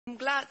I'm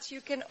glad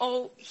you can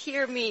all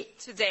hear me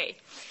today.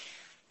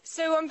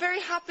 So I'm very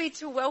happy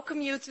to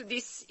welcome you to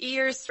this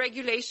year's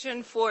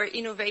Regulation for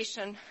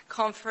Innovation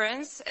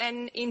conference.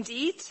 And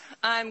indeed,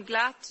 I'm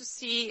glad to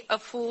see a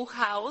full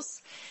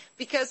house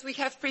because we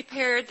have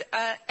prepared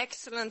an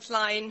excellent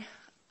line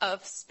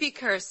of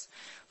speakers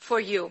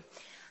for you.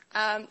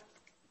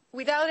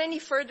 Without any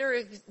further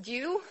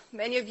ado,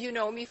 many of you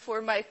know me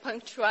for my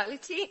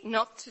punctuality,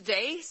 not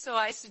today, so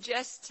I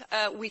suggest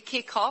we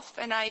kick off.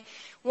 And I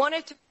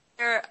wanted to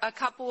share a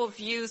couple of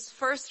views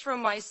first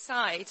from my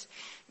side,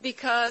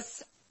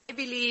 because I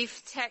believe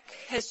tech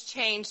has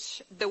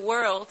changed the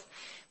world,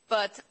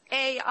 but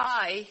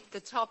AI,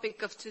 the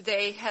topic of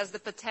today, has the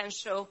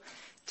potential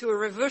to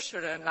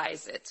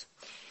revolutionize it.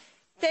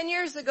 10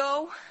 years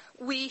ago,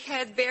 we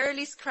had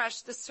barely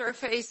scratched the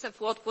surface of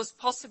what was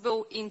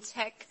possible in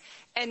tech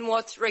and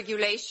what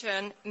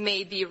regulation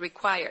may be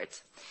required.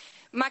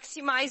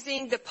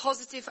 Maximizing the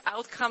positive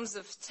outcomes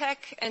of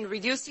tech and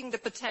reducing the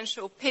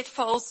potential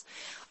pitfalls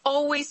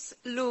always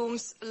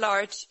looms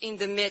large in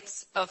the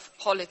midst of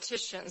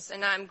politicians,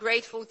 and I'm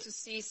grateful to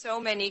see so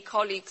many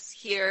colleagues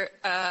here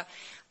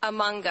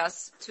among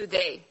us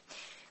today.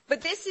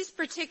 But this is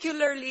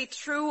particularly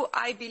true,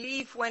 I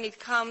believe, when it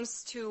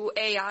comes to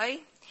AI,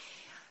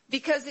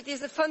 because it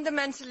is a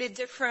fundamentally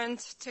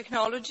different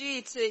technology.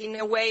 It's in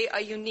a way a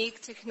unique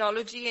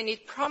technology, and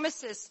it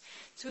promises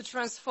to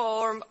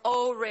transform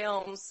all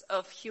realms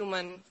of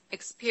human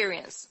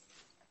experience.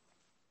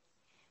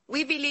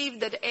 We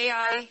believe that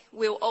AI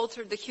will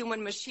alter the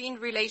human-machine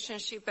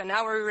relationship and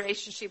our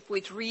relationship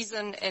with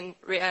reason and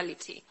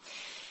reality.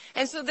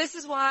 And so this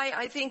is why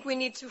I think we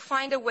need to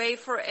find a way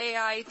for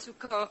AI to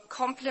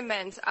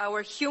complement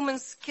our human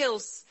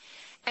skills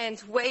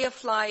and way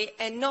of life,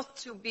 and not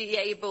to be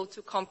able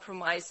to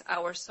compromise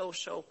our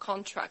social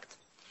contract.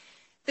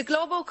 The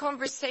global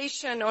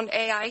conversation on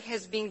AI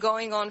has been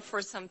going on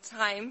for some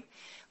time,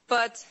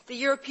 but the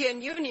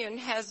European Union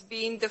has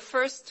been the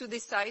first to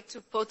decide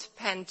to put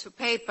pen to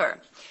paper.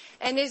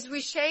 And as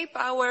we shape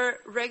our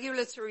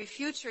regulatory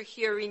future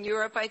here in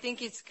Europe, I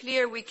think it's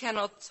clear we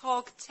cannot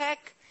talk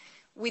tech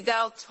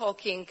without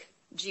talking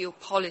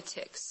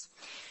geopolitics.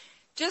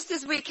 Just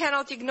as we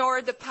cannot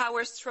ignore the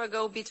power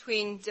struggle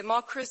between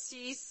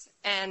democracies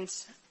and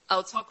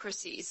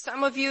autocracies.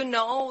 Some of you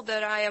know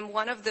that I am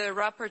one of the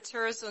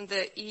rapporteurs on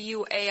the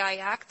EU AI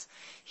Act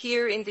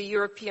here in the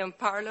European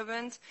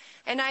Parliament,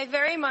 and I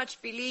very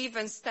much believe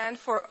and stand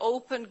for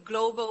open,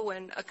 global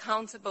and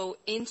accountable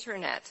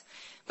internet.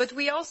 But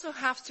we also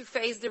have to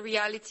face the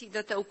reality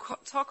that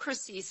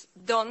autocracies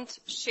don't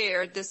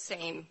share the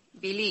same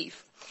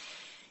belief.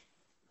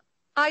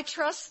 I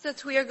trust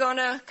that we are going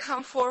to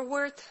come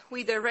forward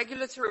with a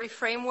regulatory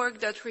framework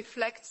that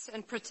reflects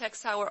and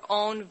protects our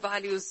own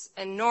values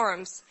and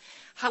norms.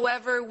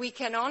 However, we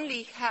can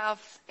only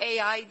have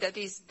AI that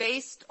is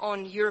based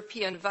on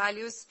European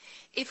values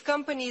if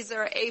companies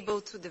are able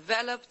to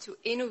develop, to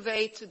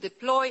innovate, to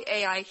deploy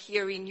AI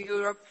here in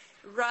Europe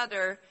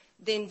rather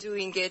than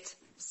doing it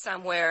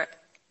somewhere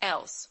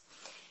else.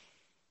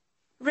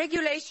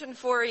 Regulation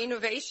for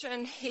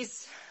Innovation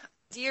is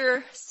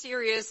dear,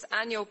 serious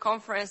annual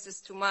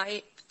conferences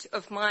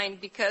of mine,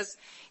 because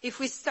if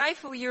we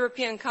stifle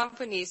European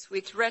companies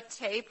with red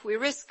tape, we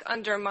risk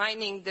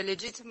undermining the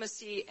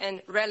legitimacy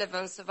and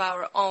relevance of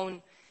our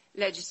own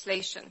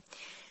legislation.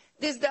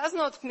 This does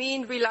not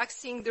mean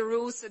relaxing the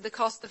rules at the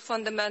cost of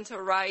fundamental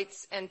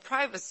rights and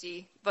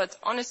privacy, but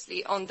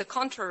honestly, on the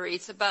contrary,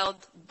 it's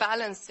about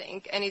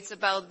balancing, and it's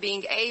about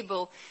being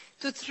able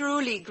to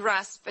truly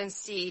grasp and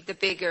see the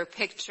bigger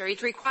picture.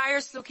 It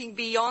requires looking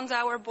beyond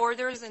our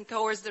borders and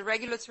towards the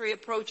regulatory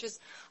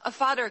approaches of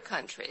other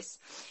countries.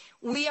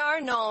 We are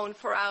known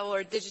for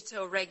our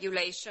digital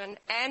regulation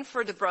and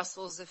for the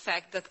Brussels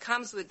effect that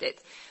comes with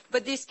it,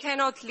 but this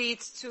cannot lead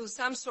to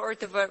some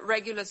sort of a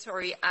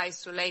regulatory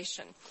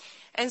isolation.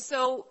 And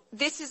so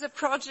this is a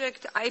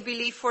project, I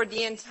believe, for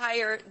the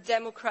entire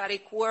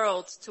democratic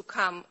world to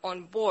come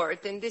on board.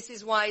 And this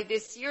is why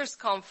this year's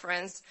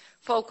conference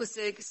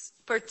focuses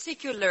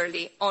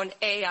particularly on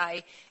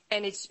AI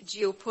and its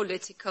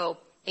geopolitical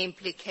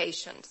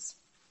implications.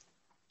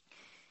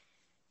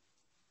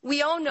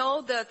 We all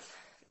know that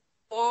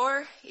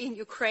war in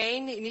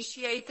Ukraine,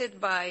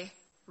 initiated by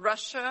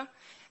Russia,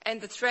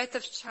 and the threat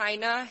of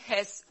China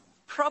has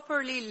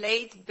properly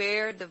laid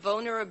bare the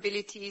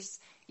vulnerabilities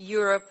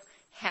Europe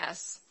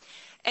has.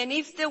 And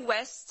if the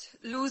West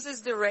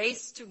loses the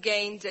race to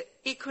gain the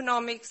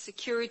economic,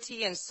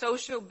 security and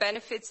social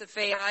benefits of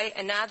AI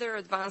and other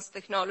advanced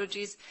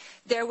technologies,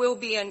 there will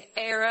be an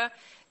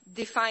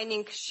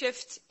era-defining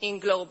shift in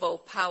global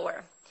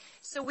power.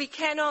 So we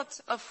cannot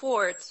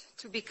afford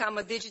to become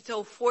a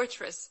digital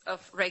fortress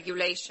of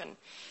regulation.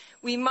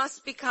 We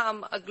must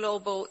become a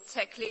global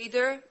tech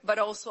leader, but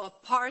also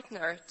a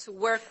partner to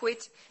work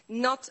with,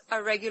 not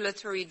a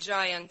regulatory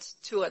giant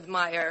to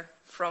admire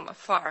from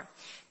afar.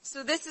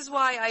 So this is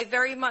why I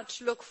very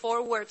much look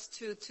forward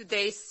to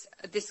today's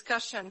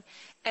discussion.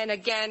 And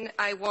again,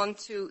 I want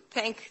to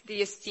thank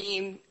the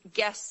esteemed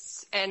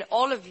guests and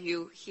all of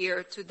you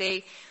here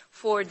today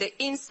for the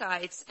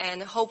insights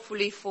and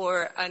hopefully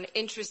for an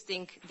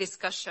interesting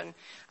discussion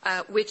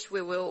which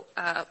we will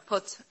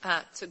put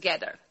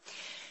together.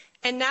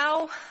 And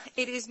now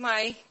it is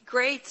my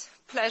great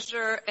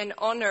pleasure and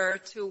honor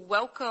to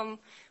welcome,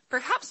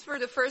 perhaps for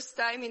the first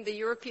time in the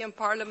European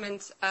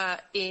Parliament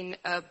in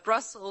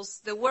Brussels,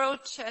 the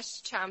world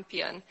chess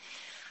champion,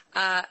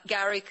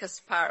 Garry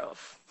Kasparov.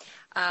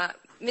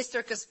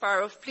 Mr.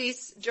 Kasparov,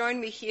 please join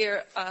me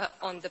here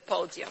on the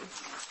podium.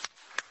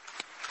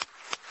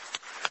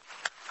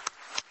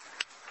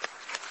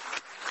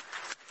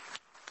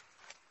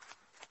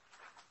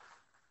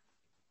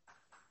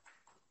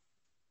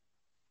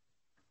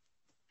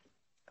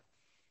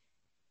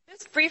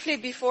 Just briefly,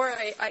 before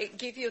I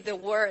give you the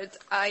word,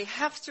 I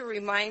have to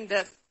remind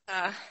that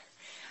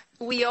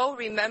we all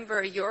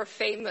remember your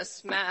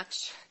famous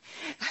match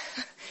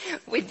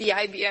with the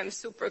IBM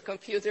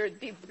supercomputer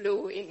Deep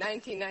Blue in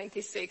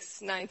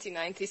 1996,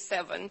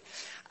 1997,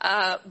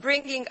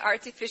 bringing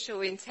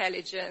artificial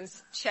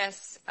intelligence,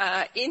 chess,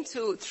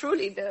 into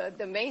truly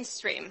the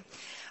mainstream.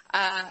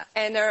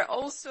 And are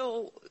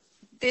also,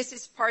 this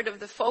is part of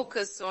the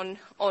focus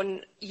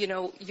on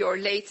your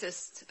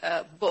latest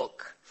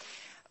book.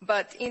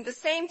 But in the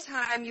same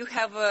time, you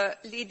have a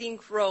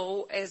leading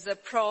role as a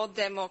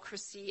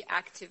pro-democracy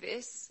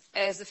activist,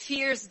 as a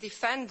fierce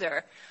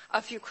defender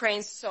of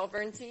Ukraine's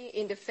sovereignty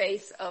in the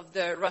face of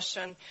the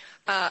Russian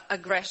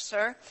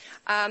aggressor.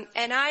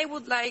 And I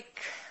would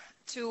like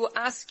to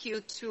ask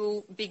you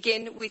to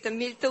begin with a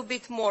little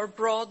bit more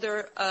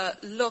broader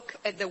look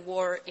at the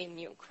war in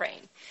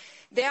Ukraine.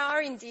 There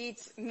are indeed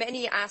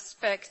many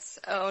aspects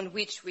on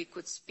which we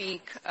could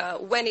speak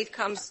when it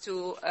comes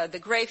to the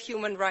grave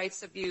human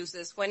rights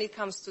abuses, when it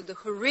comes to the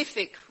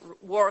horrific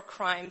war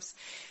crimes,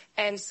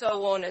 and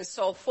so on and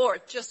so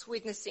forth, just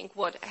witnessing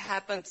what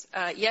happened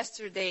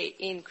yesterday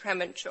in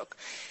Kremenchuk.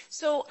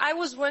 So I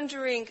was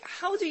wondering,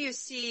 how do you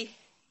see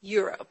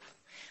Europe?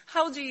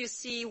 How do you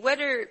see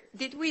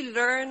did we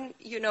learn,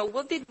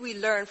 what did we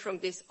learn from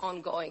this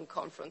ongoing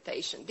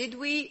confrontation? Did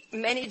we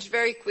manage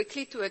very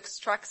quickly to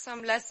extract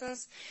some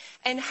lessons?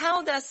 And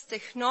how does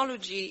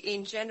technology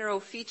in general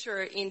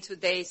feature in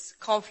today's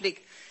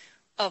conflict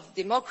of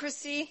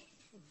democracy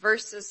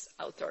versus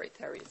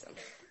authoritarianism?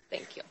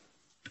 Thank you.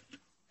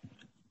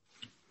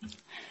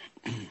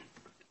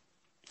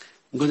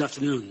 Good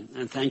afternoon,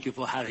 and thank you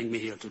for having me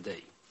here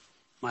today.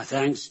 My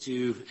thanks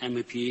to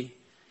MEP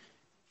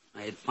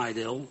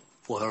Maidel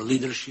for her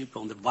leadership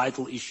on the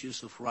vital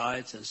issues of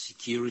rights and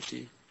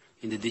security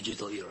in the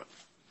digital era.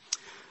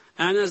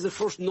 And as the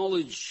first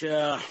knowledge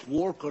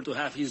worker to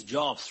have his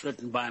job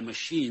threatened by a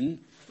machine,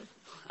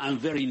 I'm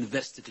very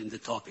invested in the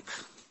topic.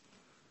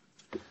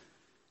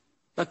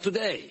 But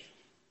today,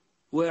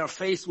 we are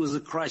faced with a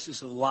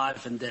crisis of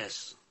life and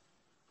death,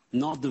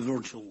 not the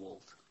virtual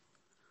world.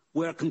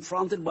 We are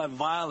confronted by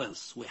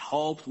violence we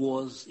hoped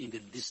was in the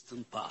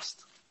distant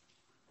past.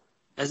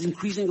 As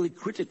increasingly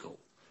critical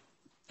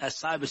as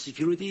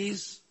cybersecurity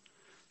is,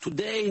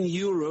 today in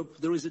Europe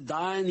there is a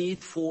dire need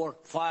for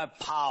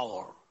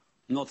firepower,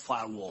 not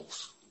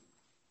firewalls.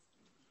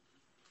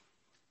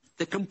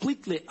 The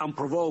completely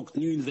unprovoked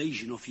new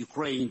invasion of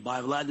Ukraine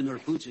by Vladimir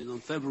Putin on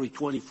February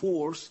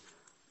 24th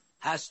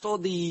has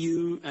taught the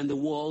EU and the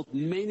world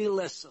many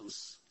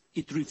lessons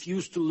it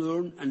refused to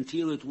learn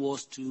until it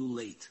was too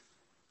late.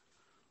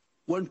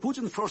 When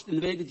Putin first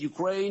invaded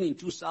Ukraine in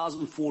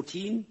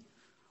 2014,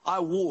 I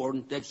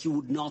warned that he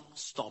would not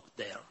stop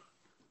there.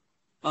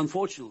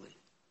 Unfortunately,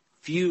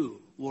 few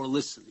were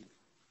listening.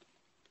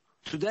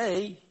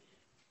 Today,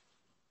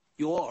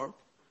 you are,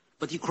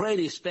 but Ukraine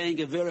is paying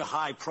a very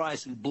high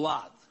price in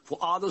blood for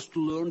others to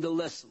learn the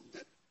lesson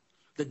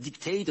that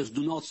dictators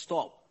do not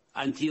stop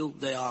until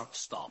they are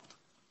stopped.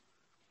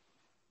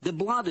 The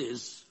blood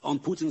is on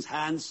Putin's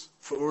hands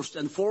first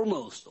and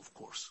foremost, of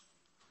course.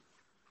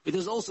 It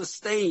is also a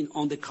stain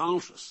on the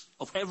conscience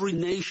of every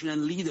nation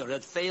and leader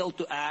that failed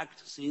to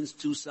act since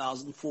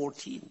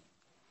 2014.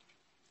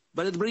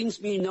 But it brings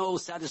me no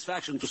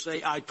satisfaction to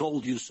say, I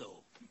told you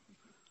so.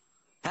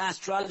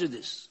 Past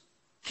tragedies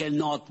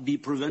cannot be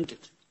prevented.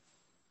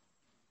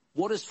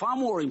 What is far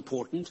more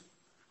important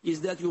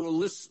is that you will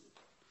listen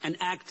and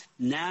act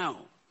now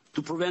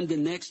to prevent the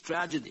next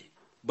tragedy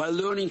by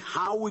learning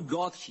how we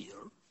got here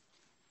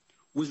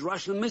with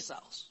Russian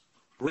missiles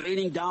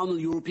raining down on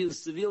European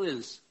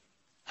civilians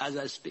as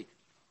I speak.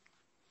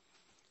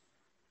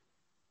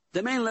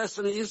 The main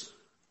lesson is,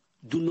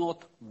 do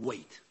not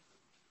wait.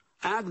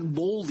 Act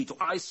boldly to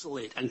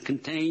isolate and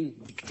contain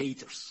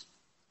dictators.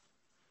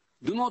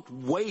 Do not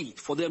wait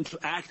for them to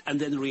act and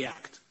then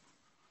react.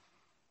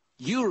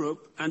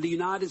 Europe and the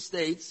United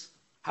States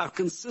have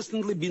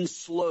consistently been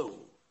slow,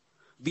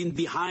 been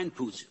behind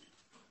Putin,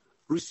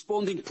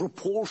 responding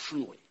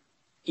proportionally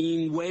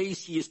in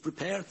ways he is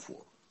prepared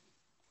for.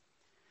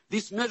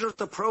 This measured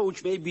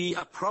approach may be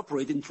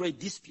appropriate in trade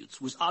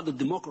disputes with other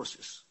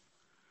democracies,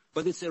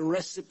 but it's a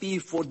recipe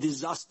for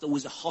disaster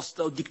with a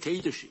hostile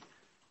dictatorship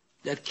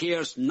that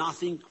cares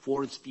nothing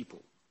for its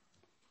people.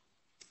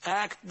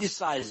 Act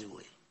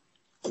decisively,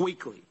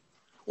 quickly,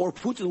 or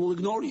Putin will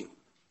ignore you.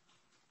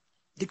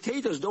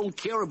 Dictators don't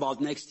care about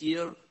next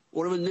year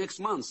or even next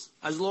month,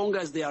 as long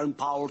as they are in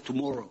power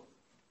tomorrow.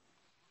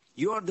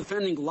 You are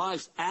defending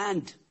lives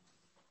and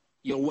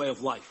your way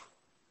of life.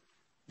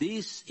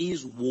 This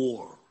is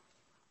war.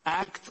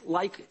 Act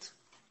like it.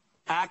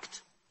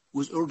 Act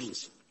with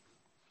urgency.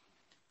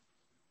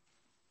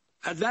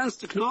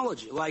 Advanced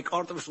technology, like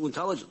artificial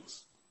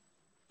intelligence,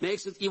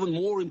 makes it even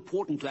more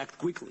important to act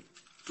quickly,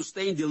 to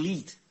stay in the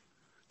lead,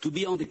 to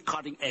be on the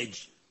cutting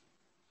edge.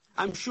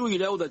 I'm sure you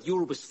know that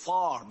Europe is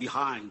far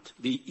behind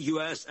the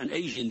US and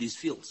Asia in these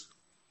fields.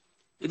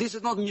 This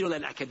is not merely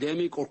an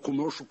academic or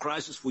commercial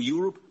crisis for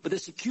Europe, but a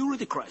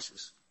security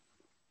crisis.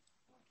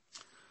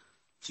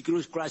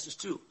 Security crisis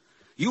too.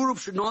 Europe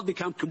should not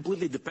become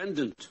completely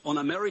dependent on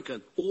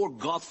American or,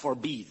 God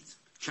forbid,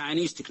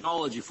 Chinese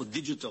technology for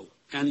digital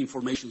and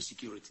information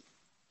security.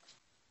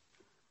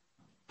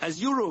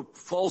 As Europe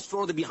falls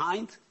further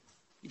behind,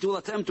 it will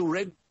attempt to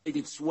regulate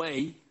its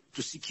way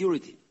to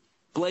security,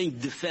 playing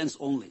defense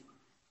only.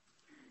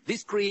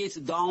 This creates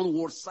a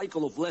downward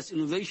cycle of less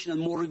innovation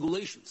and more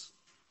regulations.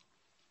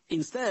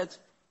 Instead,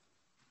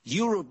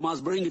 Europe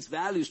must bring its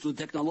values to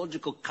the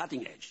technological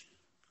cutting edge.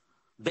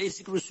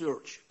 Basic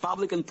research,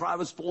 public and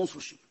private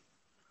sponsorship.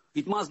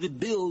 It must be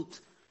built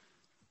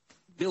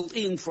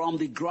in from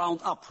the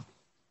ground up.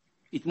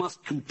 It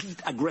must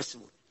compete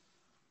aggressively.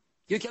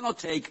 You cannot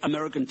take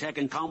American tech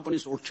and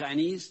companies or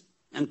Chinese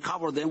and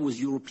cover them with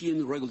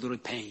European regulatory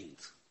paint.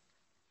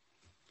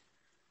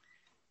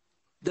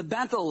 The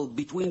battle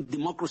between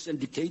democracy and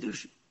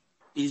dictatorship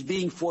is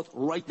being fought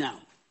right now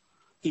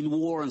in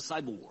war and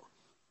cyber war.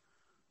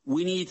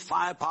 We need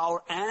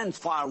firepower and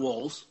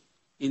firewalls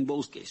in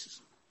both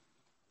cases.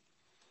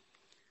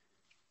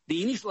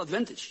 The initial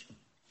advantage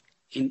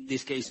in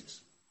these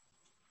cases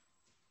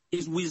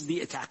is with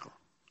the attacker.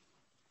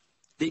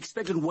 The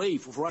expected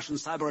wave of Russian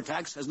cyber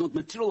attacks has not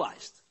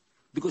materialized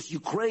because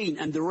Ukraine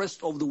and the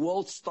rest of the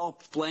world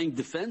stopped playing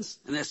defense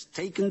and has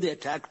taken the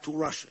attack to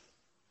Russia.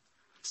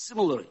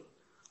 Similarly,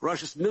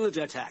 Russia's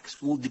military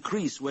attacks will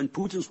decrease when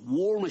Putin's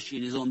war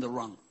machine is on the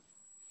run.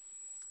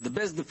 The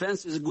best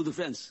defense is a good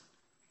defense.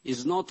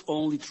 Is not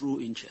only true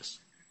in chess.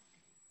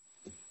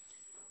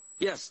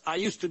 Yes, I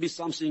used to be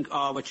something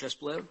of a chess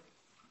player.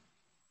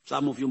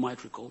 Some of you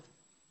might recall.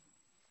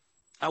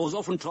 I was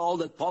often told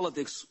that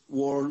politics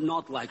were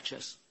not like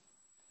chess,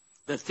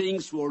 that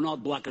things were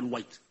not black and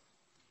white.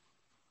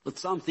 But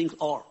some things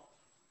are.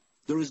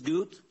 There is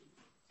good,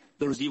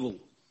 there is evil.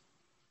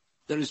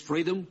 There is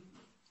freedom,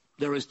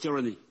 there is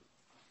tyranny.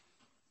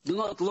 Do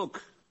not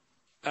look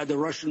at the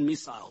Russian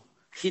missile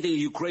hitting a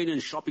Ukrainian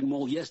shopping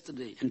mall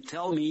yesterday and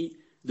tell me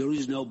there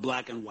is no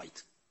black and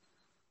white.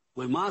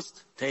 We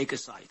must take a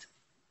side.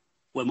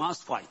 We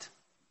must fight.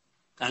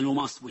 And we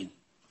must win.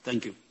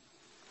 Thank you.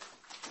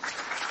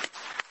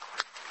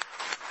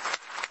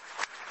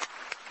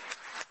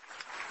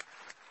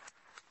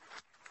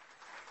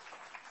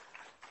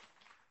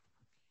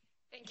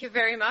 Thank you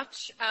very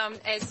much.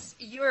 As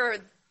you're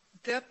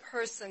the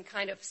person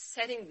kind of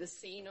setting the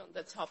scene on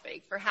the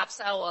topic,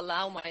 perhaps I'll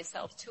allow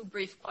myself 2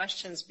 brief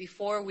questions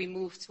before we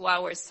move to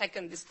our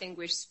second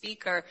distinguished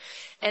speaker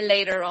and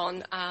later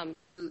on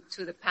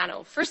to the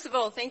panel. First of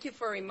all, thank you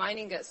for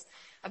reminding us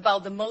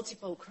about the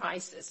multiple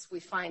crises we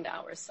find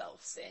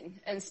ourselves in,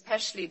 and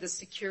especially the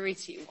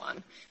security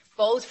one,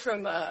 both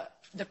from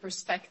the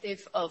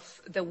perspective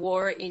of the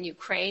war in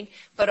Ukraine,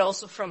 but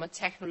also from a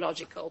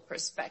technological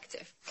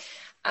perspective.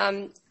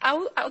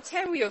 I'll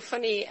tell you a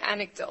funny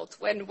anecdote.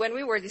 When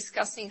we were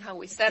discussing how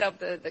we set up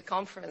the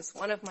conference,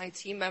 one of my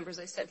team members,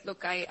 I said,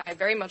 look, I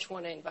very much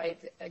want to invite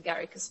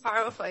Garry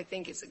Kasparov. I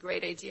think it's a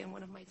great idea. And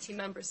one of my team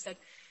members said,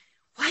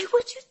 why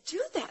would you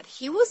do that?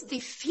 He was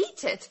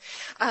defeated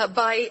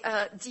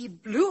by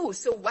Deep Blue,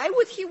 so why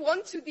would he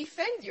want to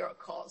defend your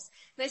cause?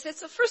 And I said,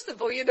 so first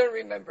of all, you don't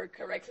remember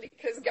correctly,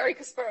 because Garry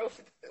Kasparov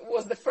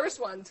was the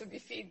first one to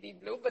defeat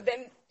Deep Blue, but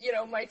then,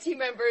 my team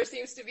member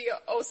seems to be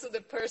also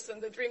the person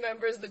that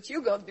remembers that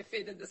you got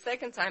defeated the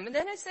second time. And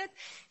then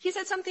he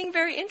said something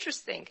very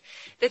interesting,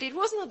 that it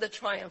was not the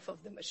triumph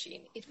of the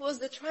machine, it was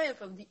the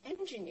triumph of the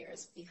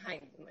engineers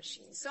behind the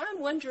machine. So I'm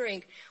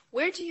wondering,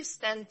 where do you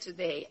stand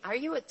today? Are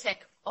you a tech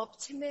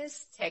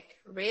optimist, tech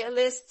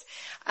realist?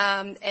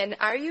 And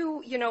are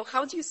you,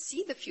 how do you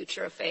see the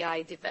future of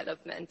AI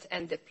development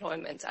and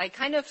deployment? I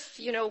kind of,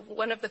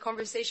 one of the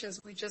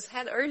conversations we just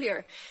had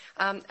earlier,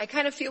 I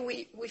kind of feel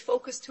we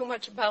focus too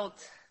much about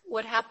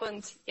what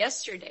happened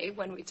yesterday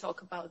when we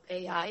talk about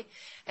AI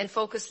and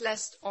focus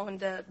less on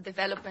the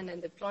development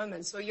and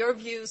deployment. So your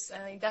views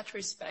in that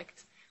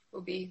respect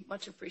will be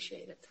much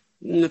appreciated.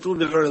 It will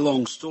be a very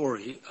long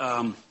story.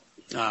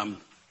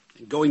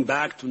 Going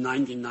back to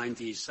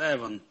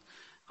 1997,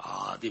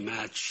 the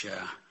match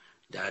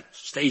that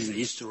stays in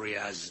history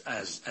as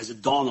a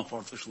dawn of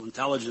artificial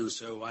intelligence.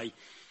 So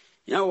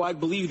I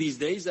believe these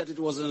days that it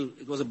was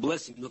a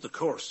blessing, not a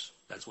curse.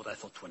 That's what I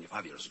thought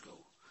 25 years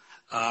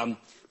ago.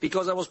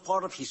 Because I was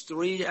part of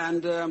history,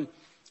 and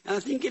I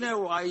think I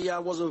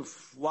was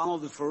one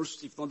of the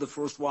first, if not the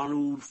first one,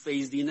 who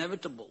faced the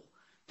inevitable.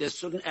 There's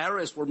certain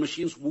areas where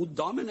machines would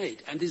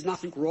dominate, and there's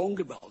nothing wrong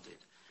about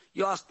it.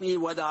 You asked me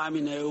whether I'm,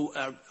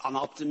 an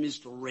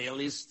optimist or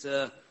realist.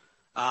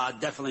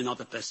 Definitely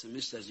not a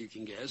pessimist, as you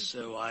can guess.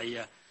 So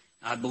I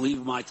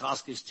believe my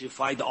task is to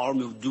fight the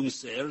army of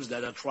doomsayers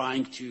that are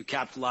trying to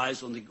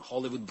capitalize on the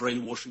Hollywood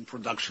brainwashing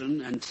production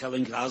and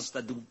telling us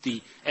that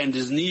the end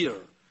is near,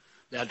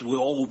 that we'll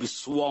all be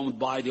swarmed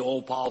by the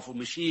all-powerful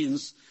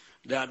machines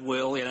that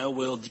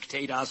will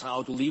dictate us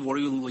how to live or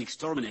even will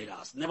exterminate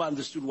us. Never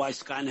understood why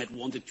Skynet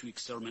wanted to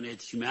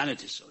exterminate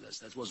humanity. So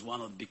that was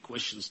one of the big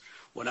questions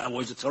when I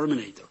was a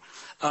Terminator.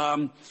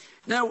 AI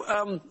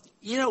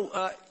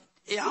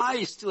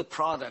is still a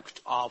product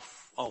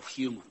of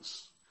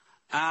humans.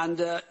 And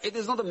it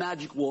is not a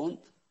magic wand,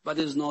 but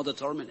it is not a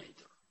Terminator.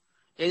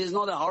 It is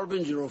not a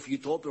harbinger of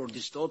utopia or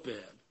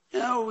dystopia.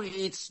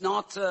 It's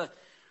not a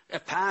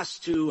path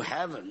to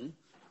heaven,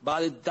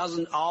 but it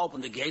doesn't open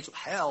the gates of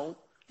hell.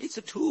 It's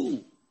a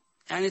tool,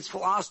 and it's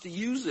for us to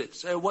use it.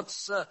 So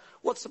what's the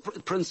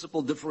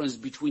principal difference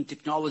between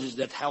technologies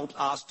that help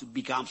us to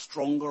become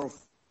stronger?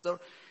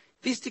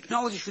 These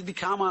technologies should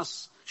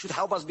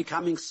help us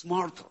becoming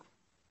smarter.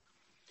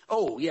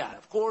 Oh, yeah,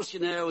 of course,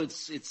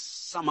 it's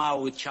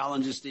somehow it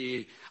challenges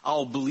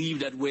our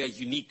belief that we're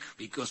unique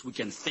because we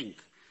can think.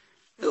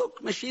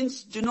 Look,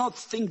 machines do not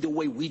think the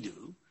way we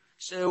do.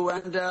 So,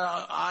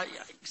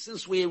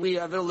 since we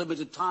have very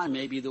limited time,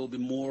 maybe there will be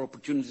more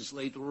opportunities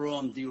later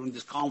on during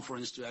this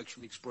conference to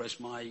actually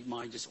express my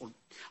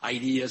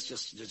ideas,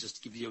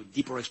 just give you a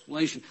deeper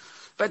explanation.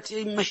 But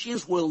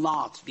machines will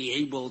not be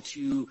able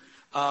to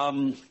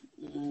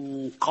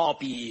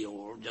copy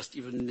or just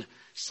even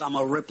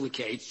somehow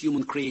replicate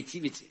human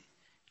creativity.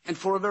 And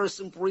for a very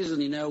simple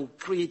reason,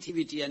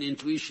 creativity and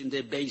intuition,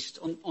 they're based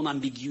on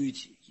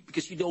ambiguity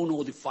because you don't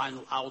know the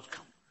final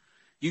outcome.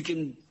 You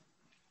can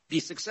be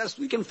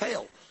successful, you can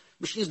fail.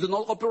 Machines do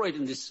not operate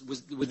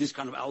with this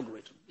kind of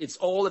algorithm. It's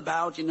all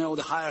about,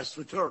 the highest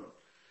return.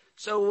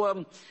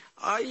 So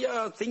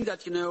I think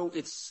that,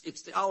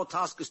 our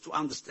task is to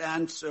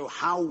understand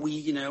how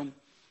we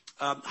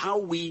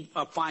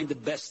find the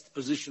best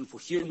position for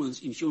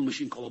humans in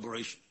human-machine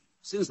collaboration.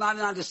 Since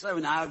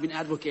 1997, I have been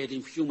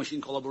advocating for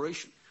human-machine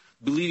collaboration,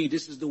 believing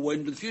this is the way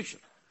into the future.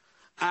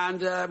 And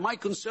my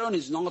concern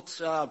is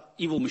not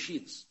evil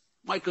machines.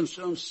 My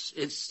concern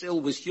is still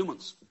with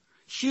humans.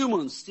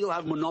 Humans still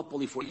have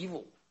monopoly for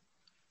evil.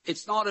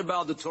 It's not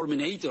about the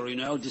Terminator,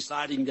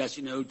 deciding that,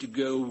 to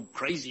go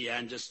crazy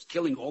and just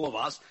killing all of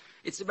us.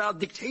 It's about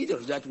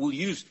dictators that will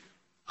use,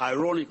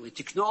 ironically,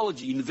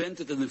 technology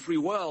invented in the free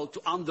world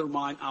to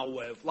undermine our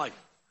way of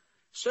life.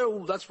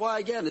 So that's why,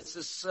 again,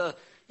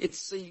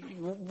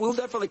 we'll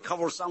definitely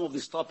cover some of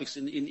these topics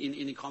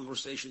in a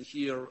conversation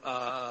here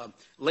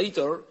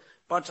later.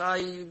 But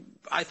I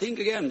think,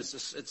 again,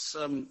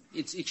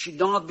 it should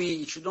not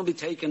be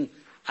taken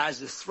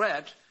as a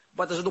threat,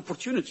 but as an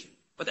opportunity.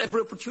 But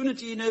every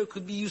opportunity,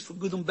 could be used for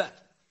good and bad.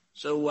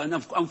 So, and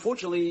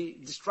unfortunately,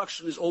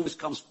 destruction always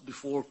comes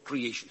before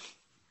creation.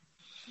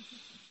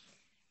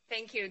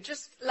 Thank you.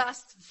 Just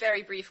last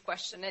very brief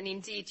question, and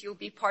indeed, you'll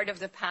be part of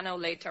the panel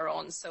later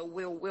on, so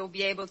we'll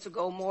be able to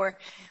go more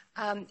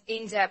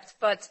in depth.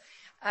 But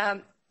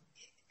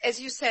as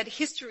you said,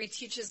 history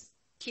teaches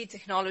key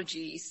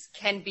technologies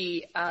can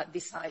be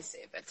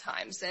decisive at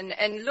times.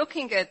 And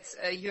looking at,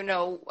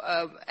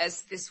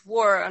 as this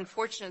war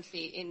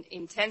unfortunately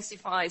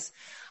intensifies,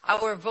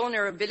 our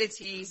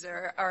vulnerabilities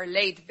are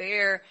laid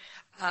bare.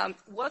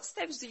 What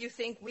steps do you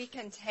think we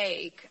can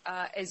take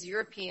as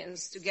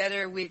Europeans,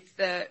 together with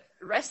the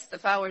rest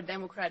of our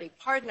democratic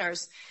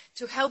partners,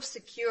 to help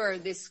secure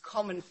this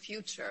common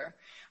future,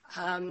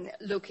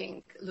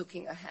 looking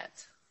ahead?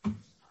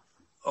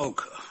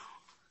 Okay.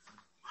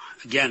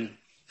 Again,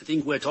 I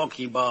think we're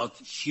talking about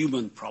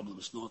human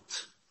problems,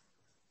 not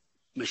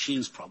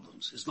machines'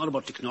 problems. It's not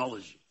about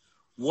technology.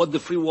 What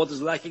the free world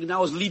is lacking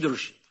now is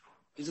leadership.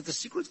 Is it a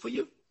secret for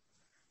you?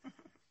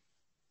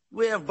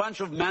 We have a bunch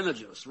of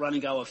managers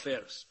running our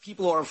affairs.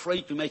 People are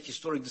afraid to make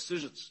historic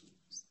decisions.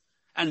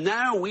 And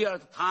now we are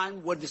at a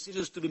time where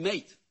decisions to be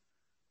made.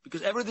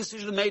 Because every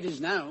decision made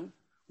is now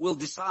will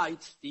decide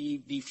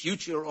the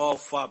future of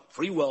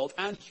free world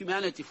and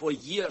humanity for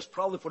years,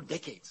 probably for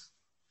decades.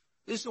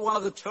 This is one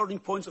of the turning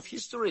points of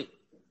history.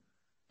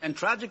 And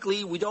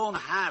tragically, we don't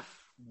have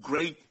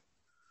great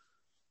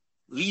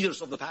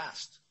leaders of the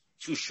past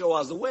to show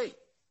us the way.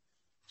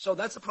 So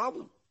that's a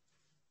problem.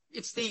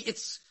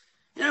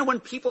 When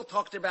people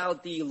talked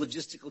about the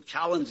logistical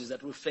challenges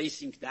that we're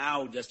facing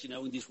now, just,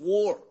 in this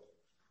war,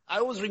 I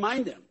always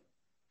remind them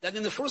that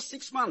in the first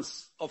 6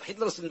 months of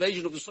Hitler's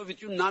invasion of the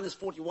Soviet Union,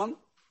 1941,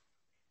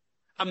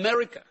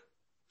 America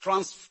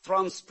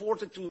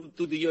transported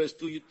to the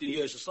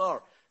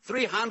USSR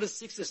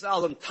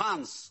 360,000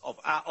 tons of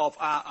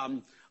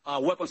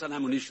weapons and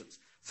ammunition.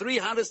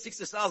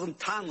 360,000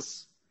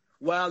 tons,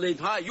 while the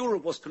entire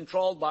Europe was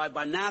controlled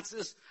by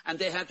Nazis, and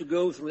they had to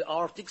go through the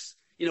Arctics,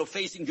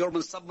 facing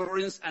German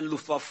submarines and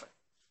Luftwaffe.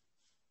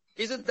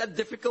 Is it that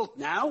difficult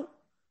now?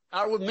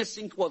 Are we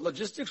missing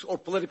logistics or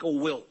political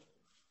will?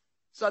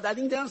 So I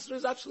think the answer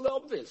is absolutely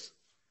obvious.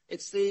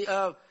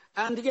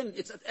 And again,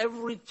 it's at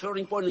every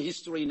turning point in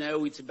history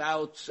now. It's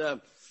about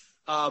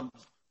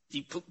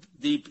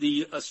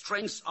the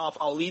strengths of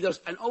our leaders,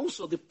 and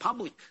also the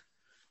public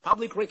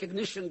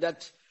recognition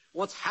that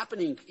what's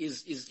happening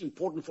is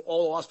important for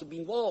all of us to be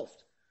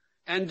involved.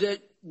 And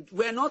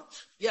we're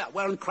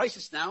in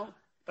crisis now,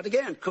 but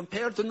again,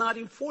 compared to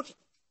 1940,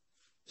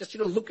 just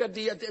look at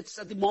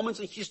the moments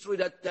in history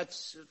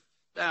that's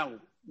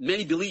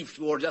many believed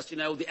were just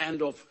the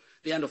end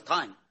of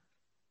time.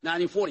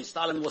 1940,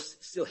 Stalin was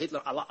still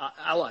Hitler's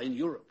ally in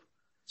Europe.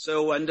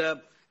 So and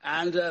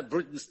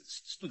Britain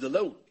stood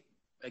alone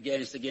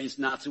against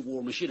Nazi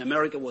war machine.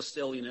 America was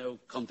still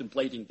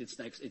contemplating its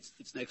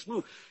next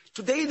move.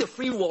 Today, the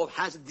free world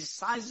has a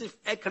decisive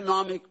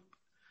economic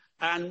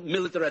and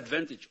military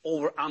advantage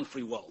over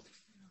unfree world.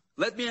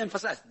 Let me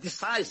emphasize,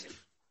 decisive.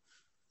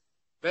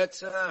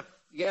 But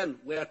again,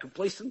 we are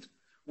complacent.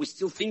 We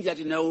still think that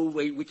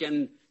we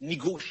can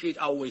negotiate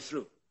our way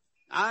through.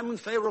 I'm in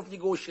favor of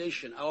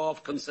negotiation,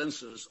 of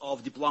consensus,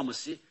 of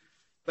diplomacy,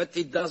 but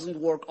it doesn't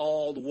work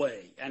all the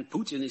way. And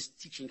Putin is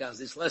teaching us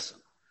this lesson.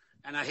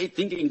 And I hate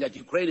thinking that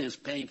Ukrainians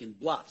are paying in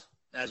blood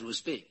as we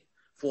speak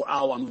for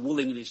our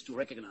unwillingness to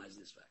recognize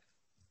this fact.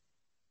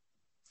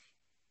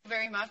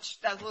 Very much.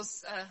 That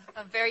was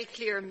a very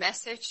clear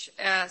message.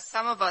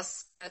 Some of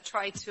us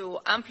try to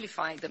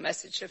amplify the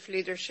message of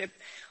leadership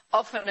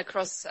often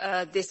across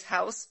this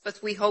House, but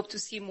we hope to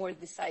see more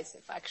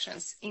decisive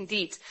actions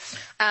indeed.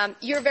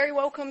 You're very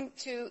welcome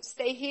to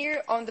stay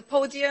here on the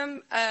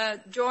podium,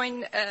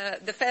 join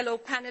the fellow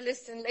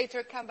panelists, and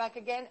later come back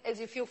again as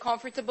you feel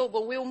comfortable,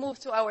 but we'll move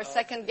to our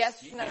second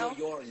guest now.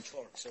 You're in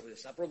charge, so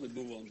yes, I'll probably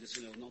move on, just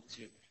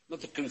not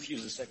to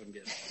confuse the second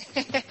guest.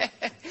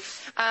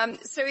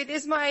 So it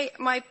is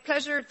my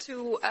pleasure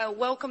to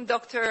welcome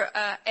Dr.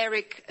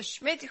 Eric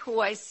Schmidt, who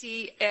I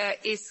see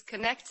is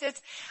connected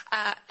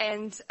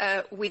and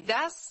with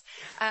us.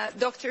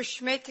 Dr.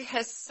 Schmidt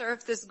has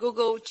served as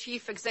Google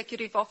Chief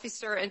Executive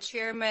Officer and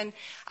Chairman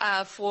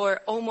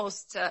for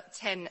almost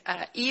 10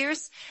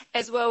 years,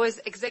 as well as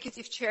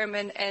Executive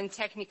Chairman and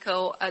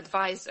Technical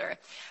Advisor.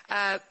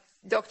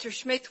 Dr.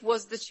 Schmidt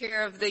was the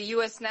chair of the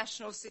U.S.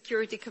 National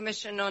Security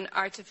Commission on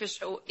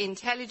Artificial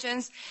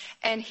Intelligence,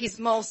 and his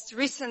most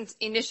recent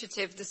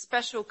initiative, the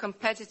Special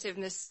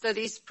Competitiveness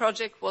Studies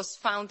Project, was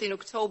founded in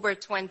October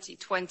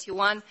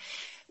 2021,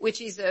 which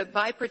is a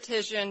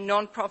bipartisan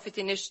nonprofit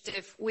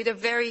initiative with a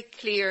very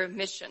clear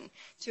mission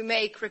to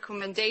make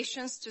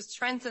recommendations to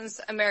strengthen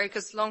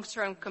America's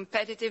long-term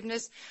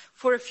competitiveness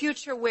for a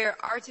future where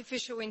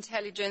artificial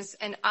intelligence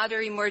and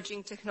other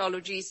emerging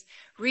technologies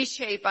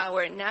reshape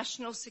our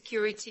national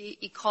security,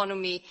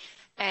 economy,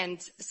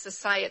 and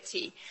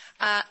society.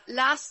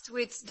 Last,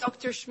 with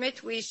Dr.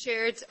 Schmidt, we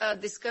shared a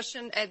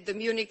discussion at the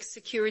Munich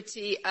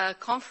Security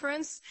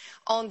Conference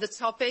on the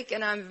topic,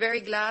 and I'm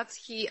very glad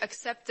he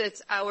accepted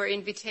our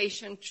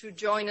invitation to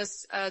join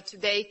us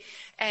today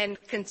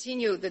and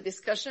continue the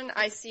discussion.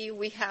 I see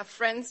we have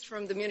friends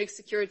from the Munich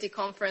Security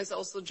Conference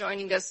also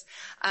joining us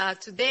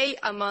today,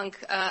 among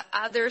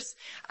others.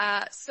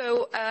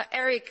 So,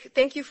 Eric,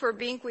 thank you for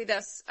being with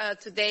us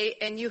today,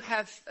 and you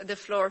have the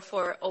floor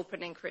for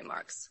opening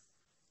remarks.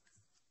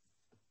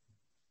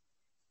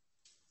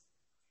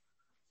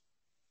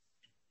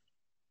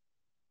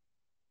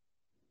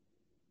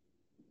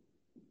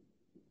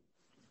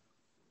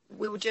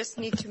 We will just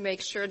need to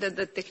make sure that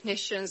the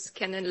technicians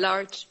can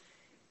enlarge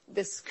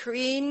the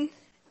screen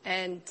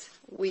and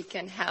we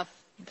can have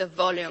the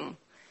volume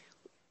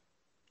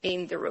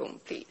in the room,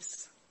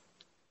 please.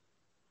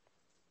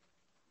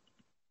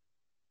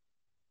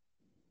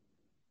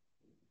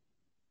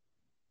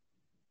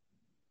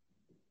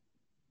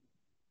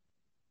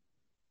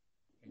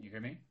 Can you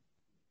hear me?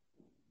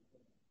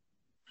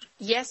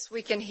 Yes,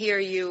 we can hear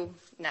you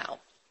now.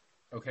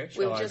 Okay,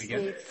 shall I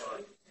begin?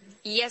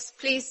 Yes,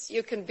 please,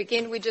 you can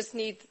begin. We just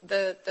need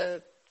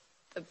the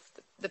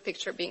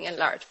picture being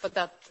enlarged, but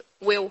that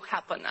will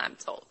happen, I'm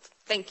told.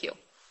 Thank you.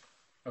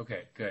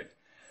 Okay, good.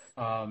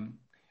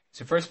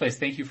 So first place,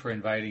 thank you for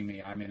inviting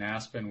me. I'm in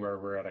Aspen, where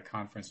we're at a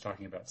conference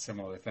talking about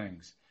similar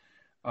things.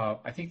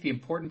 I think the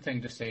important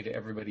thing to say to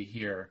everybody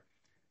here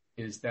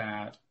is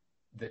that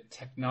the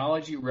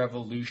technology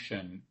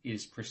revolution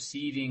is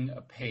proceeding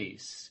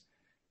apace,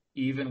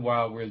 even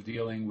while we're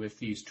dealing with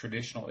these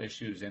traditional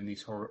issues and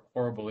these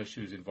horrible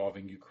issues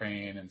involving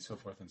Ukraine and so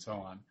forth and so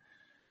on.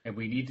 And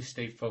we need to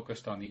stay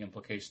focused on the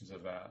implications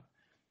of that.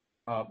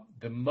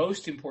 The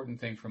most important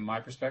thing from my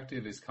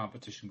perspective is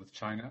competition with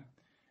China.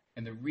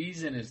 And the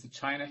reason is that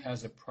China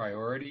has a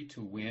priority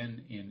to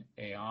win in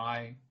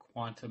AI,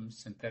 quantum,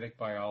 synthetic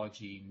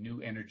biology,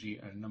 new energy,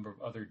 and a number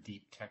of other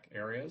deep tech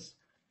areas.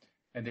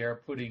 And they are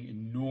putting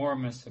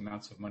enormous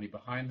amounts of money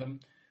behind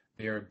them.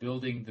 They are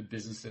building the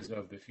businesses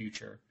of the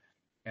future.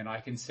 And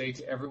I can say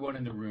to everyone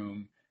in the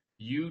room,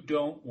 you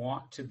don't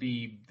want to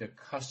be the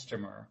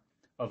customer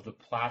of the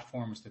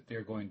platforms that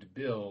they're going to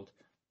build,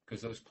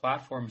 because those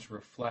platforms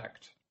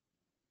reflect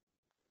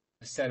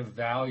a set of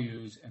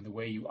values and the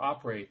way you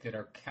operate that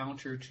are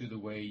counter to the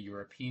way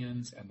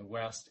Europeans and the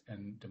West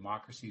and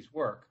democracies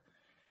work.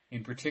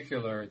 In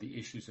particular, the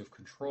issues of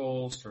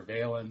control,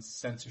 surveillance,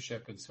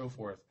 censorship, and so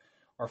forth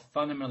are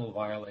fundamental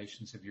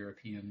violations of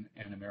European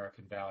and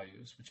American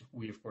values, which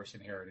we, of course,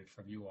 inherited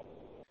from you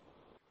all.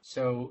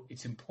 So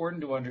it's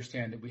important to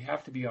understand that we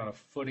have to be on a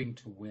footing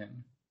to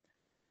win.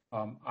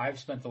 I've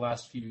spent the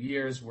last few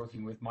years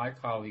working with my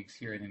colleagues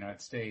here in the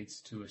United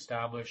States to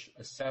establish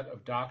a set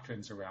of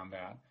doctrines around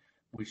that,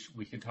 which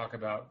we can talk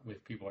about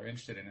if people are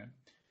interested in it.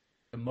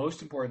 The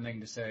most important thing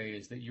to say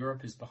is that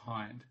Europe is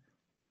behind.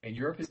 And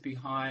Europe is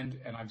behind,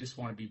 and I just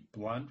want to be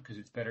blunt, because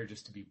it's better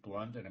just to be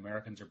blunt, and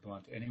Americans are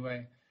blunt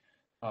anyway.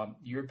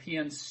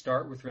 Europeans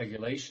start with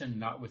regulation,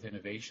 not with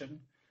innovation.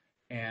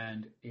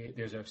 And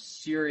there's a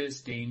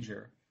serious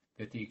danger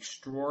that the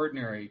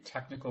extraordinary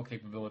technical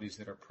capabilities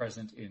that are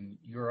present in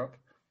Europe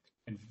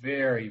and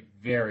very,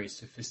 very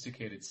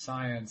sophisticated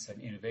science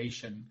and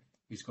innovation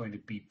is going to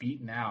be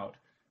beaten out,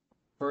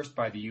 first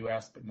by the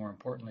U.S., but more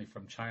importantly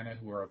from China,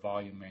 who are a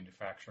volume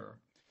manufacturer.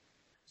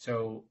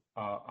 So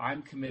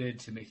I'm committed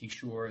to making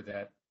sure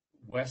that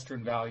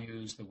Western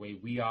values, the way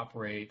we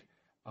operate,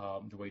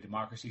 the way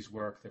democracies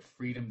work, the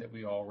freedom that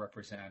we all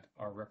represent,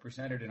 are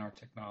represented in our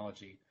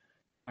technology.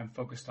 I'm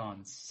focused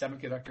on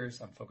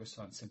semiconductors. I'm focused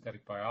on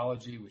synthetic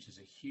biology, which is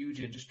a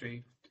huge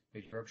industry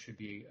that Europe should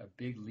be a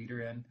big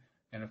leader in.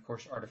 And of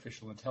course,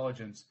 artificial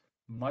intelligence.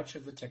 Much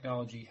of the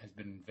technology has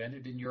been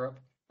invented in Europe,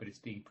 but it's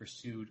being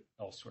pursued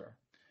elsewhere.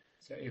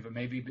 So Eva,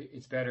 maybe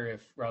it's better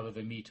if rather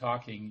than me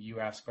talking, you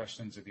ask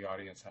questions or the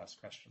audience asks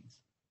questions.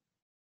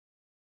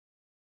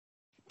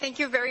 Thank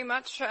you very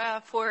much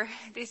for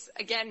this,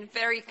 again,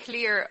 very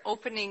clear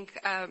opening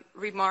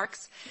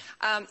remarks.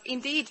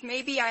 Indeed,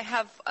 maybe I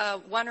have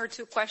one or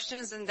two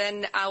questions, and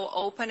then I'll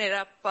open it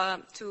up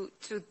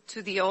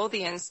to the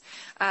audience,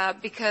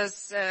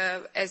 because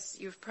as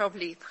you've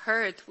probably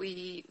heard,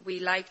 we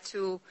like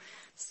to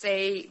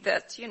say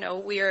that,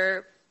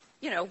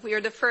 we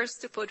are the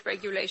first to put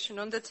regulation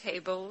on the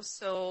table,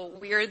 so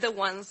we are the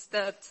ones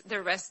that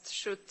the rest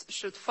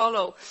should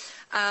follow.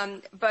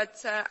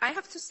 But I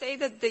have to say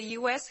that the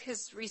U.S.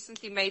 has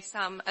recently made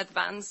some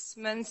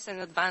advancements and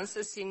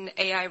advances in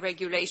AI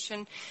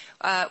regulation,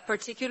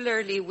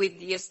 particularly with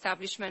the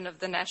establishment of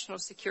the National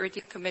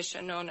Security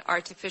Commission on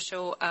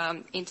Artificial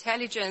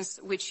Intelligence,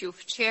 which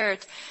you've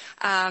chaired.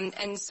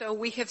 And so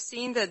we have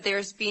seen that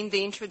there's been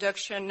the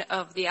introduction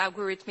of the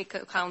Algorithmic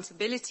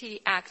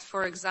Accountability Act,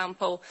 for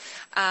example,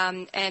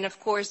 and of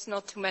course,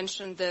 not to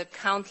mention the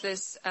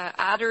countless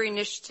other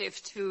initiatives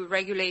to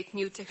regulate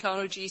new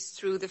technologies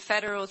through the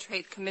Federal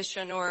Trade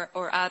Commission or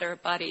other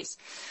bodies.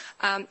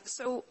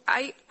 So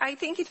I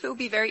think it will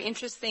be very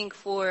interesting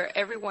for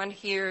everyone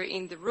here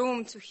in the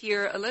room to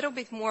hear a little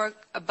bit more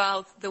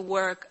about the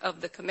work of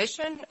the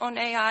Commission on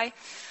AI,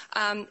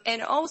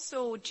 and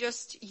also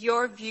just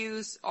your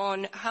views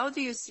on how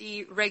do you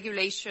see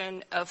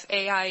regulation of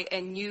AI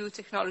and new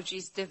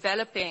technologies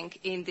developing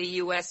in the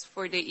U.S.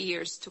 for the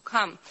years to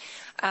come.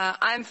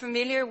 I'm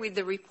familiar with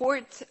the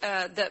report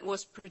that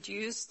was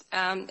produced,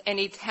 and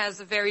it has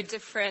a very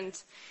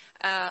different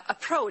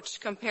approach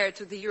compared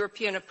to the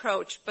European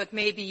approach, but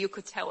maybe you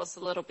could tell us a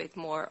little bit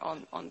more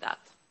on that.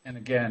 And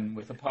again,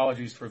 with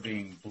apologies for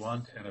being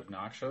blunt and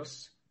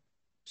obnoxious,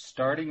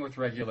 starting with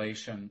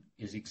regulation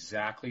is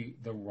exactly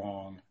the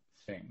wrong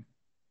thing,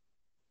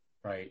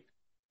 right?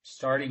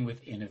 Starting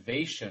with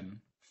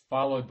innovation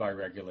followed by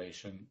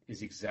regulation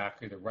is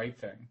exactly the right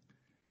thing.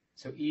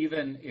 So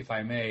even, if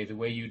I may, the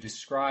way you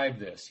describe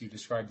this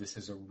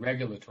as a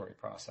regulatory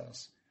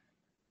process.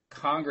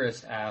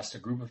 Congress asked a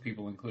group of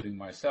people, including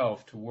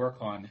myself, to work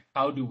on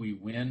how do we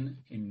win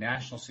in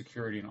national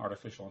security and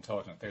artificial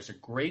intelligence. There's a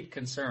great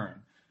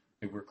concern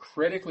that we're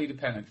critically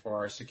dependent for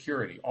our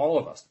security, all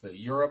of us, the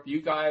Europe,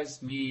 you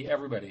guys, me,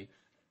 everybody,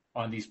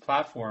 on these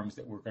platforms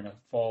that we're going to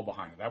fall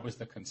behind. That was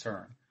the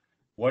concern.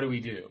 What do we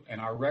do? And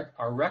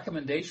our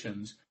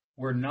recommendations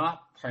were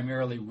not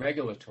primarily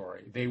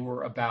regulatory. They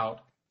were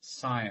about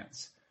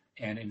science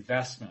and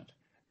investment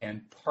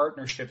and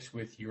partnerships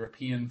with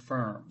European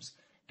firms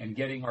and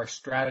getting our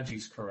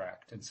strategies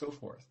correct and so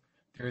forth.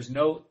 There is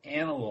no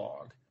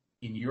analog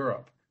in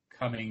Europe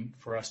coming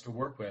for us to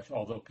work with,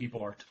 although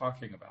people are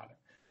talking about it.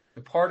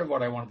 The part of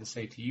what I wanted to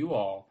say to you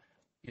all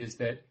is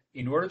that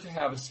in order to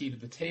have a seat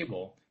at the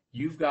table,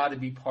 you've got to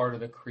be part of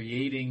the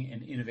creating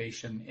an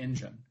innovation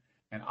engine.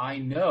 And I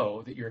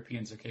know that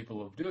Europeans are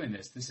capable of doing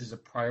this. This is a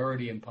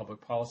priority and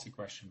public policy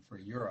question for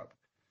Europe.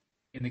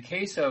 In the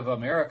case of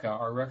America,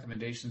 our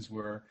recommendations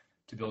were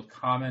to build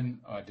common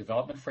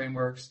development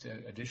frameworks, to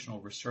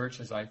additional research,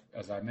 as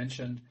I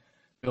mentioned,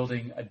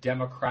 building a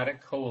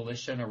democratic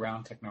coalition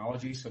around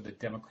technology so that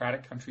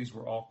democratic countries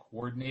were all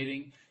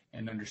coordinating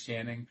and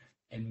understanding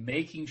and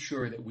making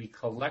sure that we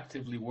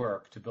collectively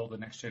work to build the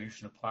next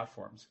generation of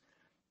platforms.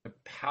 The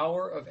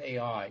power of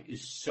AI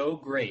is so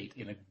great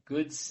in a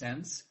good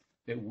sense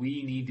that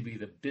we need to be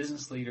the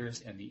business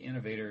leaders and the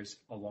innovators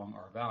along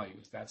our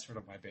values. That's sort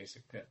of my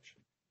basic pitch.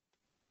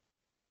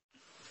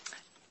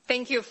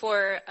 Thank you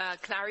for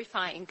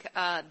clarifying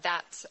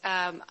that.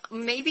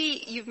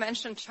 Maybe you've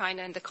mentioned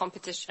China and the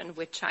competition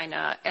with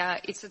China.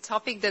 It's a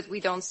topic that we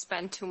don't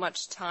spend too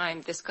much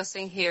time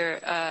discussing here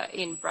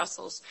in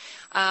Brussels.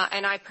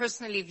 And I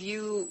personally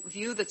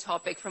view the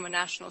topic from a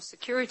national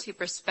security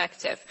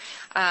perspective.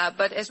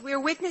 But as we're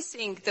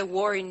witnessing the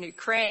war in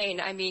Ukraine,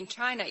 I mean,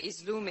 China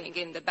is looming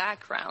in the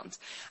background.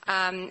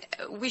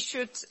 We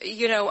should,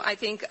 I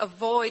think,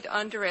 avoid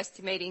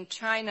underestimating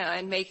China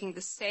and making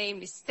the same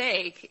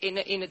mistake in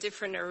a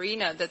different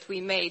arena that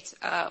we made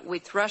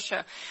with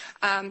Russia.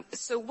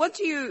 So what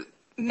do you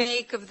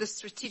make of the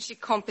strategic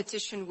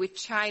competition with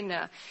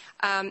China?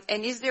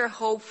 And is there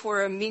hope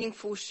for a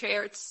meaningful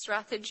shared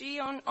strategy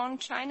on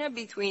China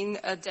between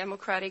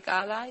democratic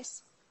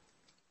allies?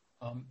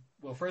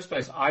 Well, first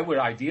place, I would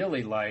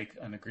ideally like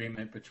an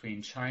agreement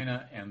between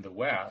China and the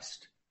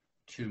West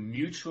to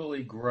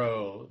mutually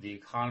grow the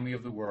economy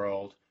of the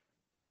world,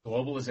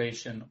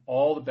 globalization,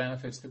 all the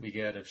benefits that we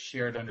get of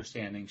shared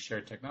understanding,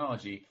 shared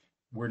technology.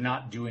 We're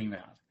not doing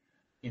that.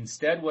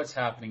 Instead, what's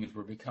happening is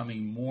we're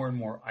becoming more and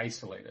more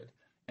isolated.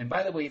 And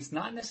by the way, it's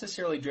not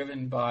necessarily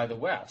driven by the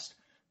West.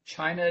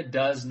 China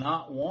does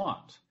not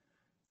want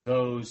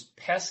those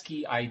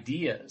pesky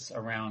ideas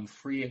around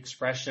free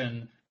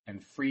expression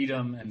and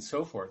freedom and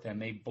so forth.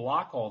 And they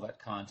block all that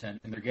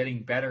content, and they're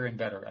getting better and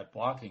better at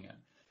blocking it.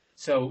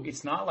 So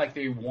it's not like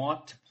they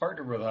want to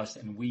partner with us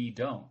and we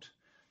don't.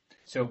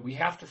 So we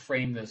have to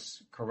frame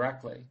this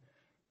correctly.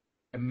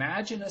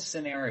 Imagine a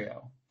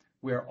scenario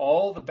where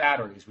all the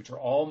batteries, which are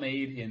all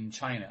made in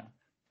China,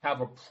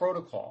 have a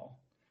protocol,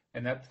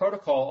 and that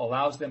protocol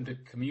allows them to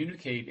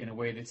communicate in a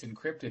way that's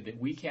encrypted that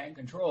we can't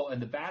control,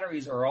 and the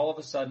batteries are all of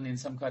a sudden in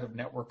some kind of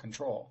network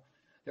control.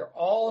 There are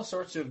all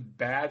sorts of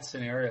bad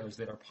scenarios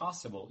that are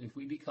possible if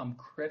we become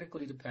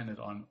critically dependent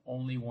on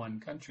only one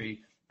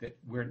country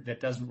that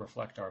doesn't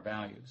reflect our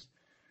values.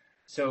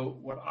 So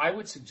what I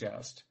would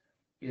suggest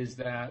is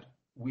that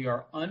we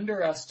are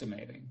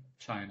underestimating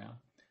China.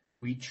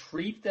 We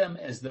treat them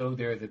as though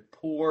they're the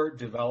poor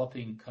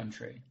developing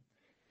country.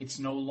 It's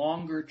no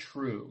longer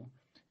true.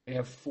 They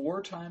have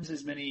 4 times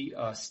as many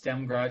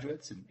STEM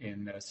graduates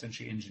in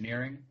essentially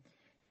engineering.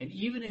 And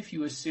even if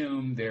you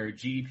assume their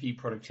GDP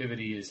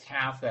productivity is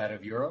half that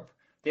of Europe,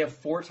 they have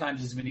 4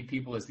 times as many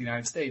people as the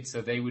United States,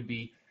 so they would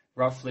be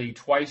roughly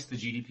twice the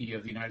GDP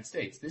of the United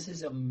States. This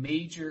is a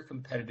major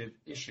competitive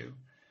issue.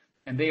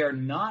 And they are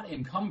not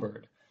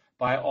encumbered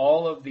by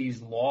all of these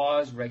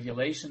laws,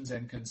 regulations,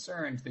 and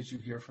concerns that you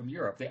hear from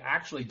Europe. They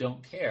actually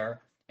don't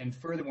care, and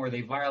furthermore, they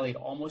violate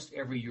almost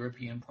every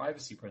European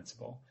privacy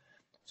principle.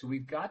 So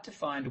we've got to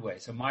find a way.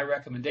 So my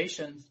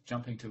recommendation,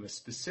 jumping to a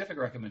specific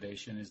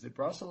recommendation, is that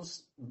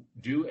Brussels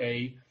do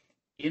a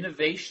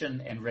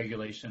innovation and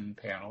regulation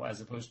panel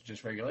as opposed to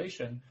just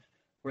regulation,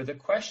 where the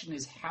question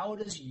is, how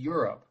does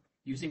Europe,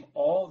 using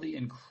all the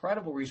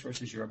incredible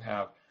resources Europe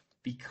have,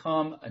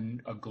 become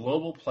a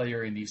global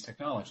player in these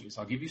technologies?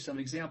 I'll give you some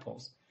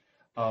examples.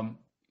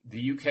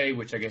 The UK,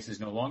 which I guess is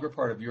no longer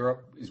part of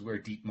Europe, is where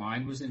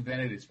DeepMind was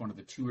invented. It's one of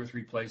the 2 or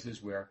 3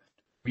 places where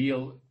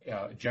real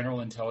general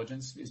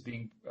intelligence is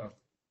being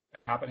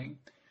happening.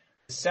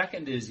 The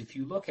second is, if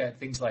you look at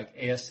things like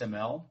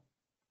ASML,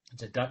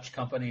 it's a Dutch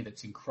company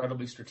that's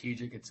incredibly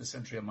strategic. It's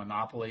essentially a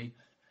monopoly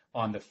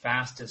on the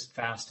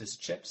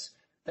fastest chips.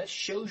 That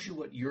shows you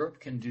what Europe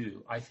can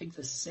do. I think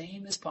the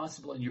same is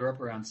possible in Europe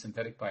around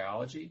synthetic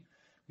biology.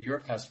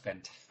 Europe has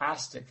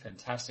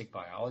fantastic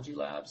biology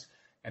labs,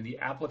 and the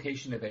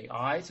application of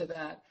AI to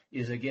that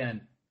is,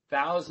 again,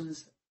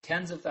 thousands,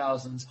 tens of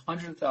thousands,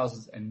 hundreds of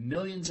thousands, and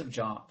millions of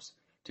jobs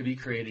to be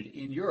created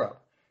in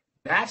Europe.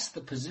 That's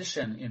the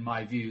position, in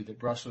my view, that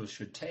Brussels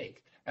should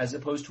take, as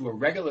opposed to a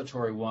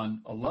regulatory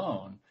one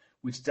alone,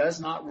 which does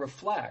not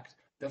reflect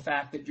the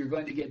fact that you're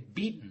going to get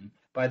beaten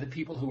by the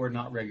people who are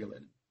not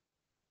regulated.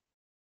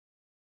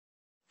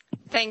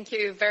 Thank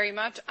you very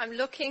much. I'm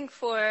looking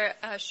for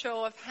a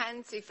show of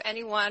hands if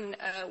anyone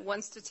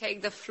wants to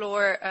take the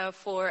floor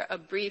for a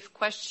brief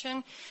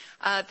question.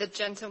 The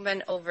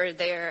gentleman over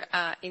there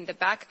in the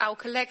back. I'll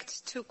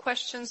collect 2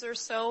 questions or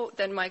so,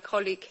 then my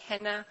colleague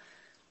Henna.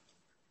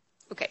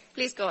 Okay,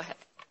 please go ahead.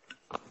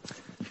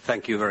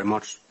 Thank you very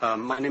much.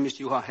 My name is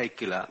Juha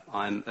Heikkilä.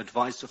 I'm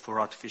advisor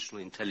for artificial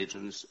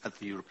intelligence at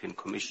the European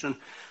Commission,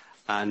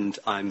 and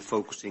I'm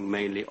focusing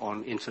mainly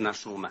on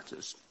international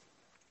matters.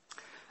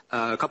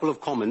 A couple of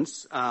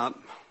comments.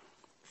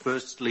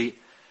 Firstly,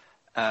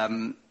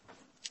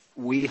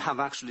 we have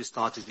actually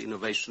started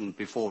innovation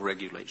before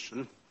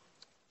regulation,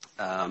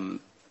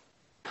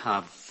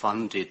 have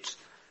funded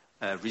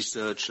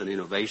research and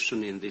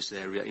innovation in this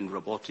area, in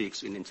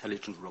robotics, in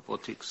intelligent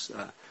robotics,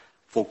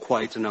 for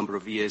quite a number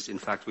of years. In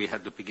fact, we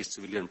had the biggest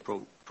civilian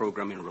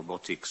program in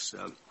robotics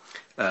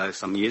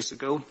some years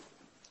ago,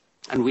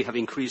 and we have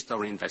increased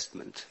our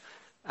investment.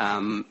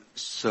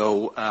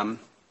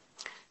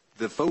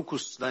 The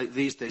focus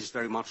these days is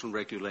very much on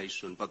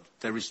regulation, but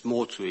there is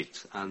more to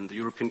it, and the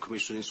European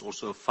Commission is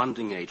also a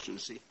funding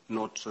agency,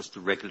 not just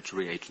a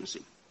regulatory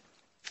agency.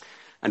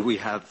 And we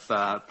have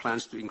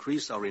plans to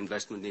increase our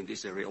investment in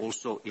this area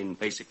also in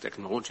basic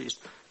technologies,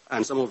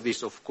 And some of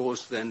this, of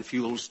course, then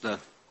fuels the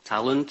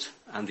talent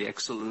and the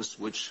excellence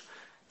which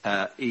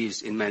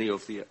is in many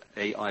of the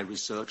AI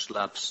research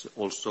labs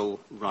also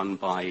run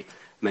by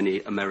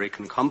many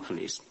American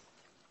companies.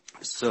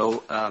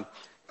 So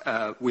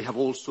we have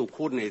also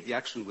coordinated the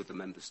action with the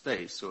member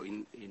states. So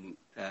in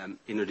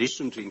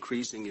addition to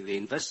increasing the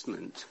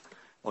investment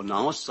on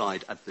our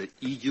side at the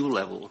EU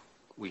level,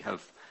 we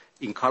have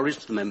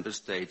encouraged the member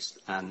states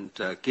and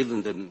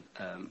given them,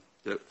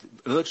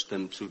 urged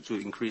them to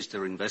increase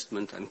their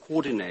investment and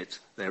coordinate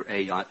their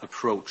AI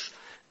approach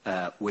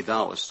with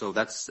ours. So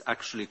that's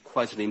actually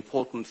quite an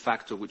important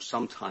factor which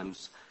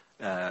sometimes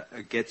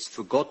gets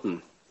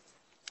forgotten.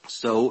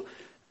 So,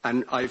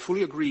 and I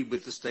fully agree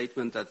with the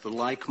statement that the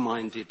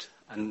like-minded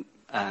and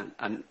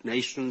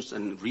nations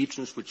and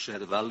regions which share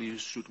the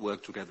values should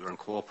work together and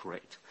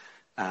cooperate.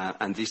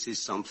 And this is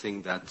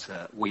something that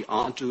we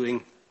are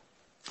doing.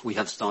 We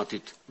have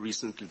started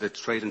recently the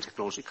Trade and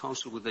Technology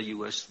Council with the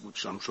US,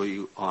 which I'm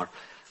sure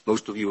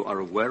most of you are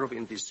aware of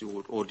in this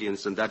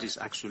audience, and that is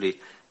actually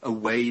a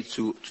way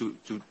to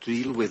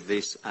deal with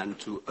this and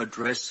to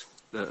address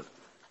the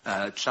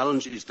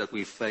challenges that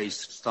we face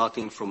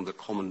starting from the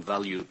common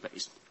value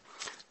base.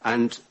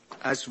 And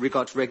as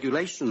regards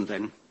regulation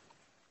then,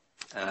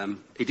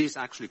 it is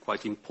actually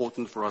quite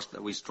important for us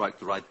that we strike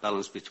the right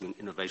balance between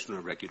innovation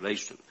and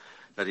regulation.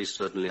 That is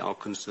certainly our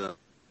concern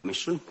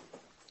mission.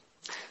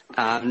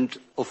 And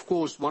of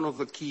course, one of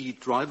the key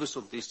drivers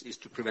of this is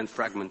to prevent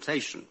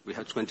fragmentation. We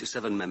have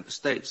 27 member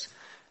states.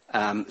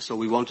 So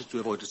we wanted to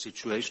avoid a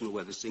situation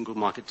where the single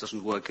market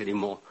doesn't work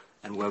anymore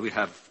and where we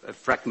have a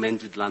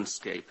fragmented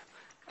landscape.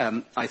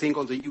 I think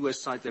on the US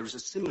side there is a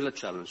similar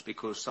challenge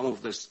because some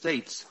of the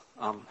states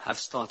have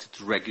started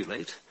to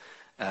regulate.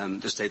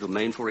 The state of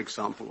Maine, for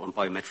example, on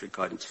biometric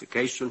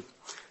identification.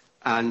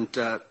 And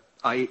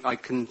I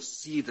can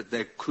see that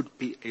there could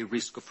be a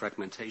risk of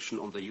fragmentation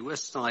on the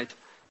US side.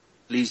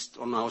 At least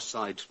on our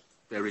side,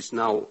 there is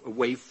now a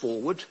way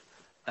forward,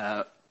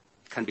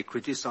 can be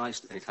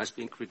criticized, and it has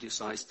been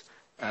criticized.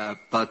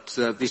 But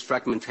this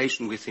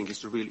fragmentation, we think,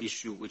 is a real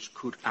issue which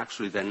could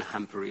actually then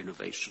hamper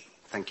innovation.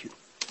 Thank you.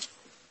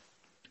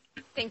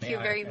 Thank you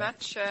very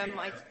much.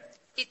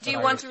 Do you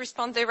want to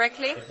respond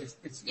directly?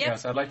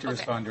 Yes, I'd like to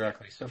respond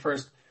directly. So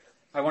first,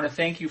 I want to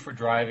thank you for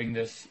driving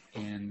this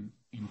in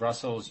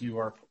Brussels. You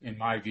are, in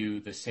my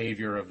view, the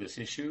savior of this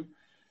issue.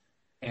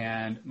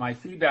 And my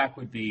feedback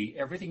would be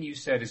everything you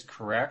said is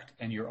correct,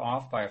 and you're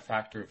off by a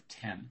factor of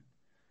 10,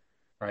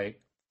 right?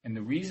 And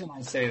the reason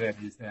I say that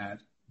is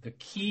that the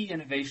key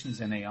innovations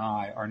in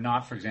AI are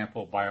not, for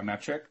example,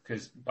 biometric,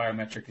 because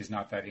biometric is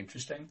not that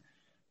interesting.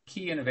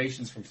 Key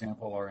innovations, for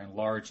example, are in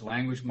large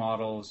language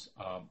models,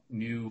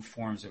 new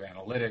forms of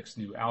analytics,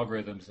 new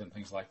algorithms, and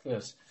things like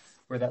this,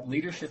 where that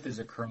leadership is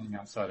occurring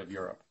outside of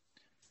Europe.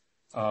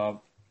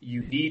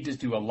 You need to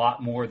do a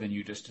lot more than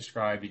you just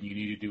described, and you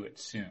need to do it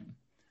soon.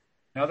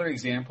 Another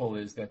example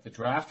is that the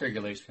draft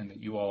regulation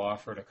that you all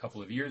offered a couple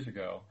of years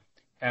ago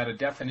had a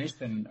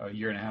definition, a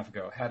year and a half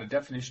ago, had a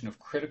definition of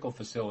critical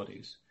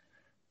facilities,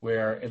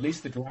 where at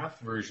least the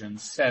draft version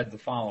said the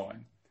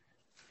following.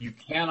 You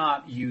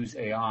cannot use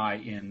AI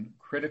in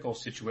critical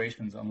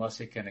situations unless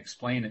it can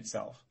explain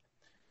itself.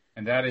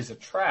 And that is a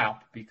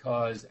trap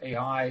because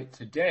AI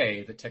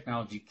today, the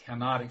technology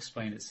cannot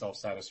explain itself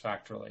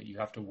satisfactorily. You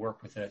have to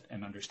work with it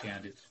and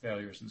understand its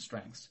failures and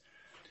strengths.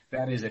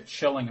 That is a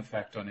chilling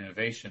effect on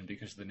innovation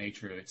because of the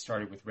nature of it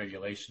started with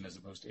regulation as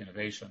opposed to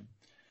innovation.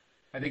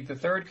 I think the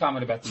third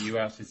comment about the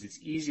U.S. is it's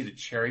easy to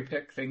cherry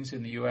pick things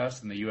in the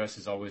U.S., and the U.S.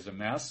 is always a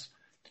mess.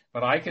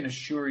 But I can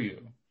assure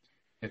you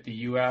that the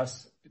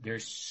U.S.,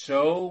 there's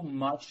so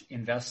much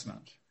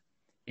investment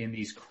in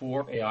these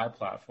core AI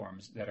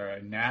platforms that are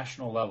at a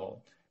national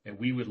level that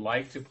we would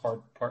like to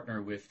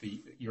partner with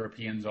the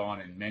Europeans on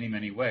in many,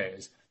 many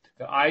ways,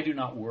 that I do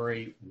not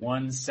worry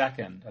 1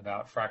 second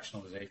about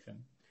fractionalization.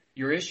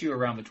 Your issue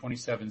around the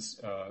 27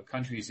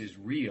 countries is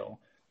real.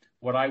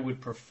 What I would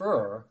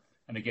prefer,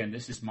 and again,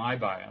 this is my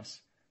bias,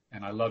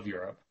 and I love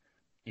Europe,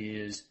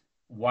 is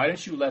why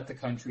don't you let the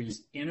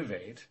countries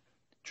innovate,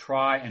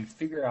 try and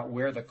figure out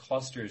where the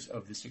clusters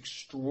of this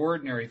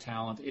extraordinary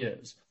talent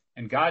is.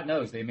 And God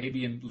knows they may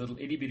be in little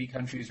itty-bitty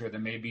countries or they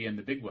may be in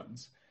the big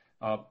ones.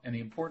 And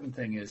the important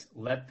thing is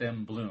let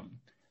them bloom.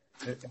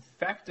 The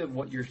effect of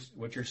what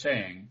you're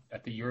saying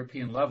at the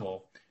European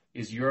level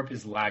is Europe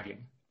is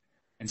lagging.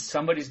 And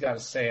somebody's got to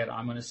say it.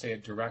 I'm going to say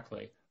it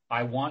directly.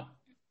 I want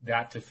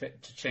that to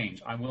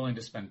change. I'm willing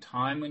to spend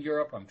time in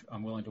Europe.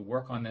 I'm willing to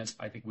work on this.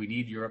 I think we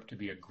need Europe to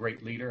be a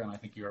great leader, and I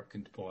think Europe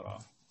can pull it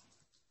off.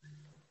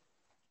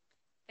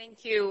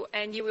 Thank you.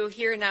 And you will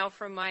hear now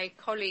from my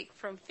colleague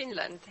from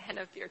Finland,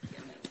 Henna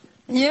Björkkiönen.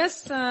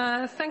 Yes,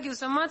 thank you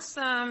so much,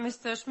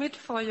 Mr. Schmidt,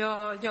 for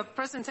your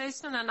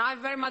presentation. And I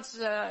very much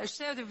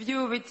share the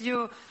view with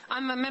you.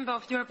 I'm a member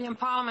of the European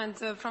Parliament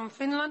from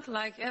Finland,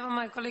 like Eva,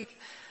 my colleague,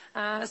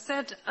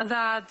 said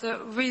that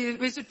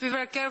we should be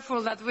very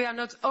careful that we are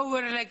not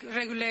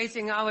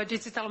over-regulating our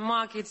digital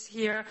markets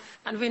here.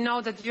 And we know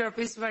that Europe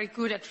is very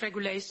good at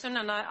regulation,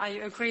 and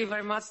I agree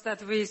very much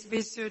that we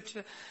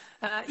should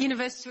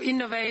invest to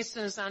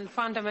innovations and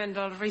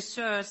fundamental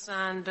research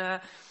and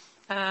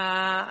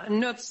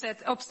not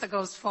set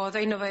obstacles for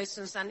the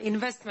innovations and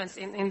investments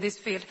in this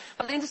field.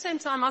 But at the same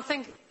time, I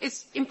think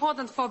it's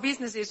important for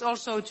businesses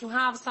also to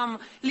have some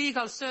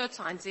legal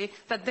certainty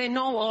that they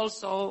know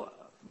also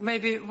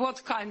maybe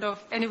what kind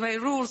of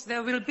rules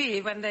there will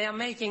be when they are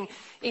making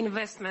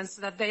investments,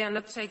 that they are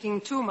not taking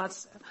too much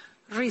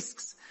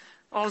risks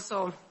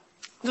also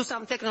to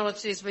some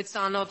technologies which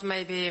are not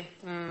maybe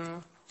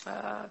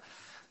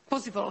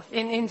possible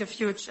in the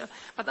future.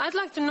 But I'd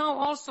like to know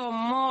also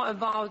more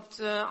about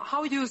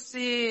how you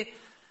see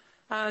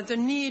the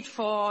need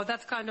for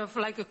that kind of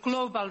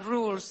global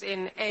rules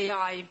in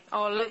AI.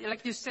 Or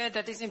like you said,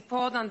 that it's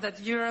important that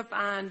Europe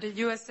and the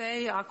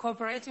USA are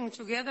cooperating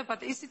together,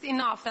 but is it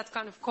enough, that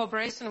kind of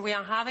cooperation we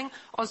are having?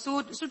 Or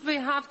should we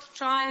have to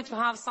try to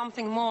have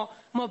something more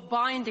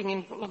binding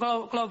in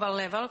global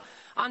level?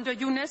 Under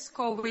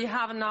UNESCO, we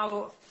have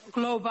now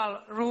global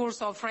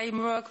rules or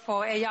framework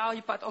for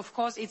AI, but of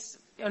course it's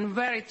on a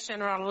very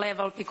general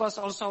level because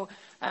also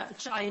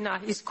China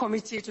is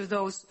committed to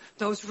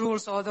those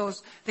rules or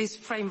this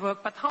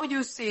framework. But how do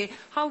you see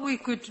how we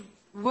could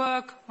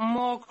work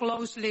more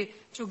closely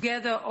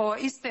together, or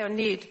is there a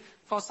need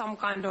for some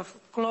kind of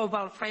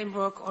global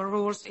framework or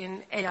rules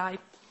in AI?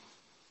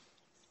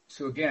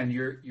 So again,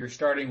 you're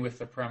starting with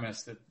the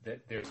premise that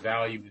there's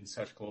value in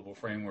such global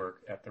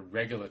framework at the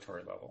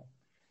regulatory level.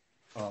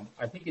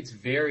 I think it's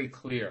very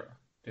clear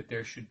that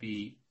there should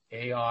be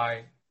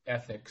AI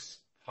ethics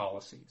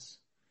policies.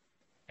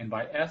 And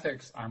by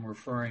ethics, I'm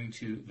referring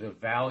to the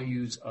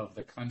values of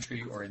the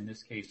country, or in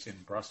this case, in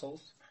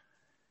Brussels.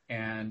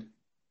 And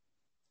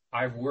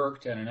I've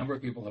worked, and a number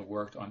of people have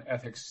worked on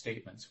ethics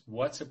statements,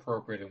 what's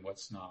appropriate and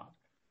what's not.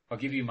 I'll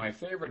give you my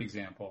favorite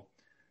example,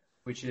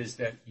 which is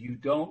that you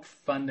don't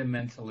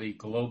fundamentally,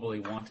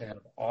 globally want to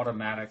have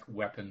automatic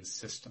weapons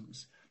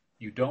systems.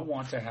 You don't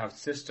want to have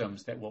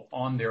systems that will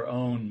on their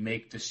own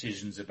make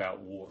decisions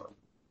about war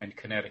and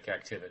kinetic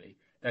activity.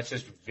 That's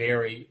just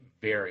very,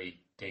 very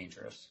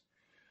dangerous.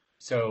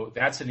 So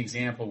that's an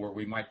example where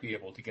we might be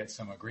able to get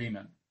some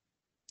agreement.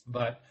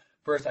 But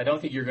first, I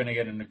don't think you're going to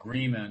get an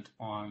agreement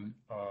on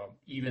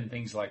even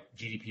things like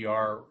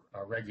GDPR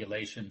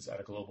regulations at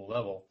a global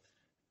level.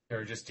 There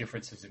are just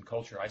differences in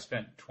culture. I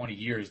spent 20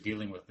 years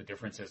dealing with the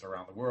differences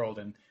around the world,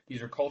 and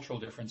these are cultural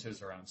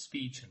differences around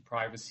speech and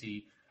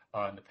privacy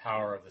and the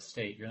power of the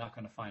state. You're not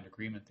going to find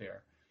agreement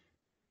there.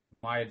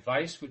 My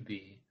advice would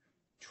be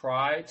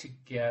try to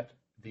get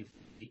the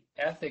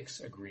ethics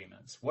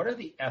agreements. What are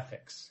the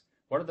ethics?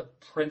 What are the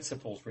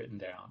principles written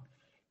down?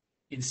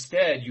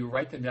 Instead, you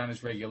write them down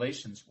as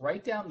regulations.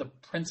 Write down the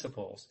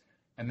principles,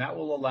 and that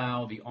will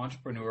allow the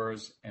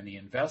entrepreneurs and the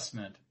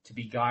investment to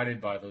be guided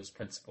by those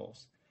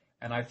principles.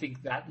 And I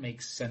think that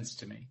makes sense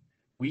to me.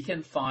 We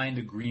can find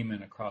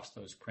agreement across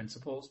those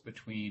principles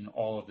between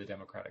all of the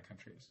democratic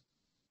countries.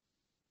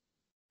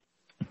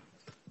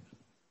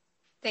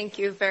 Thank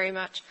you very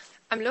much.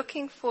 I'm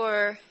looking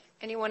for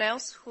anyone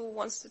else who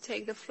wants to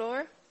take the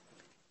floor?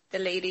 The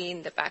lady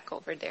in the back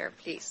over there,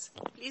 please.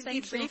 Please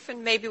be brief,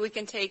 and maybe we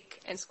can take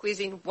and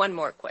squeeze in one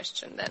more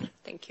question then.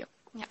 Thank you.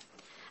 Yeah.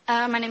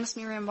 My name is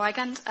Miriam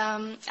Weigand.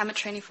 I'm a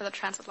trainee for the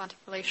Transatlantic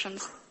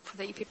Relations for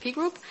the EPP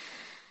group.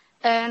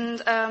 And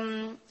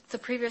the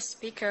previous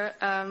speaker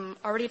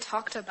already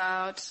talked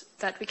about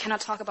that we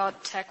cannot talk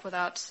about tech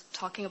without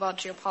talking about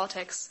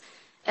geopolitics.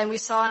 And we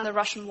saw in the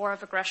Russian war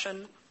of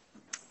aggression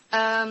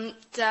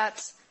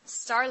that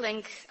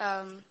Starlink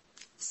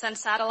sent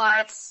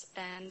satellites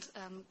and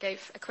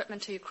gave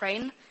equipment to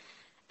Ukraine,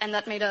 and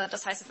that made a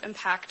decisive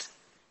impact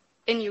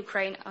in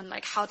Ukraine on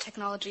how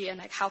technology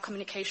and how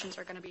communications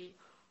are going to be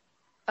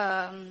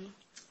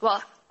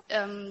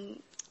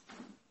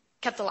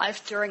kept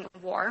alive during the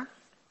war.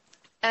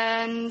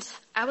 And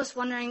I was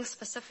wondering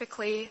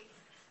specifically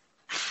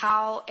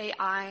how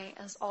AI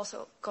is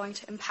also going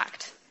to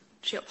impact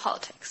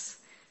geopolitics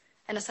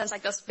in a sense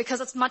like this, because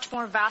it's much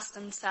more vast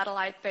than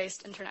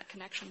satellite-based internet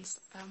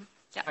connections.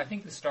 Yeah. I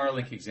think the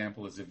Starlink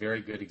example is a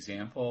very good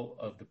example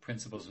of the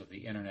principles of the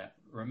internet.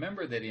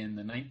 Remember that in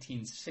the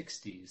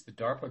 1960s, the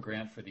DARPA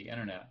grant for the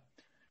internet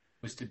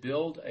was to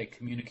build a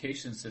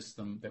communication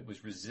system that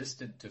was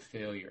resistant to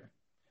failure.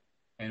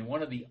 And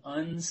one of the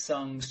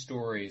unsung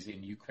stories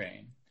in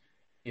Ukraine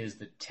is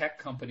that tech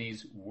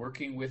companies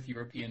working with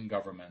European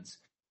governments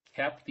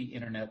kept the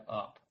internet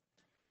up.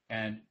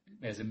 And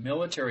as a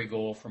military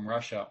goal from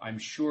Russia, I'm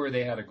sure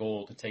they had a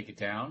goal to take it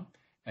down.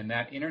 And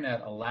that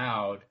internet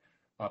allowed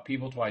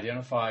people to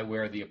identify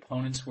where the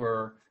opponents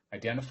were,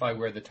 identify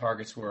where the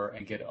targets were,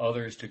 and get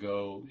others to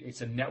go.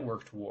 It's a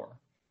networked war.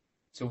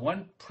 So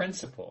one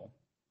principle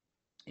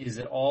is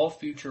that all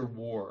future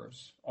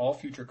wars, all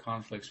future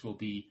conflicts will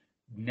be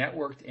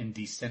networked and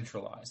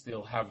decentralized.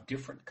 They'll have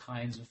different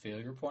kinds of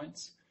failure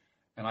points.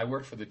 And I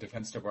worked for the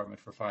Defense Department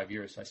for 5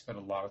 years, so I spent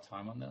a lot of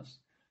time on this.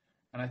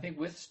 And I think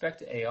with respect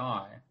to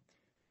AI,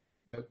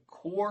 the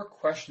core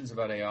questions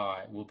about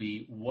AI will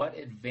be, what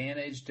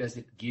advantage does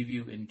it give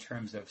you in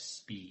terms of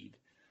speed?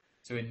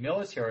 So in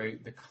military,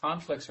 the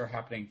conflicts are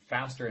happening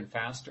faster and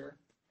faster,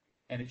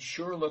 And it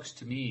sure looks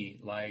to me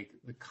like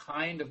the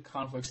kind of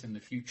conflicts in the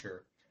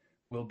future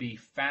will be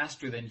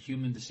faster than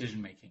human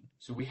decision making.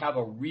 So we have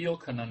a real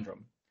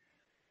conundrum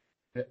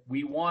that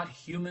we want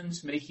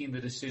humans making the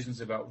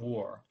decisions about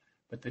war,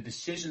 but the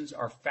decisions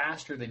are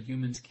faster than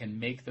humans can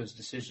make those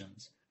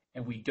decisions.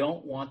 And we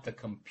don't want the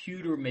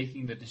computer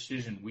making the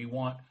decision. We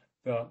want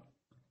the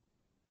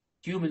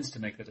humans to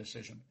make the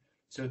decision.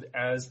 So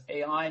as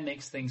AI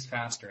makes things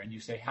faster, and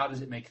you say, how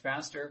does it make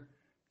faster?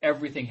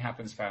 Everything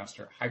happens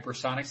faster.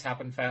 Hypersonics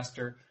happen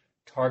faster.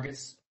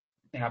 Targets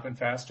happen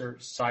faster.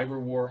 Cyber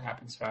war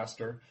happens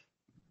faster.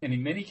 And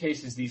in many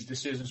cases, these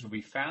decisions will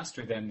be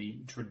faster than the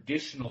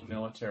traditional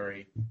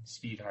military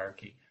speed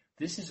hierarchy.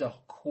 This is a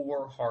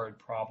core hard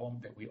problem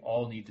that we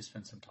all need to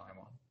spend some time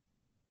on.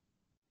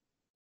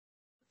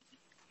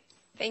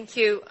 Thank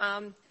you.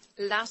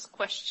 Last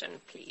question,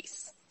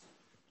 please.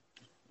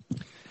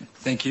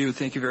 Thank you.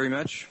 Thank you very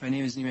much. My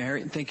name is Nima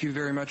Harry, and thank you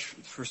very much,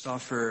 first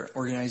off, for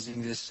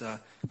organizing this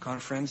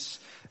conference,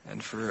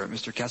 and for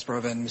Mr.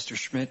 Kasparov and Mr.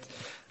 Schmidt.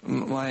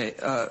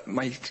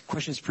 My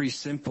question is pretty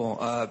simple.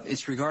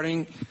 It's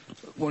regarding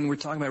when we're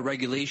talking about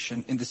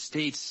regulation. In the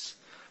States,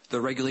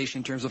 the regulation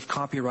in terms of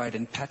copyright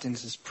and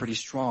patents is pretty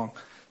strong.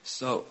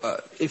 So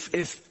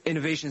if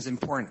innovation is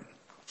important,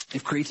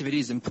 if creativity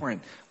is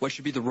important, what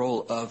should be the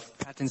role of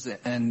patents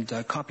and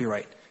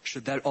copyright?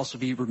 Should that also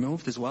be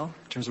removed as well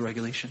in terms of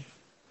regulation?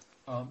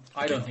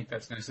 I don't think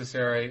that's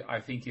necessary.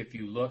 I think if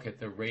you look at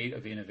the rate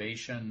of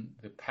innovation,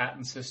 the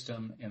patent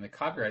system and the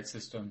copyright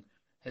system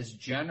has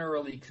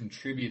generally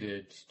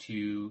contributed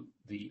to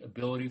the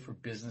ability for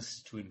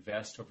business to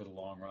invest over the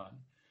long run.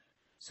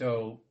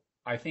 So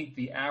I think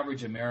the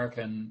average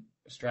American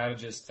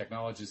strategist,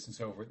 technologist, and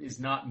so forth is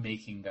not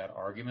making that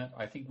argument.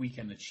 I think we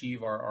can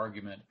achieve our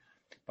argument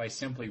by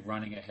simply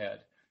running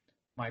ahead.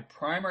 My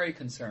primary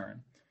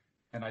concern,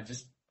 and I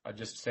just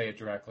say it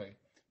directly,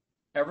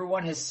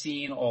 everyone has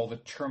seen all the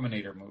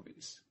Terminator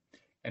movies,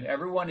 and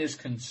everyone is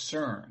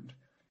concerned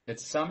that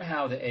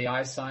somehow the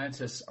AI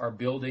scientists are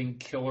building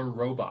killer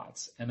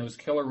robots, and those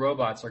killer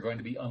robots are going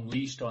to be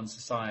unleashed on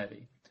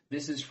society.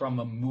 This is from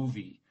a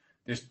movie.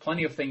 There's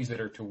plenty of things that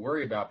are to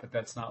worry about, but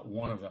that's not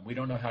one of them. We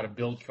don't know how to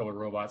build killer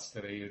robots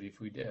today, even if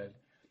we did.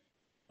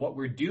 What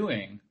we're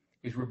doing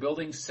is we're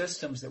building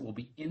systems that will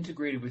be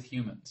integrated with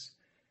humans.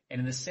 And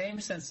in the same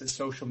sense that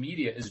social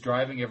media is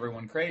driving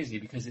everyone crazy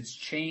because it's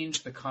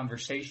changed the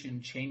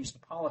conversation, changed the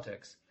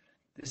politics,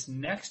 this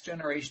next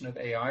generation of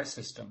AI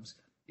systems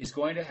is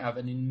going to have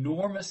an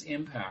enormous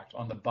impact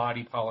on the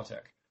body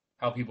politic,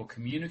 how people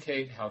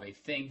communicate, how they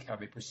think, how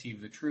they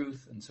perceive the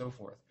truth, and so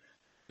forth.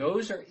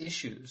 Those are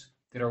issues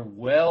that are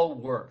well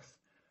worth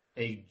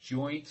a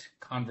joint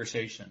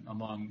conversation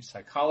among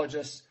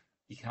psychologists,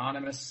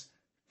 economists,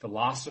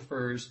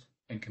 philosophers,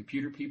 and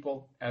computer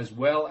people, as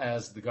well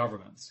as the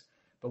governments.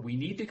 But we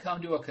need to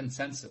come to a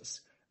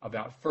consensus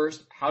about,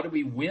 first, how do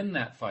we win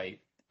that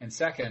fight? And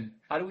second,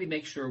 how do we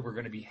make sure we're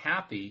going to be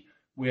happy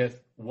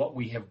with what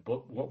we have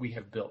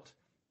built?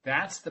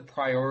 That's the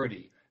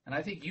priority. And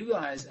I think you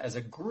guys as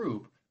a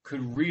group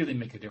could really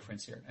make a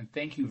difference here. And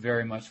thank you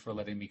very much for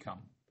letting me come.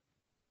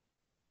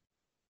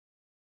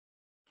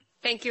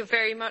 Thank you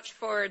very much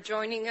for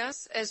joining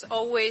us. As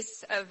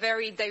always,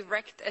 very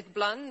direct and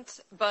blunt,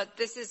 but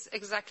this is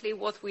exactly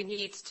what we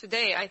need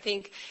today. I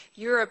think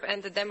Europe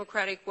and the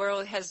democratic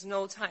world has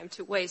no time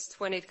to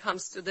waste when it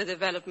comes to the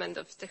development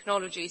of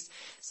technologies.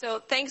 So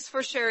thanks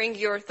for sharing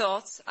your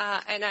thoughts,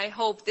 and I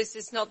hope this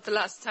is not the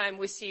last time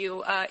we see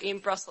you in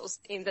Brussels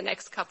in the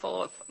next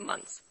couple of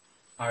months.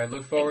 I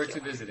look forward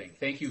to visiting.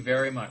 Thank you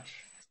very much.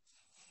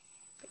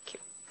 Thank you.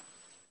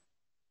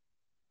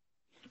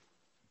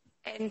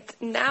 And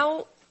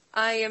now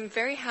I am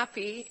very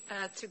happy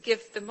to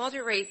give the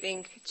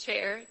moderating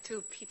chair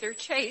to Peter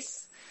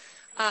Chase.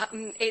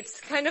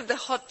 It's kind of the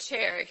hot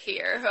chair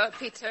here,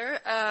 Peter.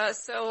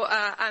 So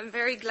I'm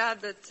very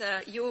glad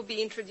that you will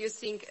be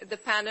introducing the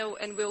panel,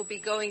 and we'll be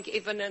going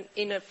even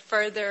in a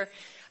further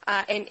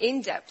and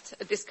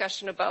in-depth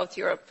discussion about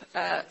Europe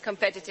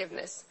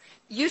competitiveness.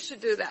 You should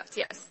do that.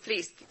 Yes,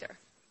 please, Peter.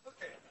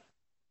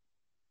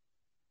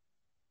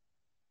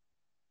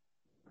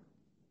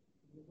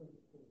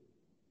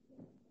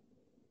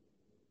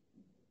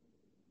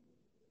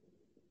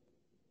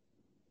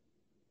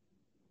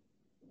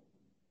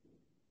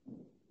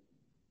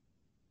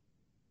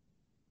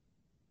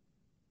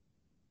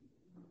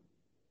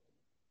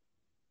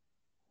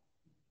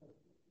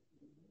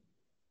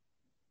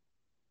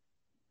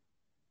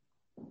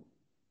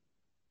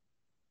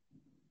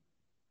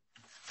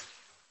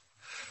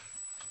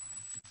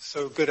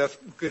 So good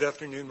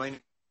afternoon. My name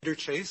is Peter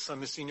Chase.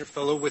 I'm a senior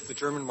fellow with the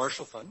German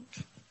Marshall Fund,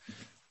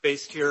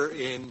 based here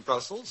in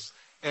Brussels,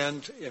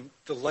 and I'm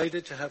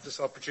delighted to have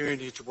this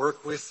opportunity to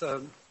work with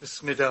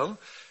Ms. Smidel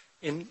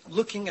in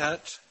looking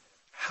at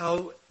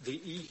how the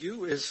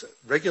EU is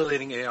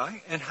regulating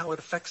AI and how it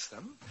affects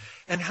them,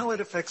 and how it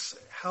affects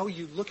how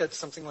you look at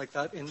something like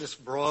that in this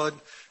broad,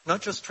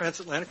 not just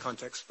transatlantic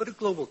context, but a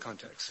global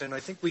context. And I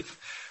think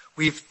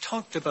we've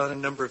talked about a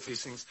number of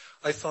these things.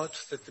 I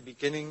thought that the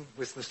beginning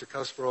with Mr.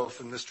 Kasparov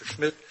and Mr.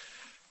 Schmidt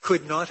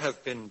could not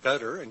have been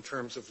better in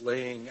terms of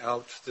laying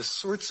out the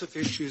sorts of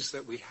issues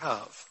that we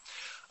have.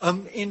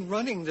 In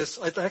running this,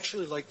 I'd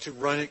actually like to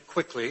run it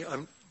quickly.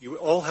 You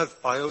all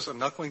have bios. I'm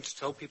not going to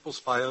tell people's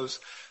bios,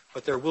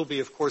 but there will be,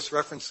 of course,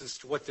 references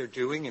to what they're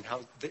doing and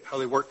how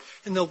they work,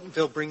 and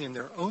they'll bring in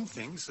their own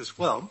things as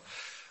well.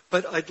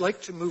 But I'd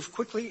like to move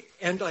quickly,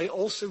 and I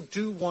also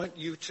do want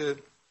you to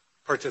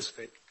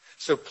participate.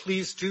 So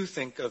please do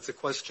think of the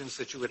questions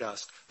that you would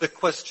ask,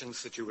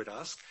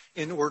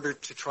 in order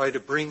to try to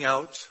bring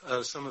out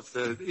some of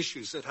the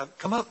issues that have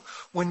come up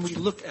when we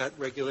look at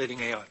regulating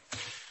AI.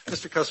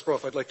 Mr.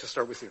 Kasparov, I'd like to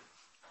start with you.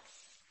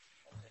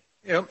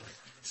 Yeah.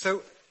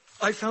 So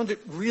I found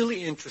it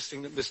really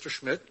interesting that Mr.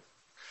 Schmidt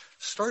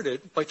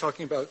started by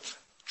talking about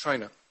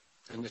China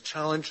and the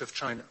challenge of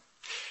China.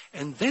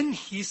 And then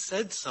he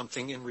said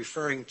something in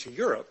referring to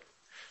Europe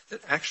that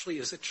actually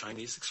is a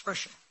Chinese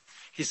expression.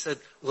 He said,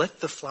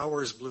 let the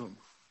flowers bloom.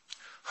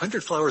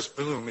 100 Flowers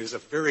Bloom is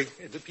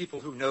the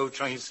people who know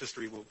Chinese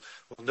history will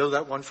know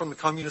that one from the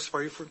Communist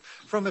Party,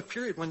 from a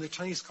period when the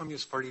Chinese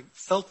Communist Party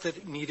felt that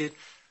it needed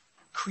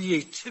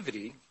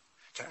creativity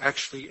to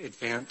actually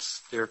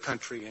advance their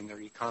country and their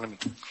economy.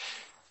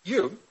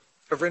 You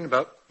have written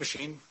about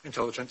machine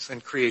intelligence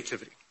and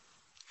creativity.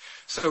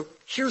 So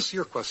here's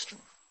your question.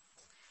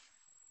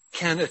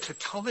 Can a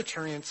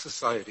totalitarian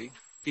society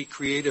be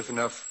creative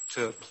enough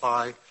to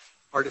apply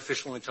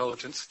artificial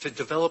intelligence, to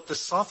develop the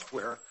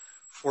software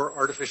for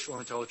artificial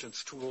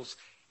intelligence tools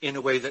in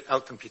a way that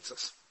outcompetes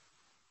us?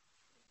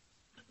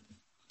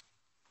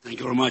 Thank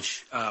you very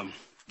much for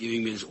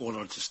giving me this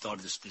order to start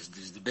this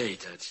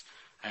debate.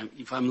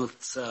 If I'm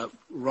not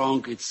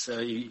wrong, it's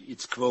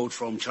a quote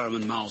from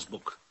Chairman Mao's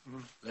book.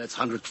 Mm-hmm. That's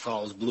 100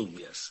 Flowers Bloom,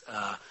 yes.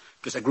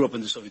 Because I grew up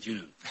in the Soviet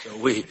Union. So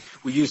we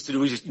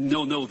just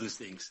know these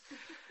things.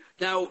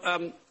 Now,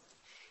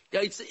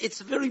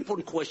 it's a very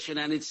important question,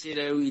 and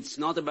it's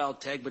not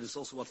about tech, but it's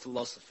also about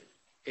philosophy.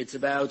 It's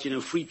about,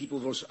 free people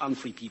versus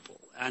unfree people.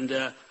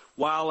 And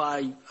while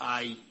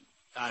I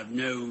have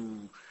no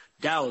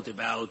doubt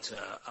about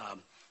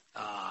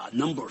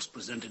numbers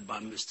presented by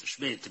Mr.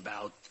 Schmidt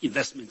about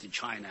investment in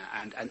China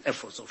and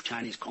efforts of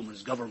Chinese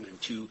Communist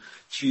government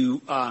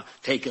to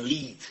take a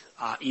lead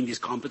in this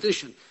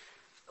competition,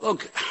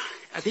 look,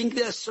 I think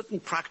there are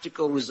certain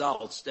practical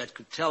results that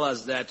could tell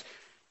us that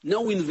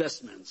no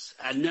investments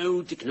and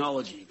no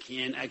technology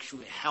can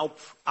actually help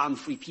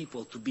unfree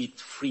people to beat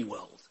free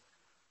world.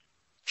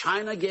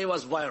 China gave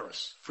us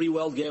virus. Free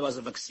world gave us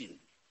a vaccine.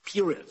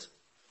 Period.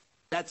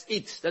 That's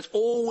it. That's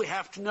all we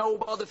have to know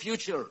about the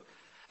future.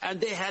 And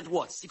they had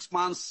 6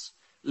 months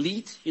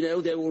lead?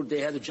 They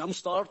had a jump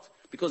start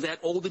because they had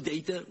all the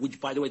data, which,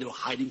 by the way, they were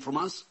hiding from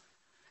us.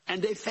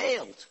 And they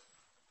failed.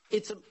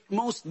 It's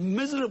most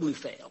miserably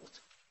failed.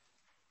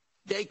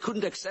 They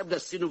couldn't accept that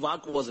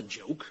Sinovac was a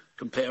joke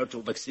compared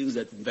to vaccines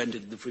that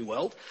invented the free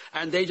world.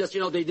 And they just,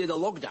 they did a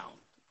lockdown,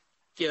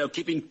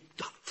 keeping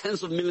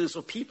tens of millions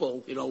of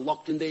people,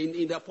 locked in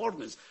their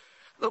apartments.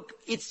 Look,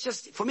 it's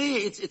just, for me,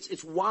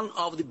 it's one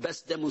of the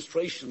best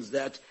demonstrations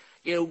that,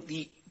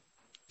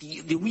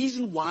 the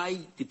reason why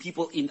the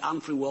people in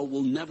unfree world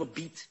will never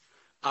beat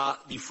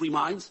the free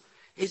minds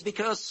is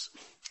because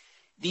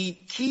the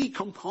key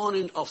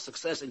component of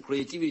success and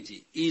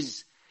creativity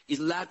is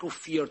lack of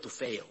fear to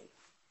fail.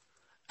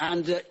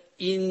 And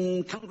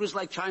in countries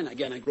like China,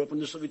 again, I grew up in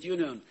the Soviet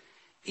Union,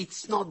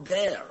 it's not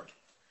there.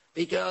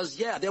 Because,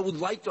 they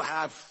would like to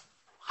have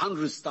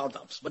 100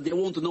 startups, but they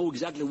want to know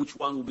exactly which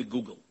one will be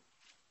Google.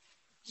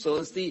 So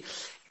it's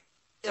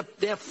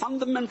there are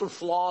fundamental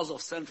flaws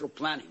of central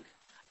planning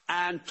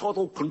and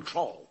total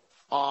control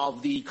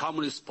of the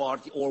Communist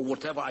Party or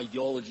whatever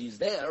ideology is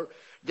there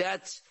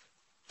that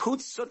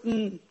puts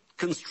certain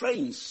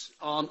constraints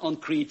on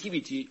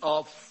creativity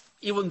of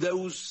even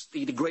those,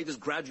 the greatest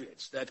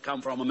graduates that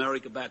come from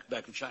America back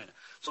to China.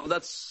 So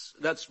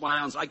that's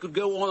my answer. I could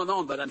go on and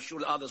on, but I'm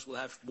sure others will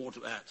have more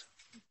to add.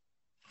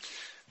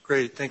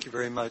 Great. Thank you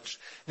very much.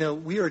 Now,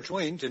 we are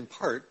joined in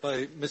part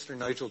by Mr.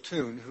 Nigel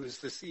Toon, who is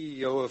the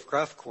CEO of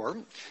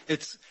Graphcore.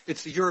 It's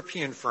a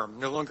European firm,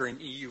 no longer an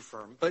EU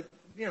firm. But,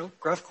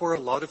 Graphcore,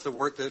 a lot of the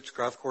work that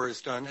Graphcore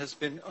has done has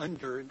been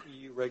under an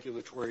EU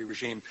regulatory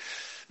regime.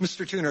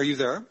 Mr. Toon, are you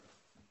there?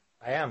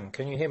 I am.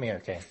 Can you hear me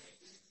okay?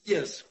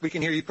 Yes, we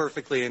can hear you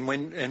perfectly, and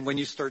when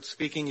you start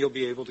speaking, you'll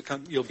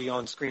be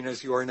on screen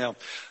as you are now.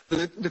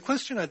 The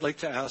question I'd like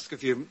to ask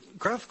of you,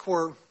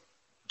 Graphcore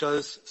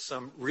does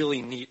some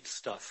really neat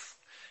stuff,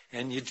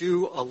 and you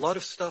do a lot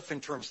of stuff in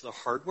terms of the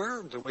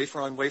hardware, the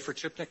wafer-on-wafer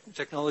chip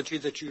technology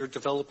that you are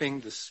developing,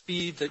 the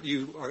speed that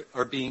you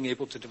are being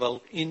able to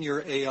develop in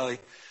your AI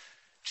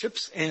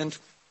chips and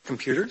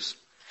computers,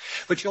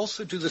 but you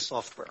also do the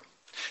software.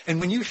 And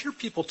when you hear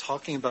people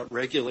talking about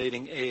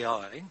regulating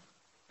AI,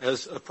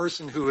 as a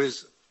person who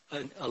is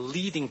a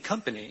leading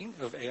company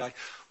of AI,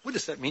 what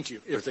does that mean to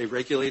you? Are they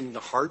regulating the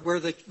hardware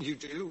that you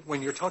do?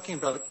 When you're talking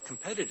about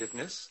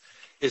competitiveness,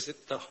 is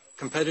it the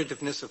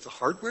competitiveness of the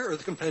hardware or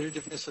the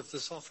competitiveness of the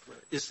software?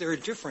 Is there a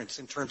difference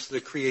in terms of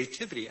the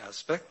creativity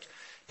aspect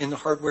in the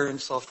hardware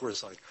and software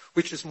side?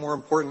 Which is more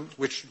important?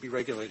 Which should be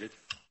regulated?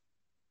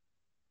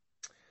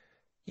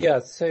 Yeah,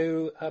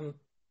 so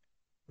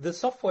the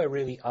software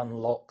really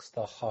unlocks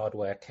the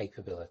hardware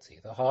capability.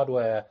 The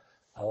hardware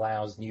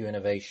allows new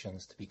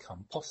innovations to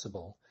become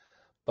possible,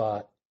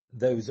 but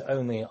those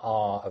only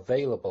are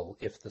available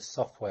if the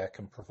software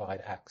can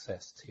provide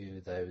access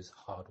to those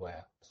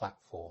hardware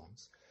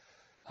platforms.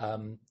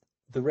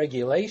 The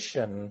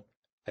regulation,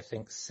 I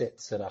think,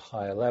 sits at a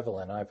higher level,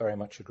 and I very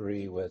much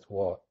agree with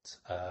what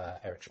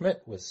Eric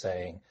Schmidt was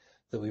saying,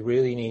 that we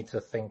really need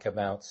to think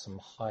about some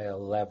higher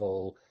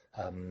level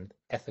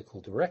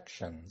ethical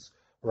directions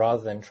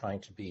rather than trying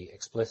to be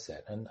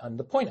explicit. And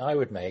the point I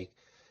would make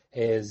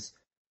is,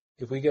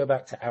 if we go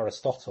back to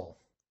Aristotle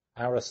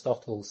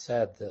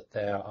said that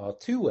there are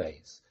two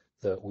ways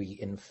that we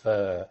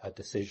infer a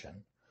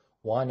decision.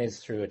 One is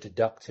through a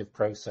deductive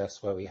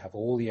process where we have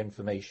all the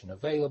information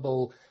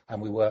available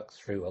and we work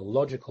through a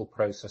logical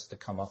process to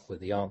come up with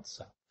the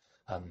answer.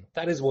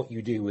 That is what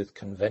you do with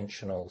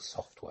conventional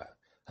software.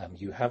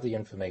 You have the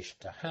information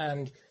to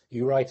hand,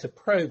 you write a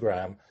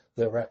program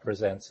that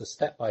represents a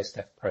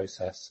step-by-step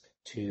process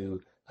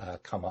to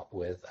come up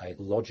with a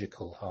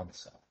logical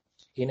answer.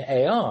 In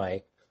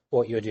AI,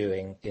 what you're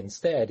doing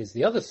instead is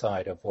the other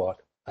side of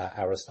what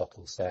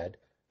Aristotle said.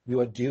 You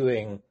are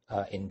doing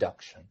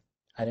induction.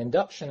 And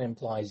induction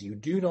implies you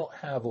do not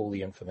have all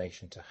the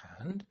information to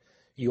hand.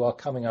 You are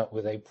coming up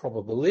with a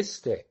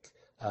probabilistic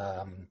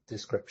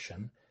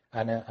description.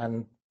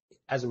 And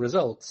as a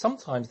result,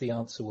 sometimes the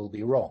answer will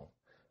be wrong.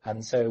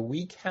 And so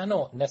we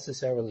cannot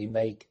necessarily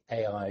make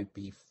AI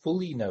be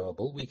fully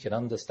knowable. We can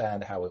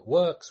understand how it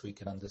works. We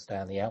can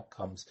understand the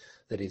outcomes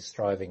that it's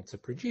striving to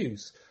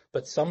produce.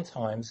 But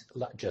sometimes,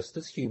 just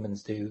as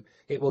humans do,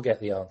 it will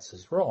get the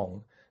answers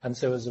wrong. And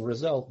so as a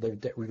result,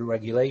 the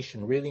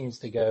regulation really needs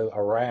to go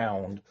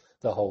around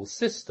the whole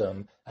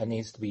system and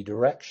needs to be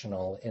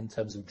directional in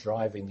terms of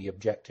driving the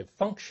objective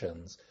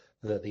functions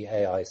that the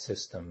AI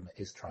system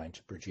is trying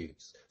to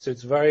produce. So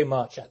it's very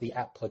much at the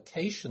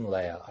application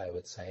layer, I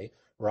would say,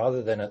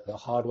 rather than at the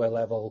hardware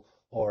level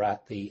or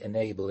at the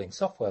enabling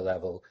software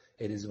level.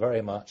 It is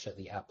very much at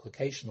the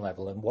application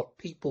level and what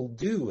people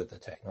do with the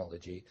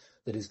technology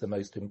that is the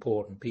most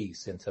important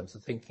piece in terms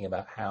of thinking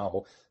about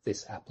how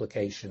this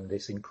application,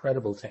 this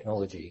incredible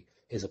technology,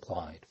 is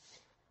applied.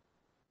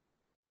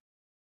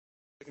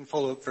 I can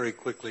follow up very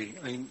quickly.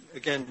 I mean,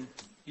 again,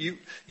 you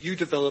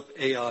develop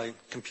AI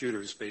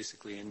computers,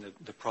 basically, and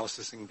the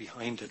processing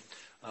behind it,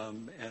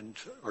 and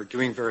are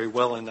doing very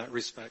well in that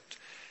respect.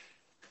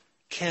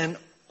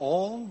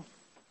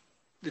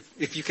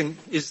 If you can,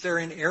 is there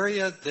an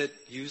area that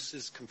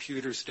uses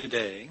computers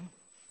today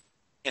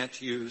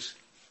can't use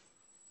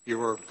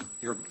your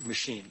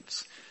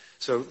machines?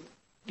 So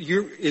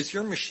is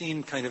your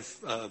machine kind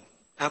of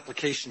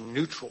application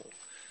neutral?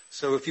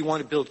 So if you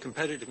want to build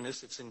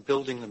competitiveness, it's in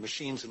building the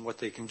machines and what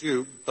they can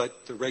do,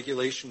 but the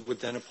regulation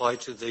would then apply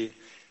to the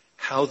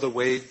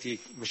way the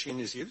machine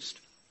is used?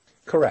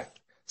 Correct.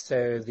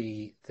 So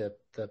the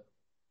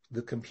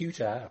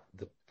computer,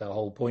 the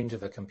whole point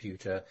of a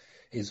computer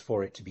is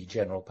for it to be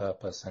general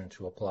purpose and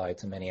to apply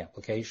to many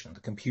applications.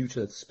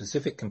 The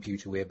specific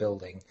computer we're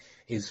building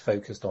is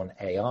focused on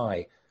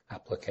AI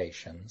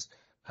applications.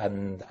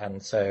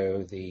 And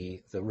so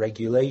the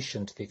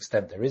regulation, to the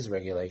extent there is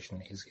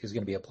regulation, is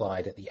going to be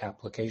applied at the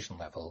application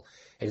level.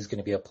 It is going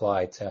to be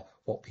applied to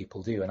what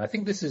people do. And I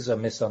think this is a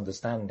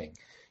misunderstanding.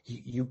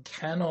 You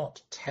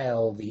cannot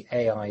tell the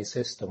AI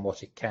system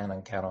what it can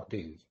and cannot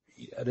do.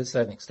 At a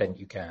certain extent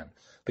you can,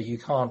 but you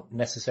can't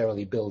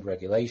necessarily build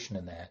regulation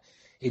in there.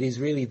 It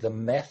is really the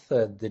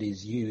method that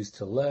is used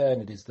to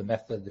learn. It is the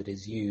method that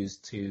is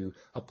used to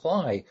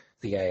apply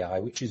the AI,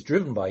 which is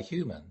driven by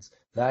humans.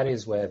 That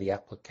is where the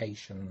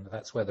application,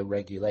 that's where the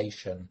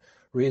regulation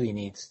really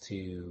needs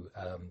to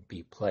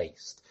be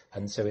placed.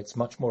 And so it's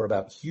much more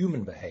about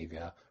human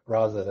behavior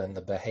rather than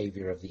the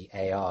behavior of the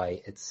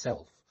AI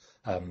itself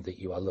that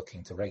you are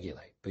looking to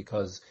regulate,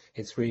 because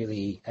it's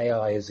really,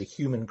 AI is a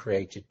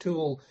human-created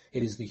tool.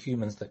 It is the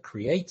humans that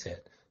create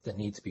it that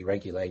need to be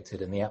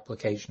regulated, and the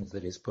applications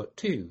that is put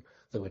to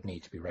that would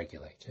need to be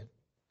regulated.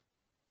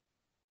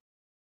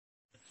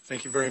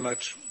 Thank you very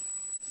much.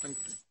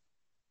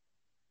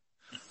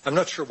 I'm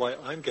not sure why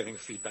I'm getting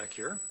feedback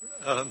here.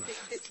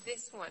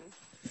 This one.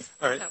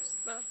 All right.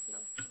 No.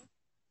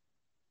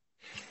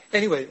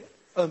 Anyway,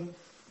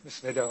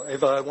 Ms. Nadel,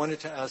 Eva, I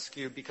wanted to ask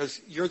you,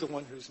 because you're the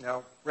one who's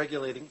now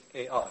regulating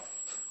AI.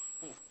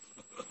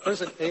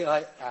 There's an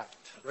AI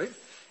Act, right?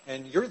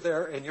 And you're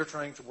there and you're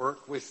trying to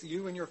work with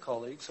you and your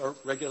colleagues are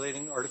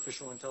regulating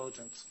artificial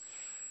intelligence.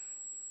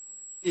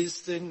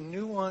 Is the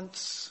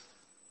nuance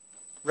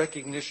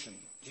recognition,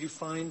 do you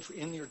find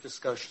in your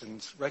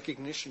discussions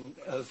recognition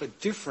of a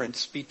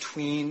difference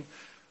between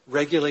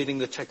regulating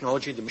the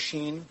technology, the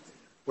machine,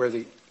 where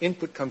the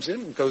input comes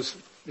in and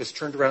is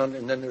turned around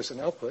and then there's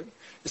an output?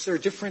 Is there a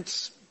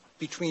difference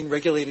between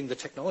regulating the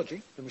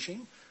technology, the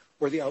machine,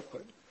 or the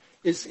output?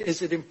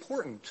 Is it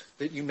important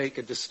that you make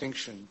a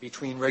distinction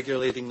between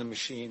regulating the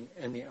machine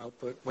and the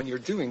output when you're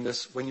doing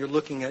this, when you're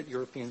looking at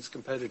Europeans'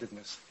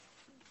 competitiveness?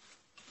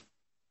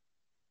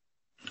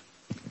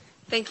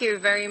 Thank you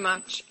very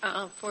much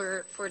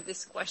for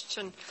this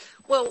question.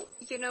 Well,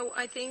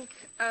 I think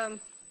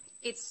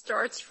it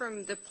starts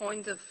from the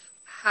point of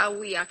how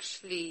we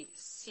actually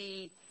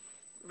see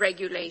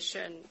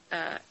regulation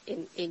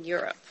in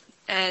Europe.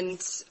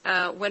 And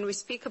when we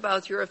speak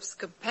about Europe's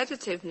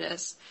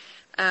competitiveness,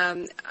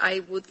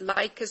 I would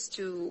like us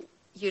to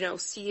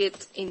see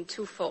it in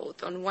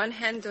twofold. On one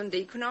hand, on the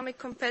economic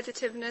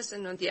competitiveness,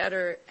 and on the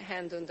other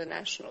hand, on the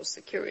national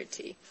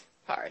security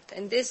part.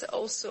 And this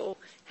also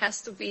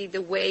has to be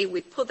the way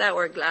we put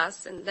our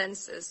glass and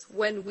lenses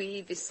when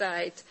we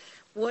decide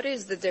what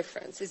is the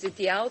difference. Is it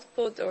the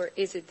output or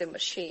is it the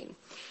machine?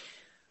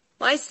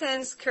 My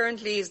sense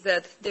currently is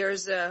that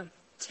there's a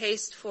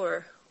taste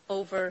for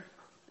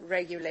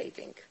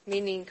over-regulating,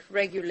 meaning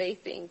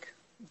regulating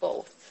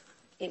both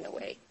in a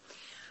way.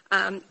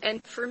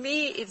 And for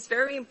me, it's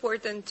very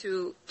important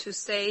to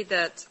say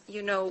that,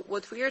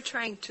 what we are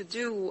trying to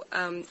do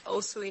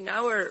also in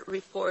our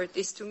report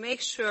is to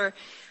make sure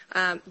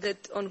that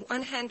on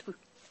one hand,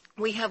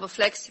 we have a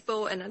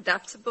flexible and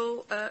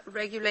adaptable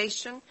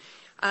regulation,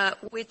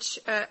 which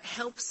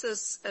helps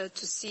us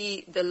to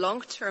see the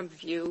long-term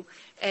view.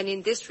 And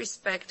in this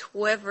respect,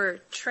 whoever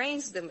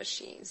trains the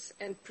machines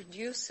and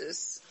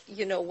produces,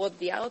 what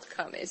the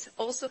outcome is,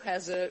 also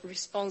has a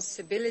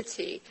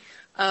responsibility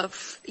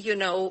of,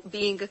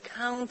 being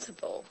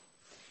accountable,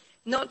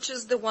 not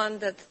just the one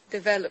that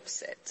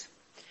develops it,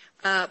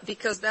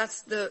 because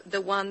that's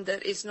the one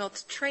that is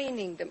not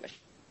training the machine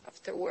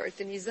afterward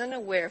and is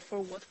unaware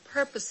for what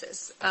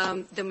purposes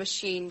the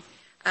machine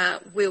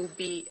will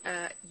be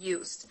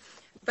used.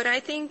 But I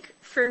think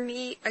for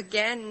me,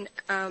 again,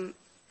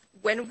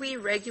 when we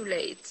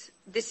regulate,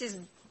 this is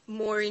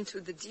more into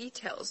the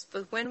details,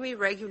 but when we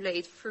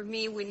regulate, for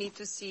me, we need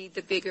to see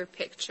the bigger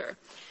picture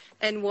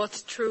and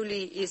what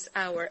truly is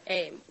our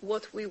aim,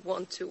 what we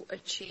want to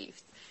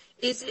achieve.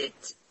 Is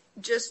it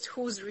just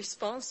who's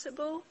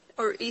responsible,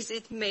 or is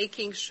it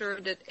making sure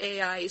that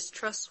AI is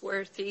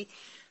trustworthy?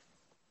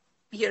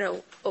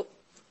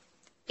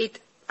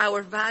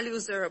 Our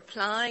values are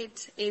applied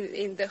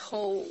in the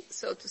whole,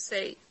 so to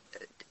say,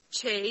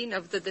 chain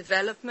of the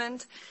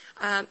development.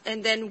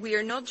 And then we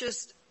are not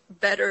just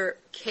better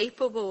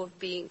capable of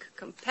being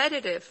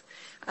competitive,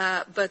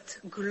 but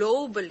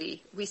globally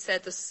we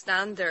set a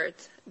standard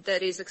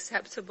that is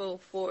acceptable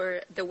for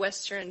the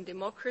Western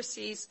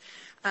democracies,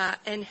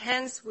 and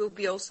hence will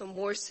be also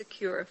more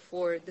secure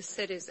for the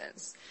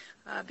citizens.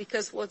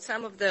 Because what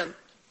some of the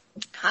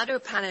other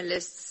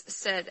panelists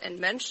said and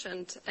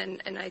mentioned,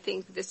 and I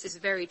think this is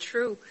very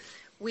true,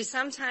 we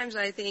sometimes,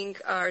 I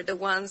think, are the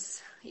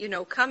ones,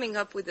 coming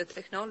up with the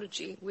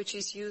technology which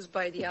is used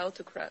by the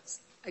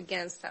autocrats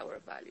against our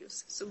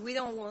values. So we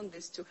don't want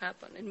this to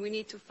happen, and we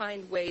need to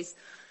find ways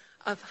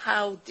of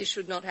how this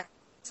should not happen.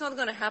 It's not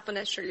going to happen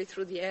necessarily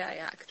through the AI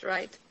Act,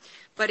 right?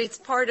 But it's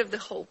part of the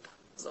whole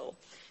puzzle.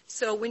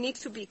 So we need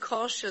to be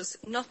cautious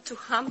not to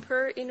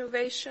hamper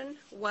innovation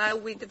while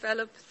we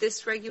develop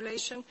this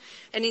regulation,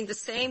 and in the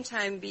same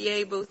time be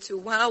able to,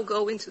 while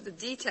go into the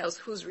details,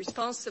 who's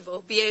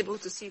responsible, be able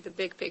to see the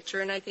big picture.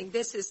 And I think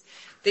this is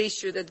the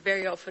issue that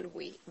very often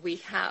we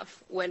have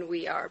when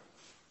we are,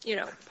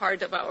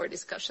 part of our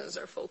discussions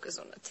are focused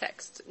on the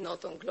text,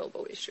 not on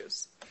global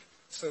issues.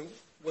 So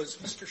was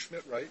Mr.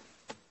 Schmidt right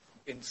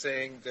in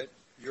saying that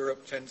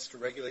Europe tends to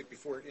regulate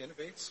before it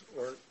innovates,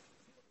 or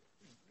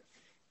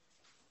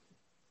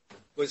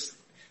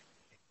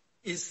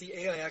is the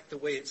AI Act the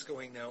way it's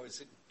going now,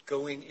 is it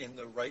going in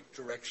the right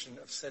direction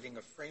of setting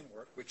a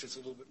framework which is a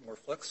little bit more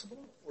flexible,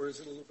 or is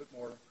it a little bit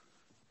more,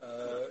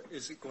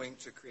 is it going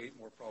to create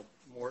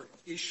more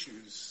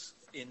issues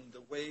in the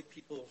way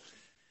people,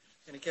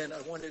 and again, I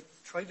want to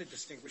try to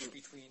distinguish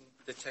between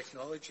the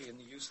technology and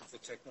the use of the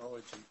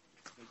technology.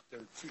 There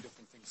are two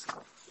different things.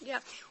 Yeah,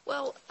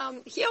 well,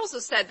 he also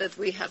said that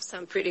we have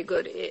some pretty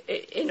good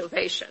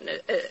innovation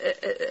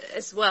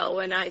as well,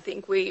 and I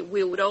think we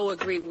would all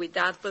agree with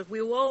that, but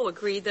we will all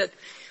agree that,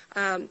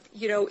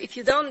 if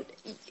you don't,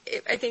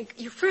 I think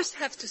you first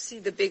have to see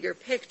the bigger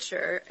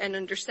picture and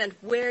understand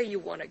where you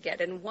want to get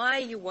and why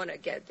you want to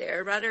get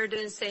there, rather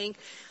than saying,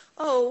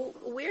 oh,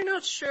 we're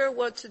not sure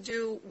what to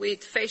do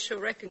with facial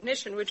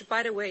recognition, which,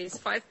 by the way, is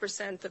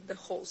 5% of the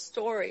whole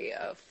story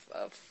of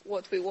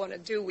what we want to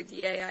do with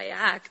the AI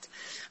Act.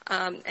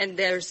 And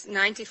there's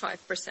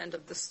 95%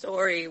 of the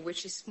story,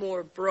 which is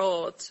more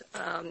broad,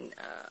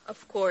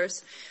 of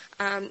course.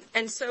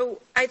 And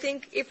so I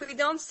think if we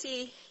don't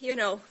see,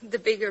 the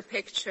bigger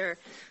picture,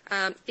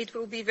 it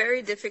will be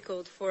very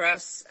difficult for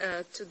us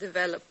to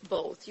develop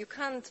both. You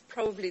can't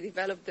probably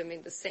develop them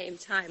in the same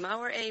time.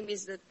 Our aim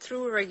is that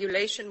through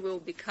regulation we'll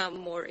become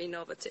more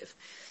innovative.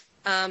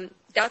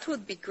 That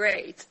would be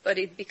great, but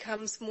it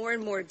becomes more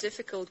and more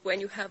difficult when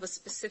you have a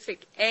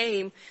specific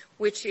aim,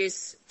 which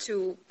is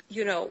to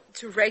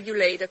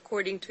regulate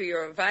according to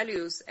your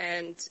values,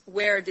 and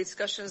where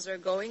discussions are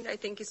going, I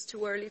think it's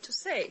too early to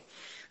say.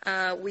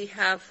 We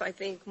have, I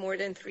think, more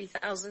than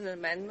 3,000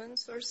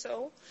 amendments or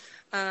so.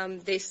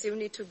 They still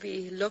need to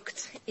be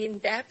looked in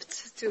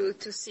depth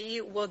to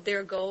see what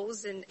their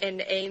goals and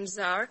aims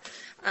are.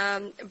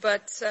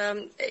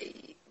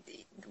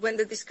 When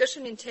the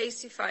discussion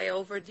intensify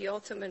over the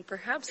autumn and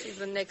perhaps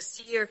even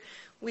next year,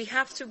 we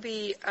have to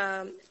be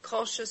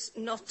cautious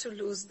not to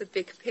lose the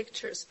big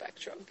picture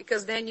spectrum,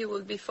 because then you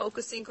will be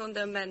focusing on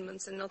the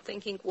amendments and not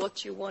thinking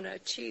what you want to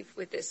achieve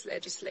with this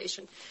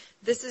legislation.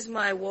 This is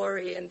my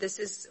worry, and this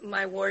is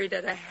my worry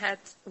that I had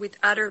with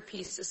other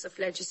pieces of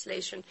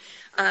legislation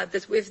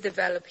that we've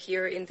developed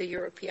here in the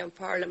European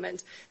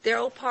Parliament. They're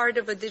all part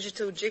of a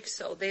digital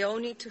jigsaw. They all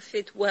need to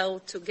fit well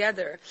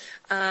together,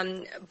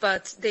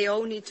 but they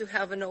all need to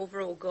have an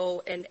overall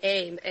goal and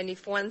aim. And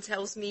if one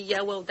tells me,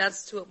 yeah, well,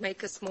 that's to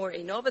make us more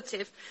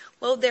innovative,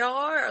 well, there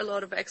are a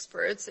lot of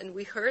experts, and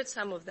we heard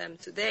some of them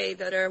today,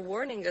 that are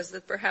warning us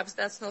that perhaps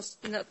that's not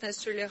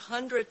necessarily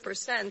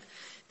 100%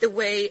 the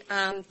way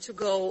to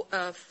go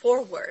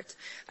forward.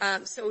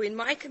 So in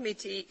my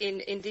committee,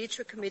 in the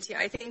ITRE committee,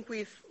 I think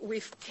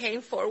we've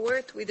came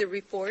forward with a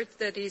report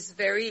that is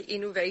very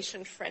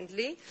innovation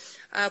friendly,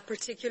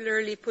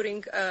 particularly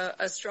putting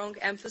a strong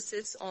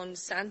emphasis on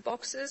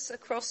sandboxes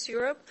across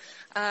Europe.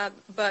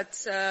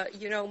 But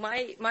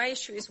my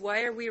issue is,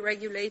 why are we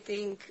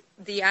regulating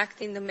the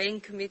act in the main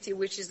committee,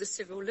 which is the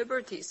Civil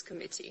Liberties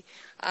Committee?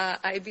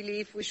 I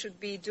believe we should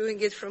be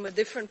doing it from a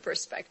different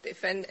perspective,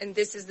 and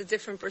this is the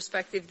different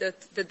perspective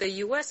that the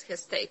U.S.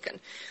 has taken.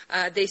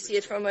 They see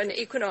it from an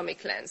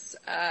economic lens.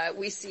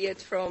 We see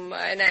it from,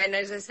 and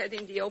as I said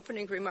in the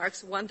opening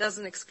remarks, one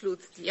doesn't exclude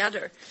the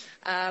other.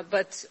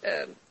 But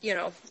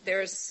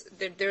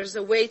there's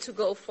a way to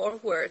go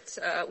forward,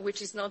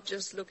 which is not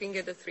just looking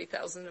at the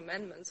 3,000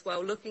 amendments.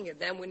 While looking at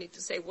them, we need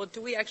to say, what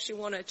do we actually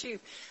want to achieve?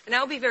 And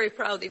I'll be very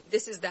proud if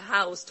this is the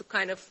House to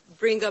kind of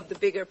bring up the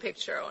bigger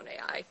picture on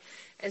AI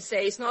and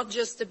say it's not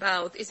just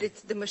about, is it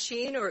the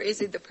machine or is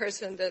it the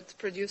person that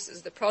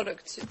produces the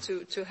product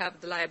to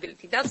have the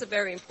liability? That's a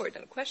very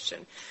important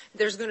question.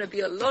 There's going to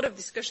be a lot of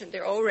discussion.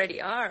 There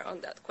already are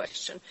on that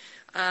question.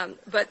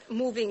 But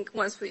moving,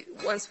 once we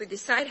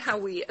decide how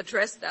we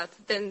address that,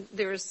 then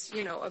there's,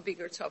 a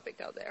bigger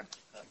topic out there.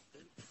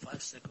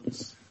 5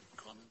 seconds.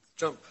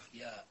 Jump.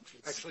 Yeah.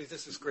 Actually,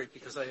 this is great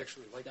because I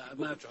actually like it.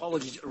 My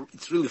apologies.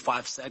 It's really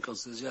 5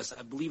 seconds. It's just,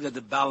 I believe that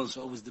the balance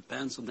always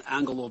depends on the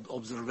angle of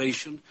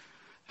observation.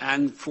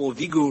 And for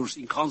Uyghurs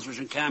in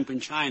concentration camp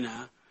in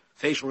China,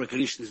 facial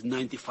recognition is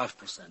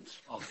 95%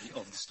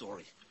 of the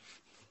story.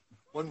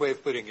 One way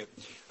of putting it.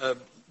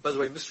 By the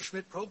way, Mr.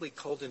 Schmidt probably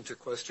called into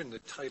question the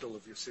title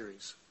of your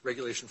series,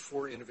 Regulation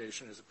for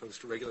Innovation as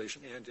opposed to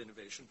Regulation and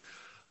Innovation.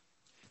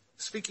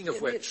 Speaking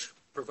of which,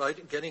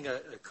 getting a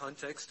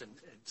context and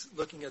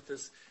looking at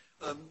this,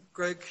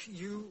 Greg,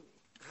 you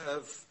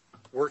have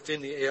worked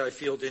in the AI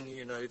field in the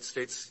United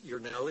States. You're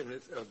now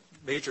in a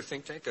major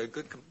think tank, a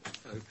good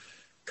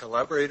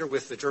collaborator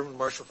with the German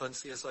Marshall Fund,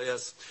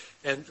 CSIS,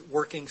 and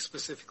working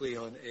specifically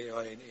on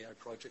AI and AI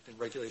project and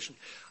regulation.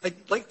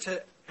 I'd like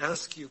to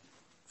ask you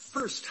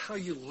first how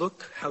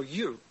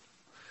you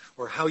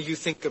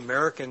think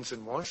Americans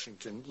in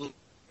Washington look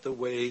at the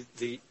way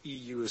the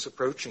EU is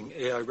approaching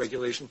AI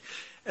regulation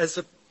as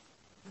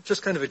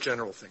just kind of a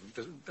general thing.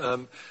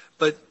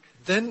 But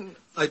then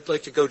I'd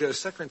like to go to a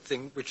second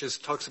thing, which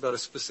talks about a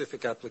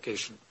specific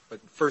application. But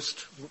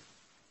first.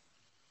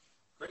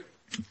 Great.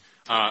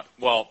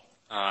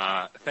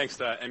 Thanks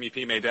to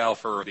MEP Maydell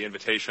for the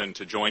invitation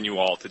to join you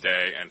all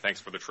today, and thanks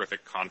for the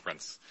terrific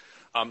conference.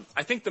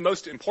 I think the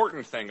most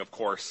important thing, of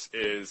course,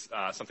 is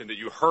something that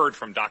you heard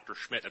from Dr.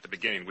 Schmidt at the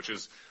beginning, which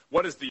is,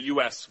 what does the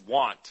U.S.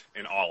 want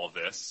in all of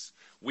this?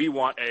 We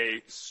want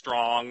a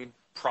strong,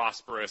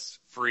 prosperous,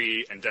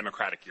 free, and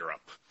democratic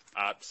Europe.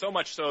 So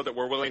much so that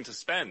we're willing to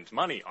spend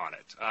money on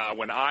it.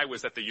 When I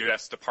was at the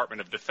U.S.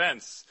 Department of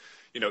Defense,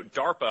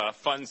 DARPA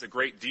funds a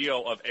great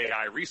deal of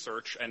AI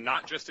research, and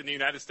not just in the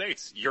United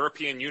States.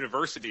 European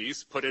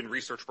universities put in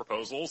research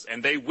proposals,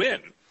 and they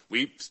win.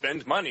 We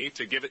spend money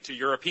to give it to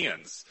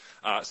Europeans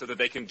so that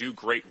they can do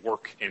great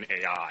work in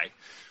AI.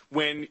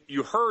 When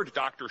you heard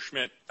Dr.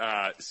 Schmidt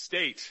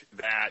state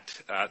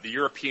that the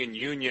European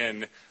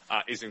Union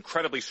is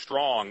incredibly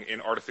strong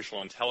in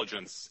artificial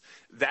intelligence,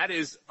 that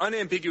is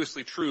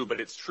unambiguously true, but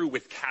it's true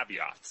with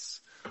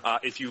caveats.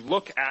 If you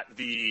look at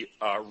the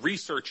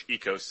research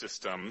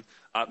ecosystem,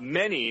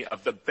 many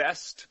of the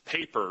best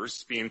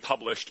papers being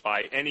published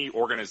by any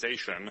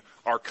organization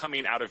are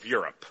coming out of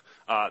Europe.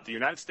 The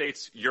United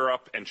States,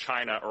 Europe, and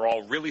China are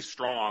all really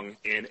strong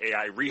in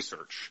AI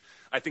research.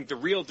 I think the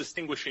real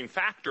distinguishing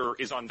factor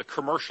is on the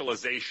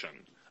commercialization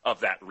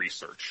of that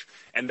research.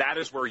 And that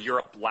is where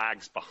Europe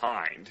lags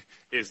behind,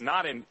 is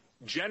not in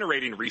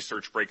generating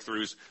research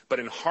breakthroughs, but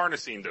in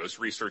harnessing those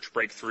research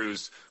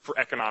breakthroughs for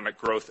economic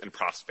growth and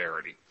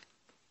prosperity.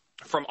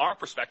 From our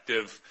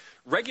perspective,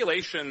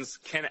 regulations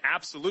can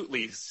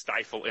absolutely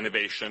stifle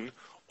innovation,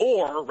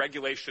 or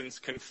regulations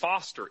can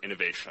foster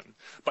innovation.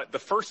 But the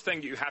first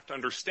thing you have to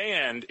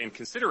understand in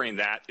considering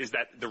that is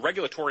that the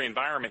regulatory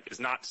environment is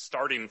not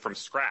starting from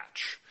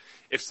scratch.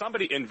 if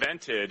somebody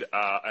invented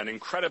an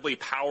incredibly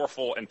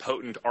powerful and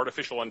potent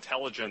artificial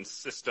intelligence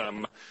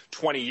system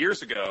 20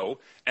 years ago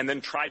and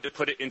then tried to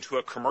put it into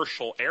a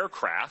commercial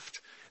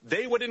aircraft,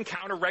 they would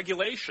encounter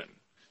regulation.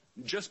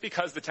 Just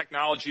because the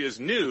technology is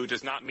new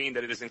does not mean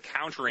that it is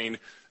encountering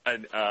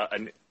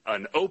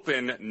an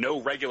open,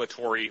 no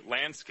regulatory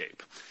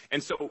landscape.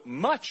 And so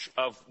much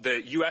of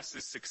the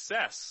U.S.'s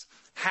success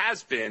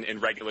has been in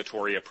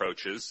regulatory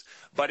approaches,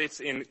 but it's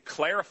in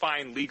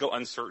clarifying legal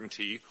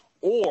uncertainty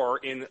or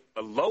in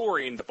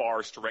lowering the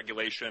bars to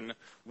regulation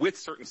with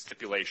certain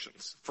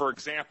stipulations. For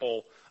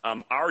example,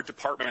 our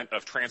Department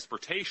of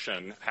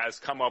Transportation has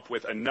come up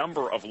with a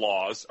number of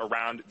laws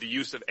around the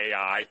use of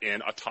AI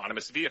in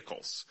autonomous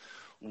vehicles.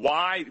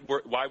 Why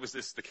was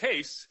this the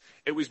case?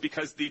 It was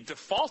because the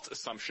default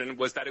assumption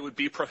was that it would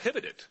be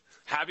prohibited.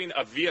 Having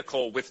a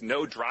vehicle with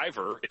no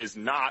driver is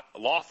not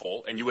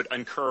lawful, and you would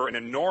incur an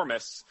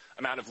enormous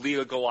amount of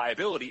legal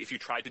liability if you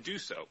tried to do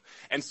so.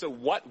 And so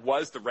what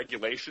was the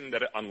regulation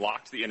that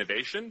unlocked the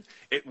innovation?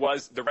 It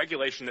was the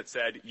regulation that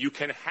said you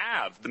can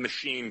have the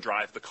machine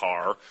drive the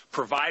car,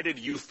 provided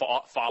you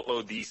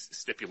follow these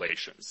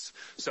stipulations.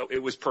 So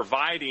it was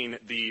providing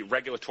the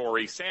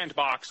regulatory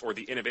sandbox or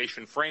the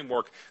innovation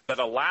framework that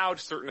allowed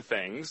certain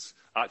things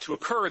to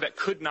occur that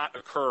could not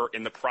occur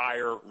in the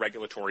prior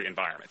regulatory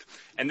environment.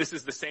 And this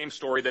is the same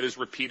story that is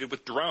repeated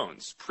with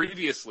drones.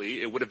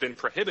 Previously, it would have been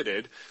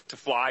prohibited to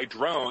fly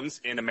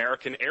drones in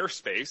American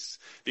airspace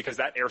because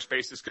that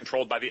airspace is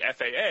controlled by the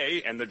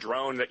FAA, and the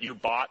drone that you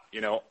bought,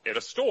 at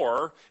a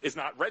store is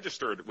not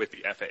registered with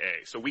the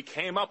FAA. So we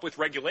came up with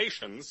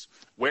regulations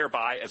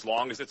whereby as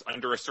long as it's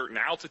under a certain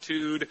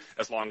altitude,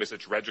 as long as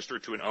it's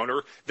registered to an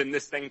owner, then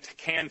this thing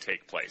can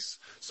take place.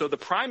 So the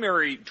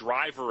primary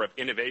driver of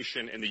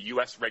innovation in the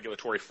U.S.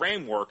 regulatory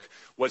framework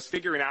was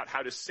figuring out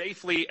how to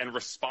safely and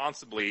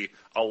responsibly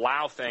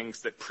allow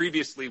things that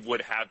previously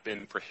would have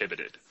been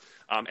prohibited.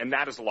 And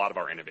that is a lot of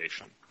our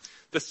innovation.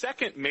 The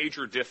second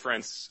major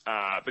difference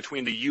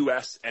between the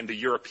U.S. and the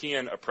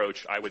European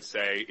approach, I would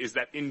say, is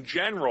that in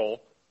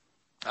general,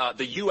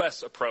 the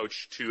U.S.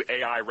 approach to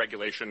AI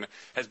regulation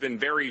has been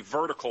very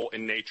vertical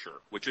in nature,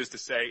 which is to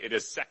say it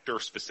is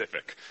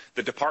sector-specific.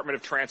 The Department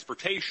of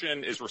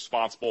Transportation is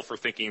responsible for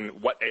thinking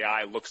what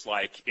AI looks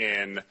like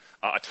in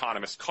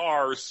autonomous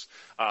cars.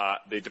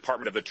 The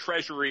Department of the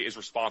Treasury is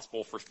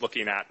responsible for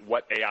looking at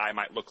what AI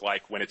might look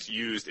like when it's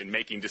used in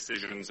making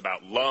decisions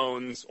about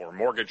loans or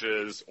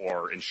mortgages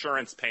or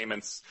insurance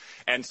payments.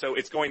 And so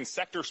it's going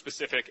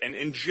sector-specific. And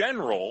in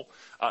general,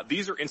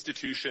 these are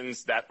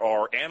institutions that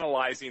are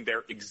analyzing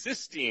their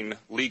existing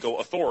legal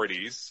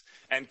authorities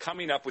and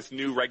coming up with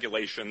new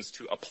regulations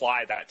to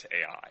apply that to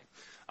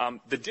AI.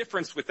 The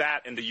difference with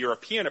that and the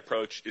European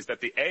approach is that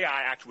the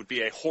AI Act would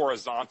be a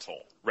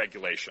horizontal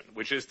regulation,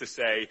 which is to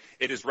say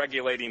it is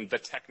regulating the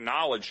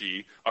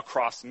technology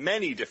across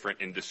many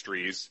different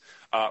industries,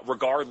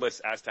 regardless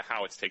as to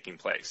how it's taking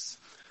place.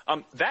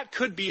 That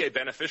could be a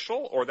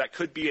beneficial or that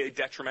could be a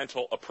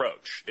detrimental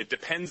approach. It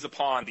depends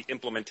upon the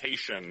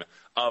implementation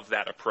of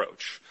that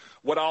approach.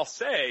 What I'll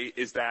say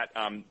is that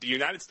the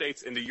United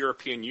States and the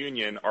European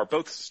Union are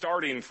both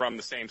starting from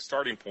the same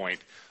starting point,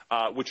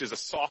 which is a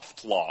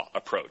soft law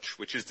approach,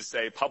 which is to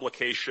say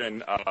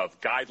publication of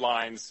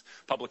guidelines,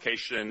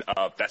 publication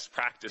of best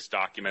practice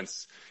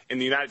documents. In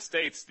the United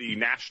States, the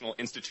National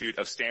Institute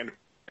of Standard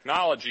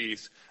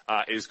Technologies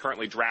is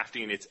currently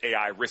drafting its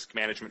AI risk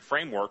management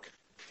framework.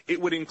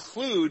 It would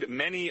include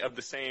many of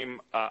the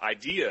same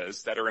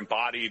ideas that are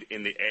embodied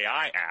in the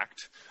AI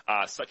Act,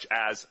 such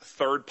as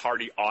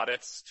third-party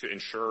audits to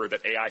ensure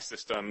that AI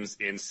systems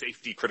in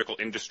safety-critical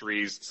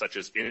industries, such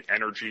as in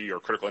energy or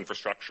critical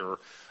infrastructure,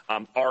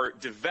 are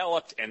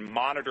developed and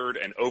monitored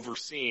and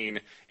overseen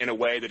in a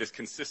way that is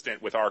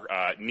consistent with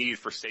our need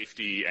for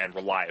safety and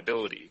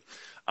reliability.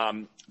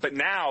 But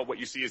now what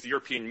you see is the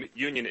European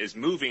Union is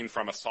moving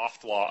from a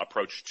soft law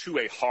approach to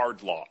a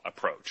hard law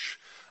approach.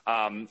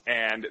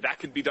 And that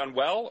could be done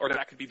well or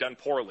that could be done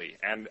poorly.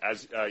 And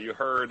as you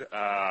heard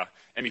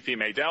MEP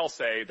Maydell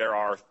say, there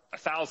are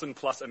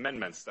 1,000+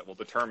 amendments that will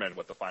determine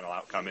what the final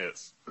outcome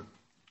is.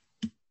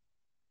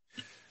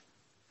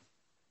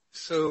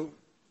 So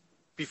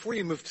before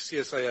you moved to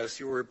CSIS,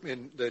 you were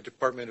in the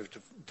Department of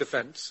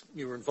Defense.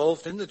 You were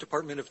involved in the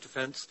Department of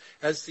Defense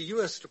as the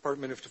U.S.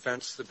 Department of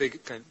Defense,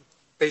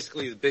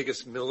 basically the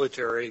biggest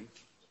military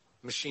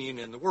machine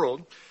in the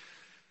world,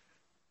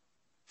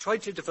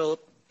 tried to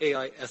develop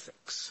AI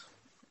ethics.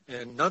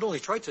 And not only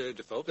tried to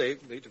develop, they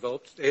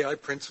developed AI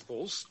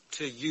principles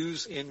to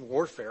use in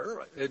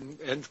warfare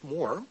and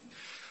more.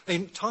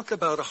 And talk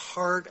about a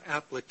hard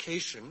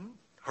application,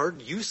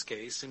 hard use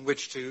case in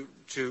which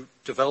to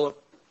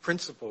develop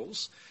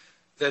principles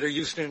that are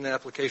used in an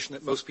application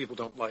that most people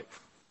don't like.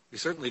 We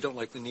certainly don't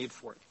like the need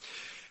for it.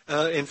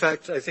 In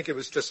fact, I think it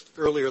was just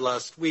earlier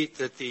last week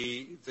that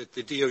the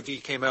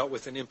DoD came out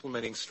with an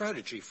implementing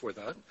strategy for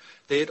that.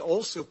 They had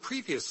also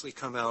previously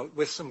come out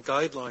with some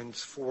guidelines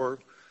for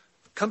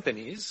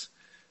companies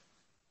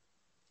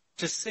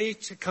to say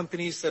to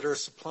companies that are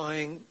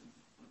supplying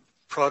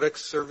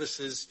products,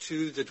 services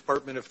to the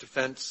Department of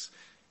Defense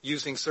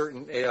using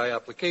certain AI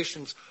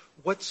applications.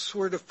 What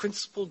sort of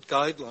principled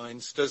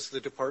guidelines does the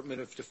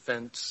Department of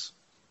Defense,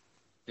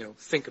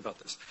 think about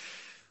this?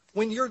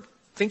 When you're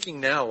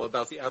thinking now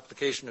about the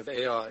application of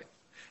AI,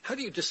 how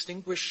do you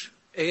distinguish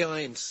AI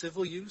in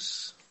civil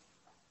use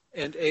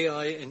and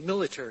AI in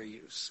military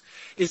use?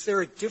 Is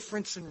there a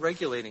difference in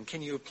regulating?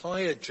 Can you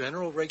apply a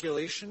general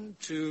regulation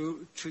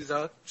to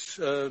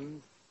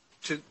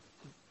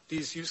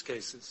these use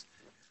cases?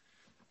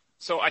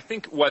 So I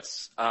think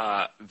what's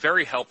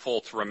very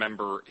helpful to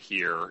remember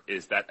here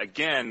is that,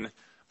 again,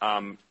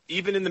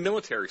 even in the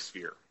military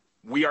sphere,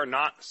 we are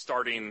not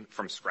starting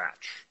from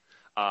scratch.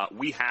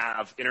 We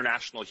have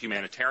international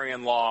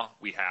humanitarian law.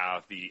 We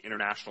have the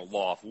international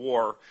law of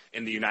war.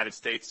 In the United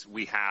States,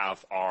 we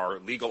have our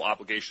legal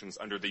obligations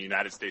under the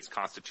United States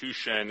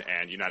Constitution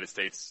and United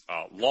States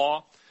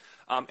law.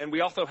 And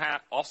we also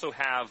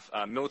have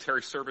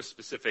military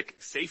service-specific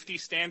safety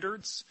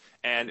standards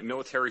and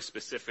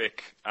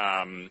military-specific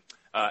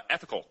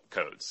ethical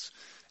codes.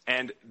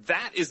 And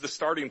that is the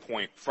starting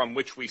point from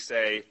which we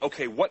say,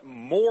 okay, what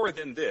more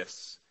than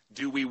this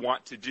do we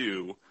want to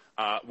do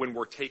when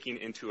we're taking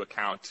into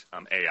account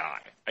AI?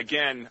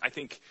 Again, I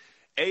think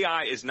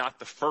AI is not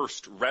the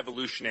first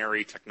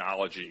revolutionary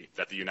technology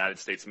that the United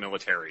States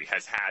military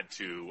has had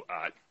to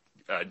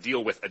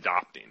deal with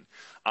adopting.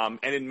 And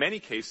in many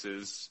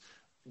cases,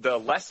 the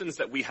lessons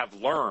that we have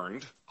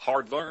learned,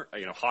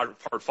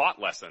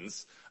 hard-fought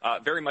lessons,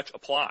 very much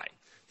apply.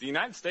 The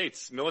United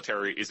States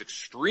military is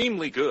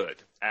extremely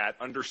good at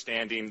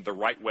understanding the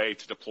right way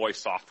to deploy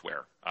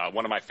software.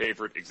 One of my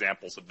favorite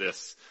examples of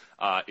this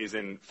is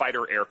in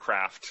fighter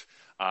aircraft.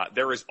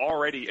 There is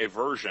already a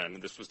version,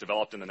 this was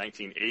developed in the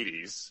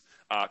 1980s,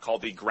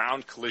 called the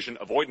Ground Collision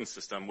Avoidance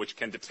System, which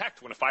can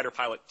detect when a fighter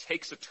pilot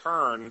takes a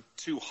turn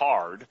too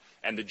hard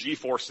and the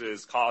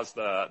G-forces cause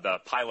the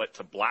pilot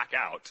to black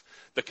out.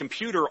 The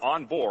computer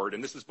on board,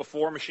 and this is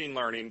before machine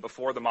learning,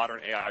 before the modern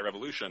AI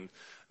revolution,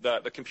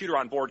 the computer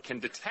on board can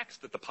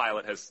detect that the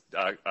pilot has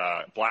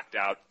blacked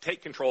out,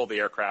 take control of the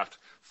aircraft,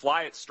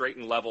 fly it straight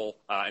and level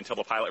until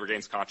the pilot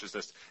regains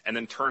consciousness, and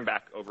then turn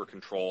back over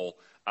control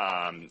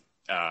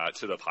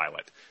to the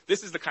pilot.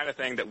 This is the kind of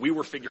thing that we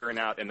were figuring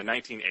out in the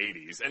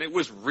 1980s, and it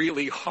was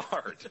really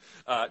hard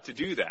to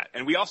do that.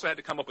 And we also had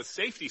to come up with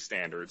safety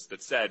standards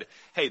that said,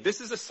 hey,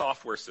 this is a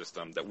software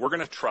system that we're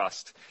going to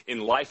trust in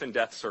life and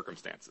death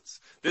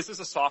circumstances. This is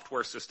a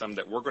software system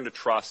that we're going to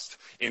trust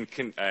in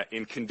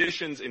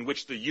conditions in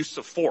which the use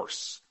of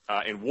force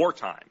in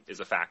wartime is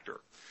a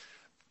factor.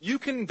 You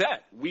can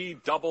bet we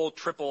double,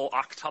 triple,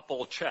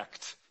 octuple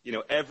checked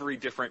every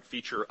different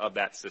feature of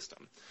that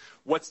system.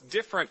 What's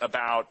different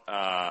about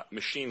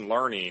machine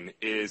learning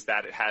is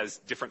that it has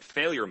different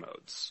failure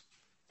modes.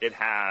 It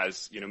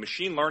has,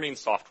 machine learning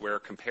software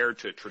compared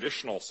to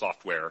traditional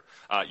software.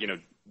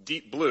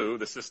 Deep Blue,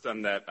 the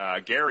system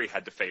that Gary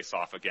had to face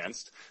off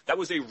against, that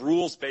was a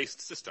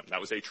rules-based system.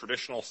 That was a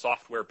traditional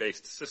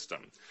software-based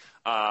system.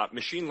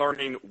 Machine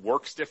learning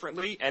works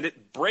differently, and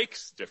it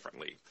breaks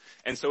differently.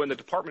 And so in the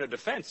Department of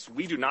Defense,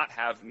 we do not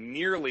have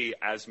nearly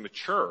as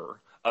mature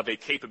of a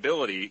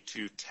capability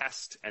to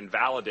test and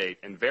validate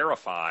and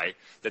verify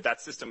that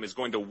that system is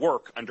going to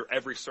work under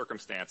every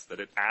circumstance that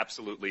it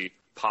absolutely,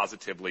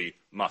 positively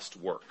must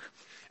work.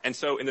 And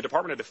so in the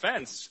Department of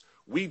Defense,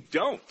 we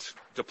don't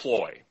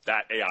deploy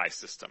that AI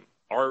system.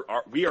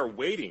 We are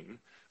waiting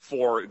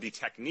for the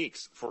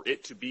techniques for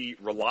it to be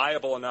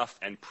reliable enough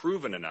and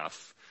proven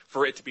enough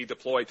for it to be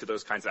deployed to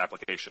those kinds of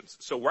applications.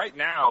 So right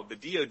now, the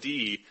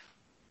DoD's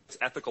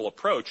ethical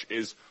approach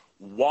is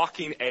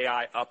walking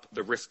AI up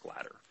the risk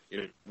ladder.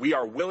 We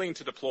are willing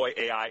to deploy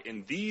AI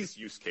in these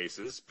use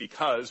cases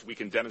because we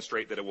can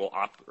demonstrate that it will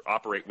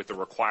operate with the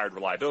required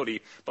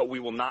reliability, but we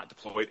will not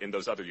deploy it in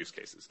those other use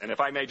cases. And if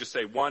I may just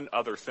say one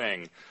other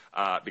thing,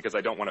 because I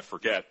don't want to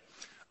forget,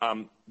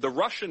 the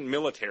Russian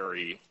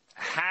military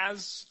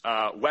has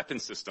weapon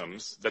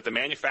systems that the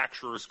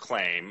manufacturers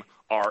claim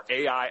are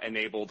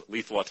AI-enabled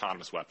lethal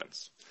autonomous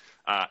weapons.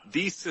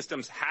 These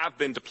systems have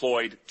been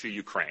deployed to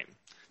Ukraine.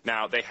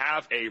 Now, they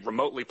have a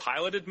remotely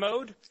piloted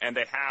mode, and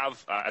they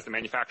have, as the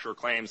manufacturer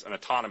claims, an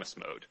autonomous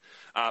mode.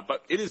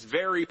 But it is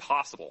very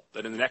possible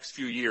that in the next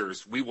few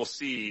years, we will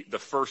see the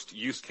first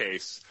use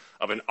case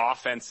of an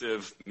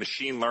offensive,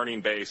 machine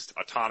learning-based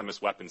autonomous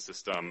weapon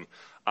system.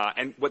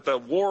 And what the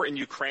war in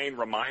Ukraine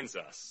reminds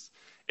us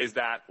is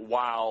that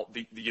while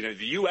the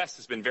U.S.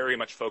 has been very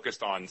much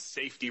focused on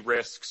safety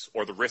risks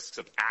or the risks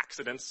of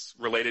accidents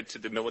related to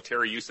the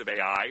military use of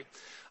AI,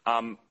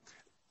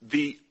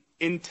 the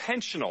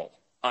intentional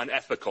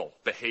unethical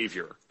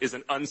behavior is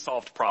an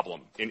unsolved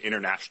problem in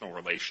international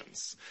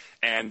relations.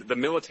 And the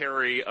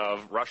military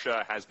of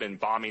Russia has been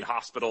bombing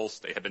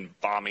hospitals. They have been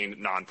bombing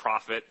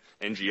nonprofit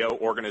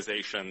NGO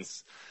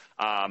organizations.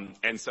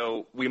 And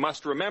so we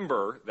must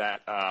remember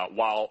that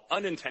while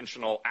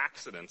unintentional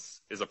accidents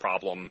is a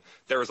problem,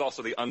 there is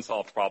also the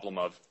unsolved problem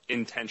of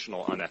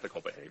intentional unethical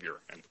behavior.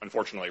 And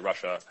unfortunately,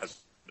 Russia has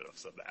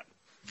said that.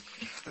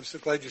 I'm so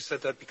glad you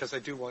said that, because I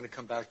do want to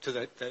come back to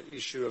that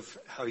issue of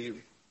how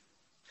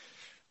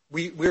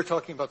we're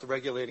talking about the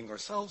regulating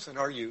ourselves and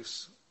our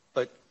use,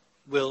 but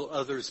will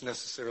others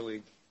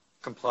necessarily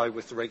comply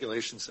with the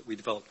regulations that we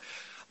develop.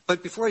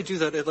 But before I do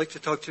that, I'd like to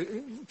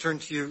turn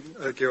to you,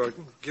 Georg.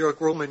 Georg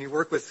Rollman, you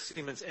work with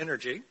Siemens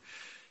Energy.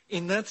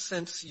 In that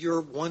sense,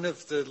 you're one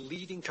of the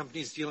leading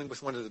companies dealing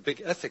with one of the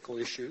big ethical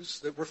issues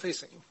that we're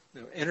facing.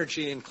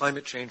 Energy and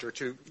climate change are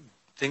two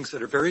things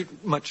that are very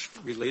much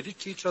related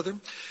to each other.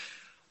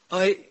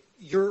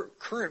 Your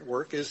current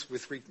work is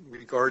with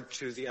regard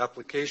to the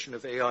application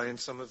of AI in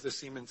some of the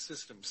Siemens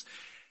systems.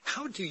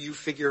 How do you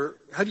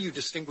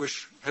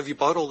distinguish, have you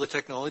bought all the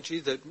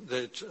technology that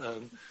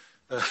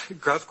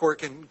GraphCore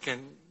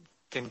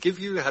can give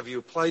you? Have you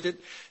applied it?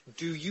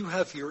 Do you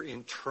have your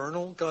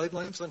internal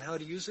guidelines on how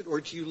to use it,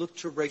 or do you look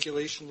to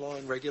regulation law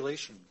and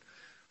regulation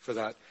for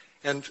that?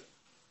 And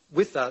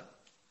with that,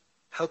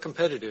 how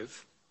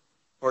competitive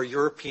are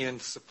European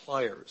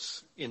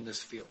suppliers in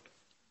this field?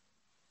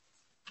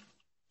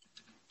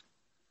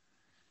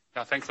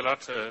 Yeah, thanks a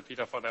lot,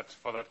 Peter, for that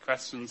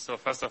question. So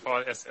first of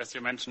all, as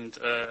you mentioned,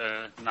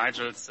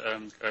 Nigel's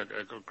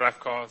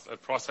GraphCore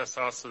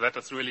processor, so that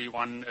is really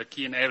one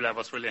key enabler. I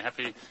was really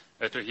happy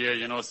to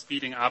hear,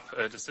 speeding up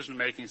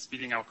decision-making,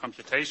 speeding up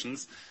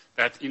computations,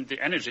 that in the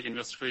energy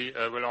industry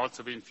will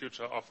also be in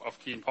future of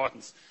key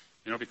importance.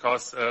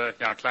 Because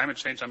climate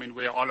change,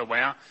 we are all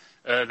aware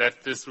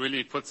that this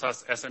really puts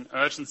us as an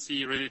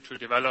urgency really to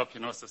develop,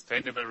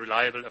 sustainable,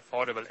 reliable,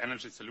 affordable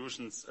energy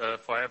solutions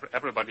for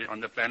everybody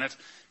on the planet.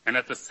 And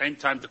at the same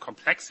time, the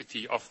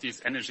complexity of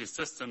these energy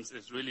systems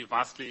is really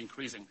vastly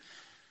increasing.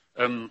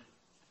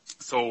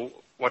 So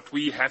what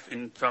we have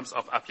in terms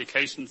of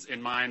applications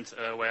in mind,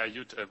 where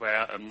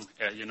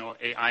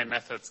AI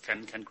methods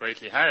can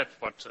greatly help,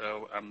 but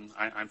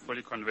I'm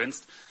fully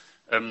convinced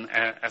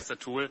as a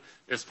tool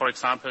is, for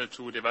example,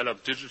 to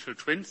develop digital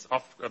twins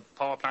of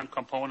power plant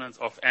components,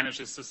 of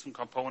energy system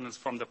components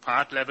from the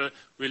part level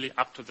really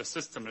up to the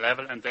system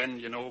level, and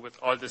then, with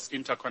all this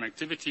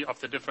interconnectivity of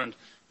the different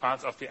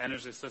parts of the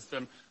energy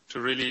system to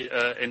really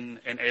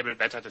enable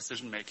better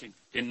decision making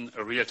in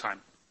real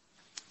time.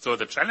 So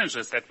the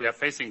challenges that we are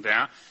facing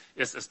there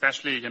is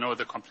especially,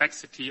 the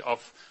complexity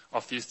of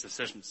these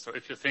decisions. So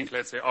if you think,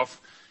 let's say, of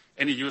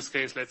any use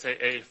case, let's say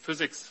a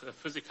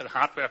physical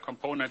hardware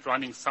component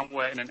running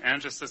somewhere in an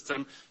energy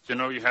system,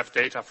 you have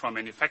data from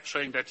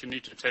manufacturing that you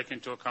need to take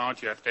into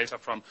account. You have data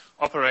from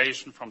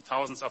operation, from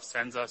thousands of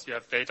sensors. You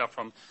have data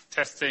from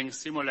testing,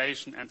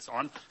 simulation, and so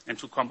on. And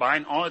to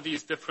combine all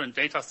these different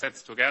data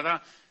sets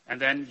together and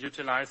then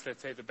utilize,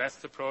 let's say, the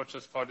best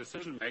approaches for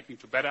decision making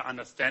to better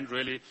understand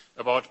really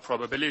about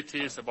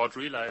probabilities, about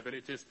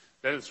reliabilities.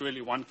 That is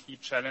really one key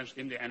challenge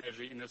in the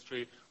energy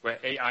industry where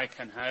AI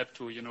can help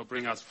to,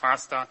 bring us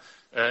faster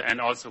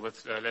and also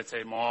with, let's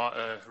say, more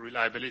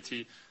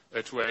reliability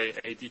to a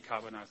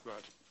decarbonized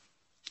world.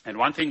 And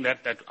one thing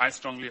that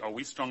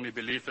we strongly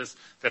believe is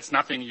that's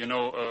nothing,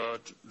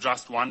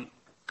 just one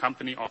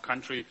company or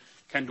country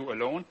can do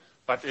alone.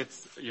 But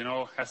it's,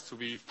 has to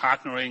be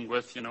partnering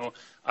with,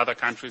 other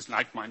countries,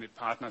 like-minded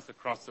partners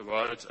across the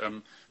world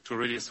to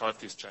really solve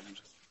these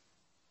challenges.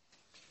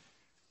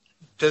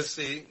 Does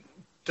the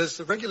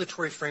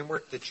regulatory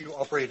framework that you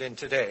operate in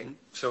today,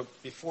 so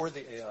before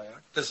the AI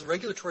Act, does the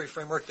regulatory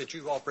framework that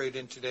you operate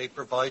in today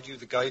provide you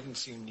the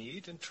guidance you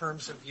need in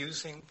terms of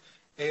using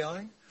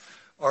AI?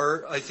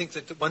 Or I think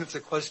that one of the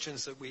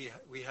questions that we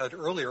had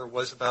earlier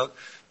was about,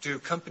 do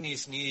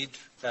companies need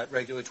that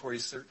regulatory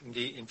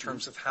certainty in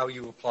terms of how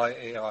you apply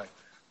AI?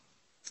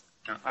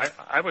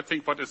 I would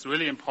think what is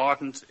really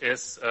important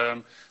is,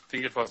 I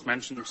think it was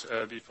mentioned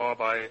before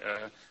by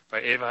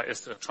Eva,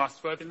 is the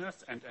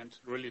trustworthiness and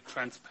really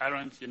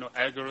transparent,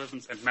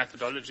 algorithms and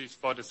methodologies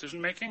for decision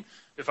making.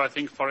 If I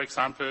think, for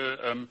example,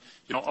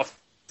 of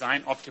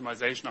design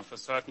optimization of a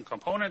certain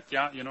component,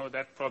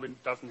 that probably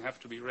doesn't have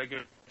to be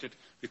regulated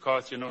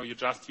because, you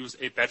just use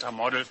a better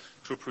model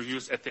to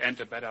produce at the end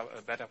a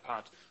better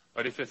part.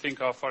 But if you think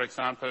of, for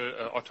example,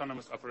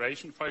 autonomous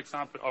operation, for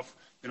example, of,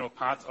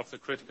 parts of the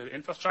critical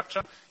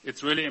infrastructure,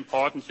 it's really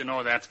important,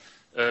 that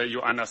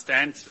you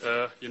understand,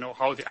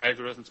 how the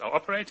algorithms are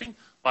operating,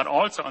 but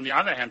also on the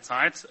other hand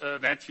side,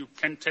 that you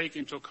can take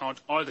into account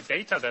all the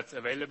data that's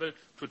available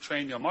to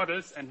train your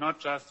models and not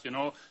just,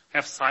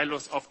 have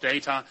silos of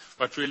data,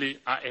 but really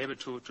are able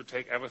to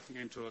take everything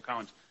into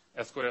account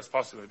as good as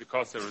possible,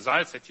 because the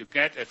results that you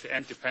get at the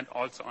end depend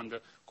also on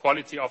the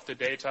quality of the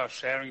data,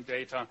 sharing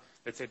data,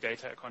 let's say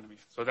data economy.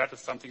 So that is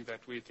something that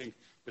we think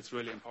is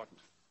really important.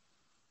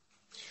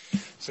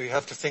 So you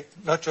have to think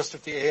not just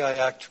of the AI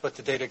Act, but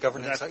the Data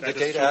Governance Act, the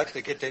Data Act,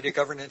 the Data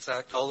Governance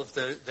Act, all of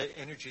the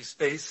energy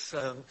space,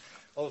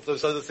 all of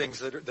those other things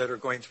that are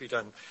going to be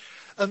done.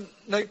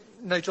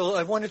 Nigel,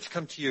 I wanted to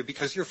come to you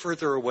because you're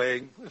further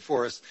away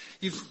for us.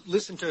 You've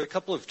listened to a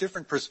couple of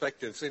different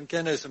perspectives. And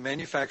again, as a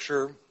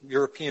manufacturer,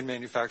 European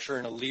manufacturer,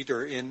 and a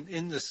leader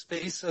in the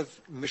space of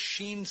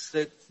machines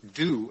that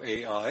do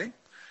AI,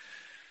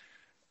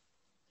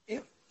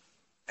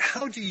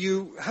 how do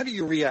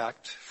you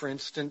react, for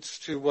instance,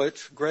 to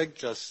what Greg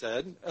just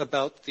said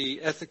about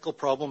the ethical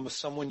problem of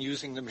someone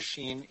using the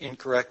machine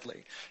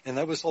incorrectly? And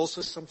that was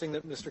also something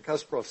that Mr.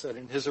 Kasparov said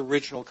in his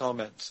original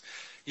comments.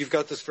 You've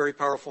got this very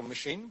powerful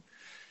machine.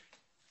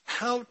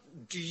 How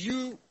do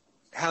you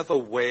have a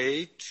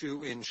way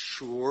to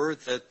ensure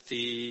that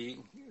the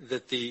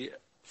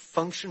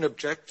function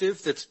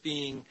objective that's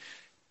being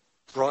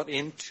brought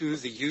into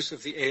the use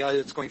of the AI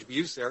that's going to be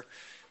used there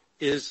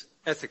is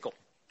ethical?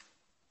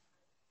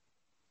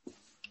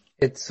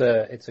 It's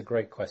a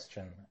great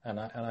question, and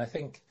I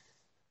think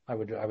I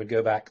would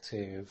go back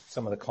to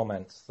some of the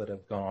comments that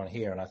have gone on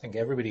here, and I think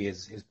everybody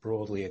is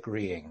broadly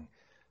agreeing.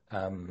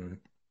 Isaac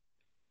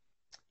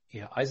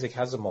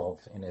Asimov,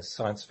 in his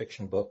science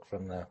fiction book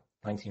from the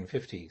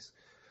 1950s,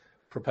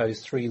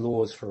 proposed 3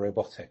 laws for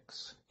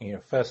robotics.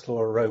 First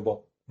law: a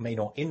robot may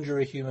not injure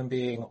a human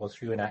being or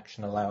through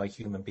inaction allow a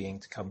human being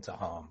to come to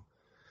harm.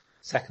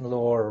 Second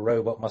law: a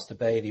robot must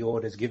obey the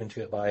orders given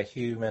to it by a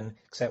human,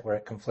 except where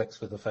it conflicts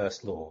with the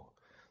first law.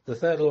 The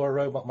third law: a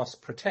robot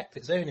must protect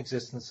its own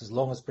existence as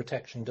long as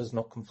protection does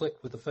not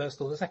conflict with the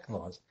first or the second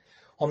laws.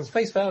 On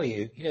face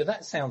value,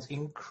 that sounds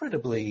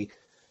incredibly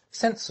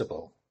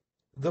sensible.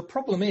 The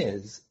problem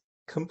is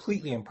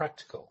completely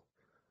impractical,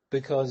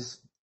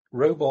 because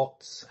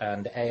robots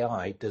and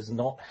AI does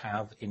not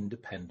have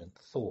independent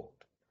thought.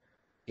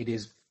 It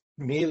is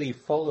merely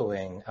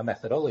following a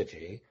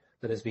methodology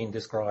that has been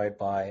described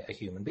by a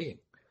human being.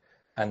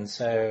 And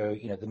so,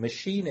 the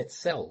machine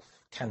itself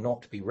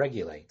cannot be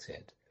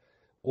regulated.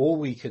 All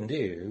we can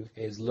do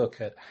is look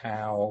at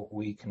how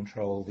we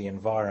control the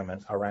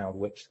environment around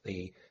which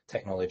the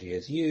technology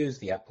is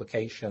used, the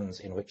applications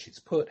in which it's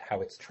put,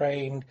 how it's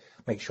trained,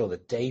 make sure the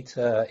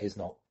data is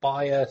not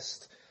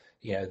biased,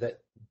 that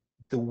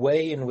the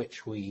way in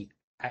which we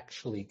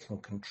actually can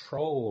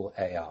control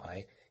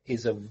AI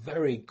is a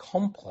very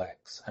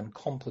complex and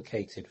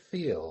complicated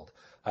field.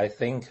 I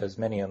think, as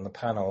many on the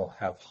panel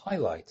have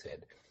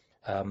highlighted,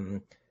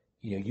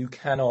 you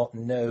cannot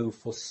know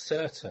for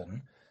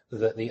certain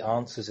that the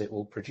answers it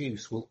will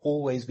produce will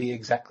always be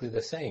exactly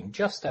the same.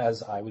 Just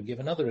as I would give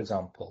another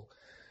example.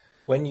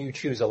 When you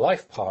choose a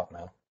life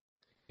partner,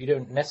 you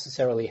don't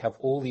necessarily have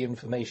all the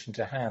information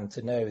to hand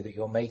to know that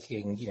you're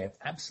making,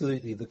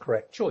 absolutely the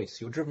correct choice.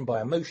 You're driven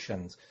by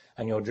emotions,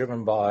 and you're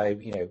driven by,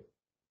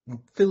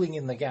 filling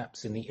in the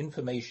gaps in the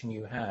information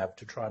you have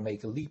to try and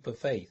make a leap of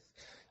faith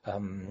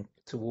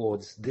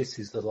towards this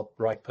is the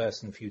right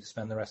person for you to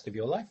spend the rest of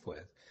your life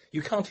with.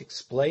 You can't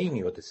explain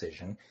your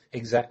decision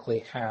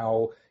exactly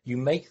how you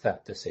make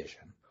that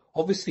decision.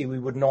 Obviously, we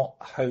would not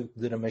hope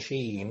that a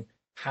machine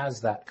has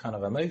that kind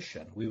of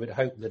emotion. We would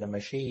hope that a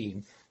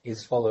machine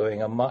is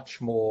following a much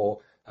more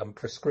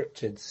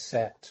prescripted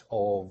set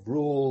of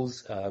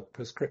rules,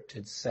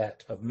 prescripted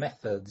set of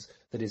methods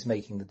that is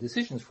making the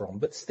decisions from,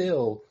 but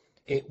still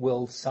it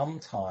will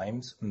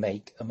sometimes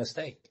make a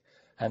mistake.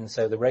 And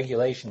so the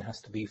regulation has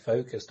to be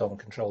focused on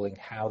controlling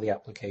how the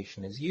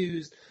application is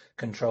used,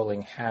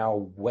 controlling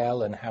how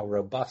well and how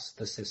robust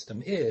the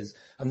system is.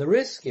 And the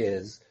risk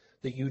is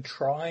that you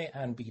try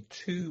and be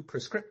too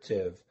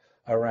prescriptive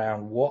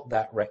around what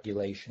that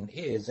regulation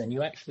is, and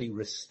you actually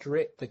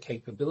restrict the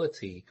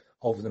capability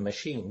of the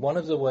machine. One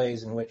of the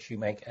ways in which you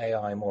make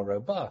AI more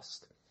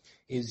robust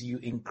is you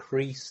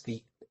increase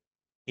the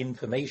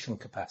information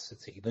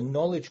capacity, the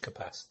knowledge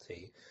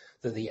capacity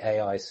that the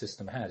AI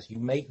system has. You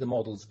make the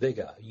models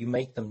bigger, you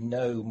make them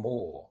know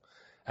more.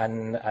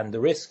 And the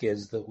risk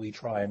is that we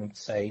try and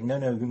say, no,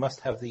 we must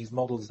have these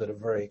models that are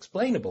very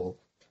explainable.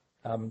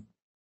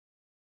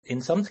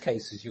 In some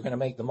cases, you're going to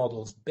make the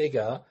models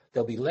bigger,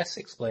 they'll be less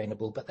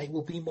explainable, but they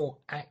will be more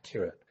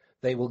accurate.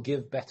 They will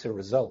give better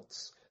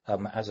results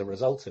as a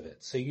result of it.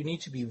 So you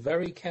need to be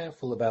very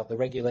careful about the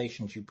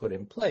regulations you put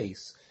in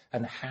place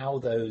and how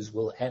those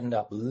will end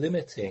up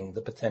limiting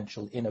the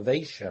potential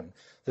innovation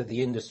that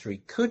the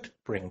industry could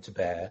bring to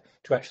bear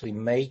to actually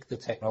make the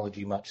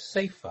technology much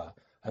safer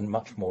and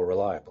much more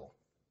reliable.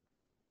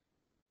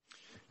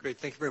 Great,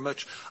 thank you very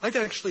much. I'd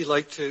actually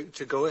like to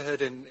go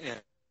ahead and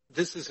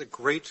this is a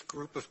great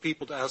group of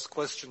people to ask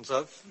questions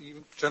of.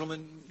 You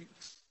gentlemen,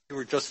 you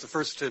were just the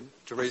first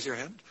to raise your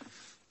hand.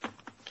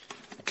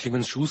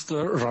 Clemens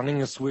Schuster,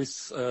 running a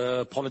Swiss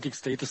politics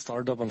data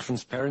startup on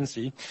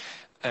transparency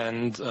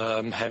and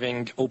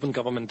having open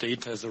government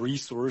data as a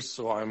resource.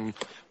 So I'm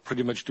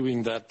pretty much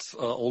doing that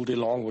all day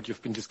long, what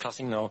you've been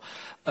discussing now.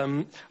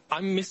 I'm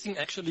missing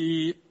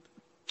actually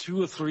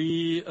 2 or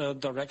 3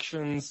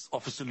 directions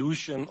of a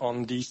solution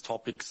on these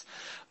topics.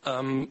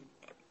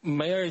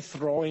 May I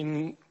throw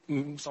in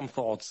some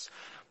thoughts?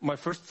 My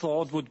first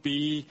thought would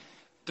be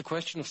the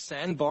question of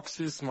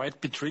sandboxes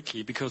might be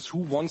tricky, because who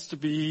wants to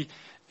be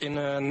in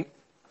an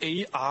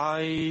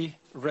AI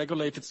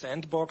regulated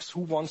sandbox?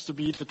 Who wants to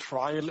be the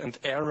trial and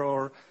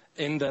error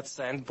in that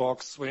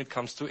sandbox when it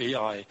comes to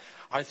AI?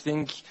 I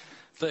think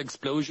the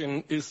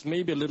explosion is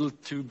maybe a little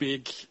too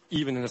big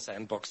even in a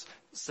sandbox.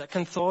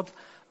 Second thought,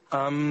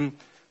 I'm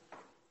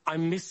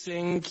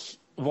missing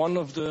one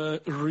of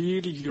the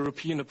really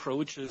European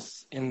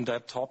approaches in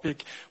that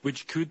topic,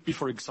 which could be,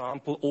 for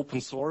example, open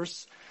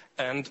source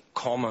and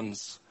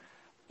commons.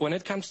 When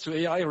it comes to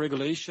AI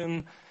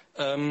regulation,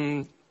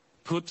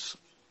 put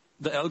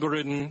the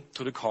algorithm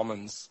to the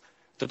commons,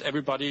 that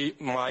everybody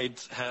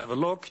might have a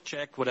look,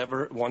 check,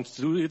 whatever wants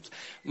to do it,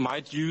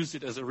 might use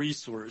it as a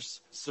resource.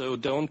 So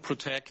don't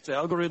protect the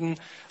algorithm.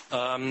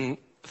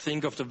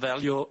 Think of the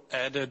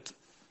value-added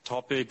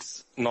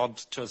topics,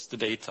 not just the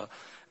data.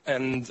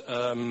 And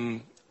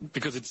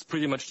because it's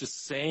pretty much the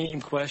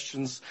same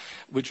questions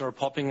which are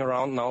popping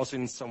around now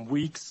since some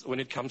weeks when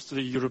it comes to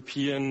the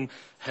European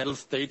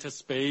health data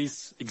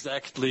space,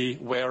 exactly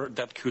where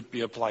that could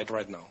be applied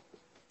right now.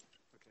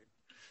 Okay.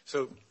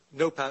 So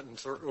no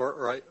patents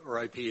or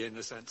IP in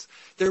a sense.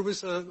 There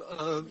was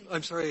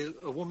I'm sorry,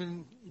 a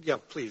woman. Yeah,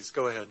 please,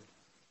 go ahead.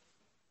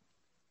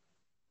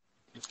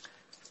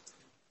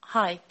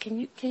 Hi, can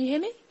you hear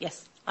me?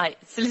 Yes. Hi,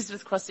 it's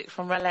Elizabeth Crosick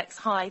from RELX.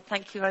 Hi,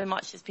 thank you very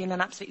much. It's been an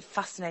absolutely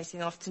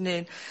fascinating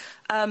afternoon.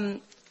 I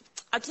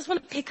just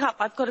want to pick up,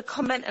 I've got a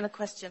comment and a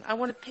question. I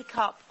want to pick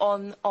up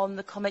on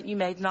the comment you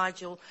made,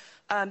 Nigel,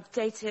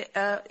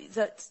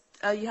 that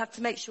you have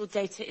to make sure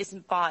data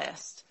isn't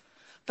biased.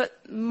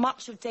 But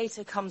much of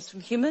data comes from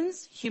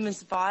humans.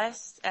 Humans are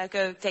biased,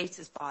 ergo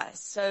data's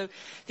biased. So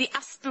the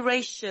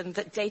aspiration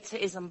that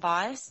data is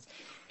unbiased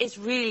is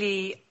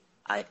really,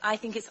 I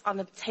think it's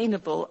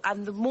unobtainable.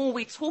 And the more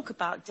we talk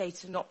about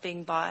data not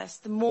being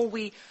biased, the more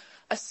we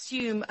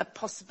assume a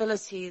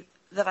possibility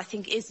that I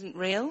think isn't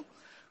real.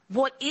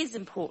 What is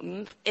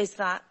important is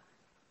that,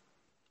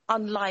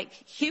 unlike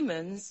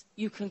humans,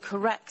 you can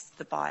correct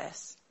the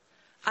bias.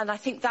 And I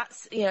think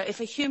that's, if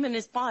a human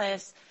is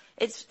biased,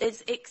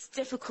 it's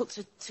difficult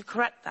to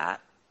correct that.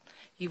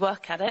 You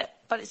work at it,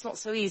 but it's not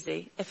so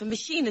easy. If a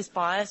machine is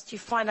biased, you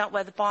find out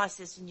where the bias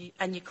is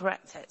and you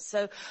correct it.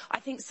 So I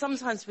think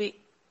sometimes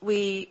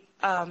we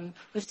have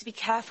to be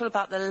careful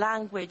about the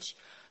language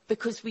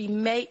because we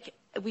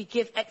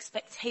give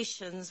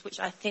expectations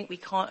which I think we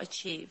can't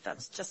achieve.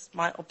 That's just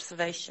my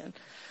observation.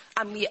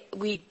 And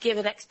we give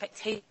an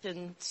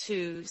expectation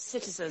to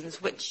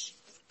citizens which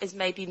is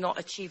maybe not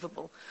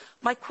achievable.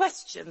 My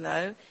question,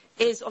 though,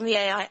 is on the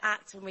AI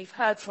Act, and we've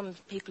heard from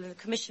people in the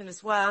Commission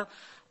as well.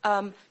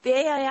 The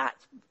AI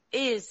Act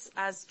is,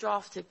 as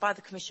drafted by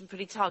the Commission,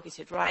 pretty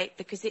targeted, right?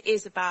 Because it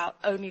is about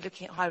only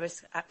looking at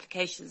high-risk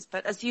applications.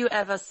 But as you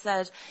ever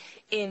said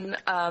in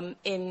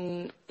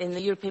the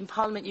European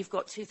Parliament, you've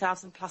got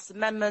 2,000 plus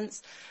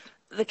amendments.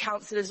 The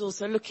Council is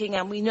also looking,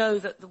 and we know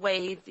that the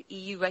way the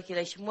EU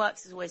regulation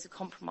works is always a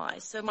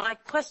compromise. So my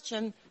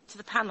question to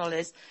the panel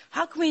is,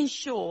 how can we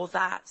ensure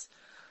that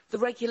the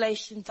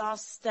regulation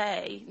does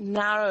stay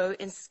narrow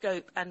in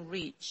scope and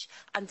reach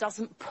and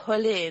doesn't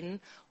pull in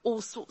all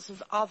sorts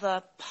of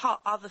other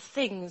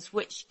things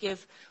which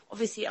give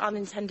obviously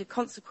unintended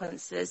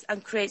consequences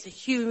and creates a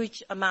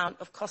huge amount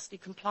of costly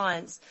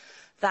compliance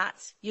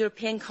that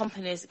European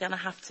companies are going to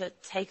have to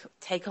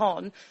take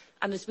on?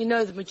 And as we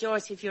know, the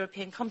majority of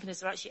European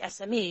companies are actually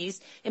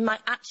SMEs. It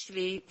might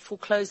actually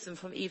foreclose them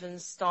from even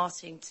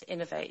starting to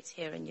innovate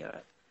here in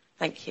Europe.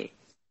 Thank you.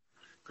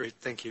 Great,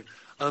 thank you.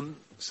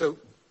 So,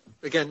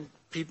 again,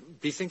 be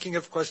thinking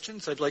of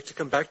questions. I'd like to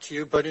come back to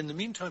you, but in the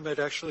meantime, I'd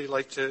actually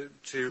like to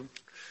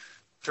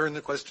turn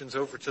the questions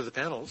over to the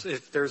panels.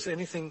 If there's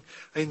anything,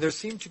 there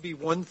seemed to be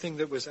one thing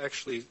that was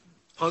actually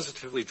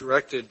positively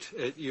directed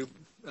at you,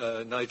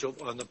 Nigel,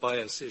 on the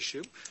bias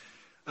issue.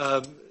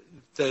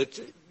 But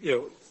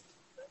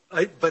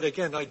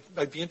again,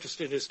 I'd be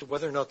interested as to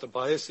whether or not the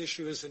bias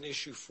issue is an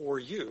issue for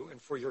you and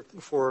for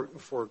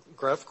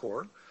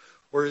GraphCore,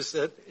 or is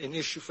that an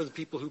issue for the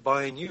people who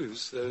buy and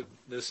use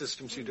the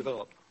systems you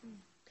develop?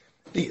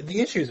 The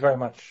issue is very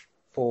much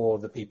for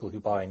the people who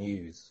buy and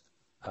use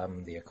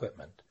the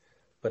equipment.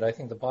 But I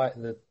think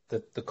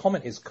the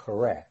comment is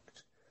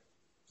correct.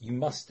 You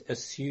must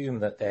assume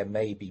that there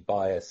may be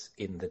bias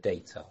in the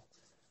data.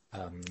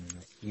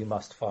 You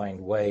must find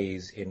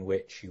ways in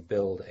which you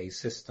build a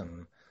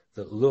system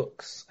that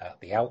looks at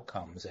the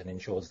outcomes and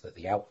ensures that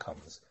the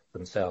outcomes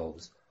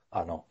themselves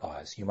are not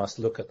biased. You must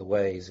look at the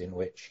ways in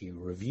which you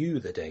review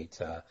the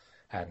data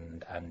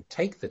and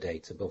take the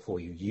data before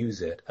you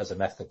use it as a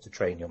method to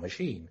train your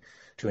machine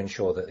to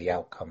ensure that the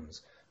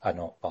outcomes are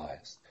not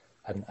biased.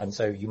 And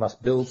so you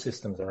must build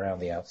systems around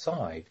the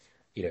outside,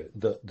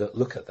 that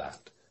look at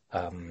that.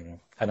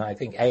 And I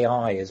think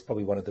AI is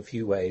probably one of the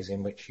few ways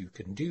in which you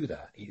can do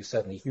that.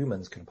 Certainly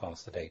humans can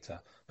pass the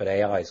data, but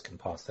AIs can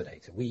pass the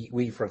data.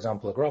 We for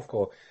example, at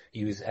GraphCore,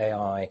 use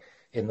AI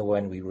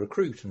when we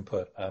recruit and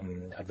put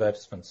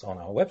advertisements on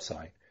our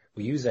website.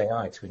 We use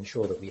AI to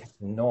ensure that we have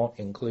not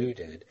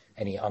included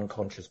any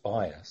unconscious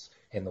bias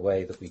in the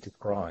way that we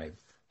describe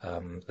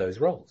those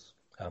roles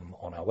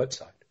on our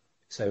website.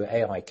 So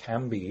AI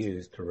can be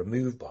used to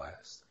remove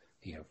bias,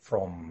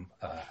 from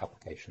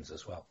applications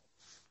as well.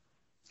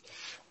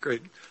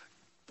 Great.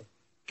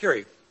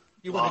 Kerry,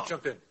 you want to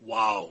jump in?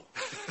 Wow.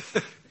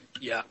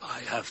 Yeah, I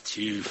have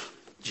to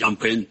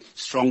jump in.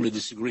 Strongly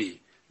disagree.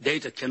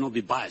 Data cannot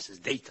be biased. It's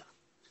data.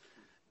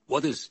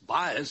 What is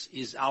biased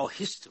is our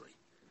history.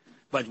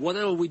 But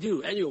whatever we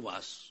do, any of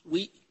us,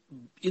 we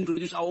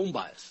introduce our own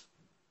bias.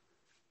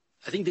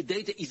 I think the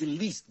data is the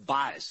least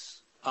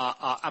biased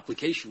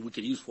application we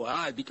can use for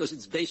AI because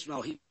it's based on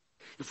our history.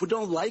 If we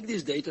don't like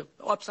this data,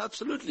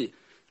 absolutely.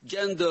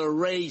 Gender,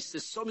 race,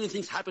 there's so many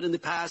things happened in the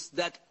past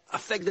that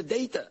affect the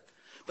data.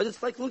 But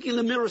it's like looking in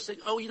the mirror saying,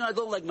 oh, I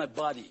don't like my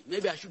body.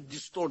 Maybe I should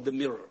distort the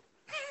mirror.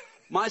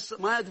 My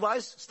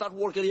advice, start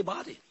working on your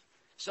body.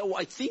 So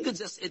I think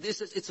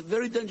it's a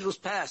very dangerous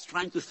path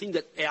trying to think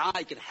that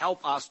AI can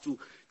help us to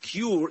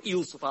cure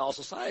ills of our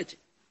society.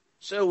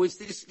 So it's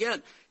this,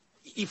 again,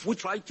 if we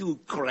try to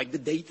correct the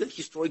data,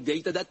 historic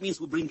data, that means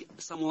we bring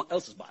someone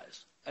else's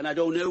bias. And I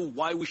don't know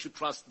why we should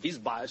trust this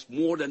bias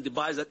more than the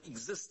bias that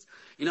exists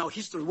in our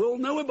history. We all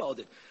know about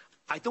it.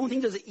 I don't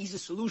think there's an easy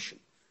solution.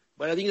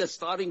 But I think that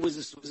starting with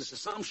this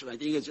assumption, I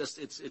think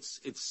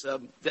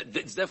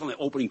it's definitely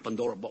opening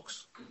Pandora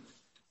box.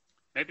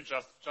 Maybe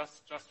just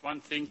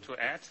one thing to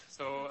add.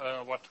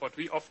 So what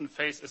we often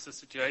face is a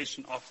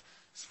situation of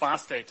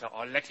sparse data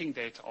or lacking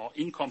data or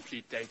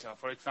incomplete data.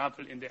 For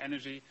example, in the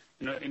energy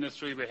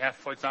industry, we have,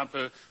 for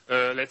example,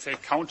 let's say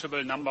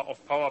countable number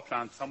of power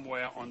plants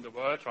somewhere on the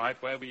world,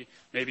 right, where we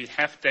maybe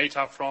have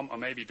data from or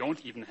maybe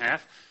don't even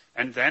have.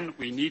 And then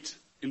we need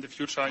in the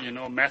future,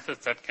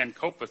 methods that can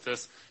cope with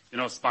this,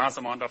 sparse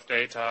amount of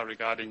data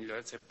regarding,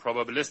 let's say,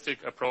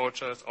 probabilistic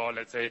approaches or,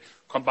 let's say,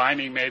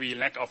 combining maybe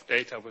lack of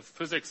data with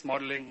physics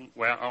modeling,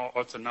 where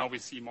also now we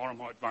see more and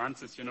more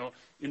advances,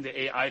 in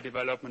the AI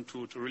development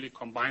to really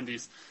combine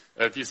these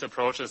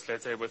approaches,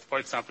 let's say, with, for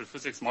example,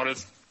 physics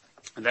models.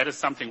 And that is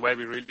something where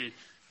we really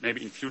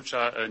maybe in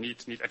future need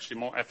actually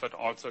more effort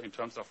also in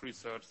terms of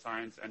research,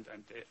 science, and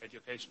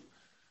education.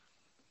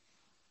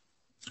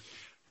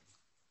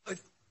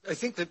 I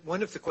think that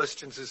one of the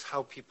questions is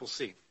how people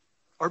see.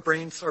 Our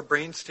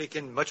brains take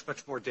in much,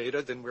 much more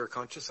data than we're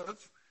conscious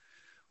of.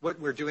 What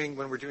we're doing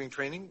when we're doing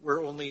training,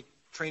 we're only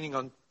training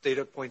on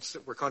data points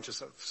that we're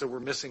conscious of. So we're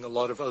missing a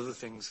lot of other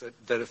things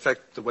that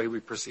affect the way we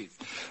perceive.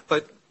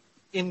 But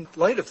in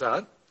light of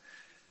that,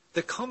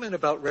 the comment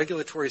about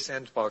regulatory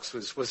sandbox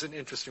was an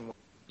interesting one.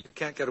 You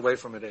can't get away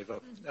from it, Eva.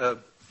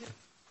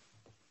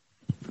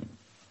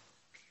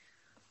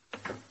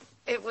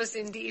 It was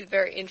indeed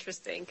very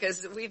interesting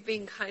because we've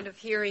been kind of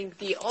hearing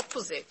the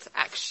opposite,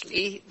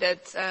 actually,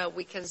 that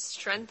we can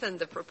strengthen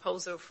the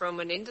proposal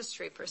from an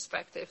industry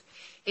perspective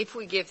if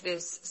we give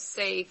this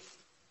safe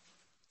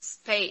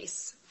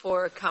space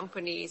for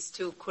companies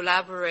to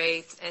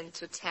collaborate and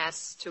to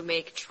test, to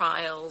make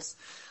trials,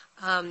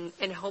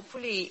 and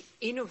hopefully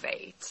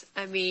innovate.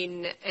 I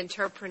mean,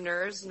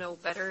 entrepreneurs know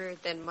better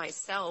than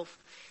myself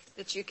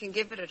that you can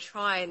give it a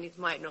try and it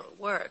might not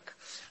work.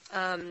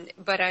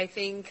 But I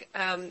think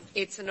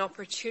it's an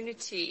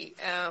opportunity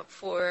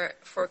for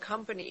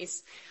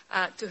companies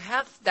to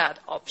have that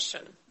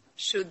option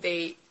should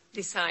they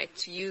decide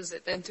to use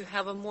it, and to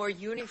have a more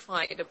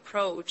unified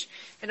approach,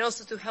 and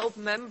also to help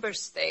member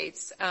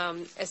states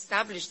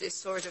establish this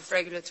sort of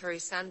regulatory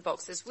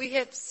sandboxes. We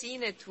have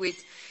seen it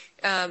with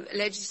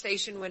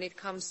legislation when it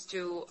comes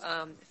to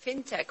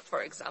fintech,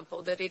 for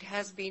example, that it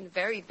has been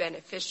very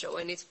beneficial,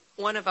 and it's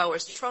one of our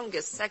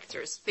strongest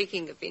sectors,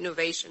 speaking of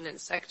innovation and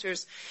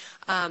sectors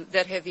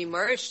that have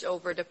emerged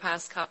over the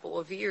past couple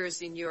of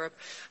years in Europe.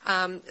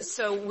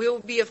 So we'll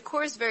be, of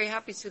course, very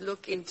happy to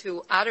look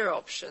into other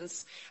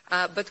options,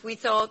 but we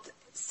thought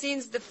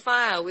since the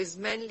file is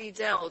mainly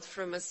dealt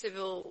from a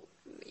civil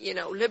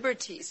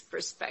liberties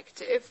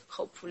perspective,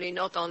 hopefully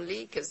not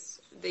only because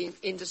the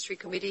industry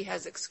committee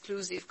has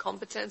exclusive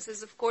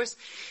competences, of course,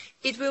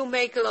 it will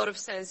make a lot of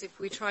sense if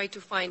we try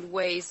to find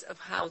ways of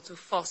how to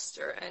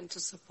foster and to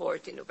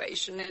support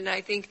innovation. And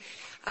I think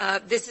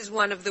this is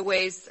one of the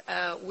ways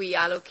we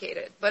allocate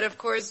it. But of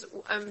course,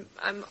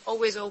 I'm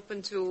always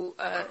open to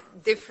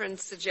different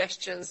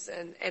suggestions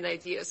and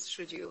ideas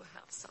should you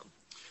have some.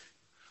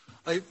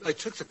 I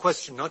took the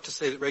question not to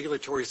say that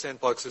regulatory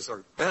sandboxes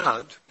are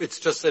bad. It's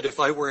just that if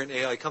I were an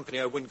AI company,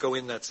 I wouldn't go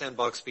in that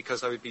sandbox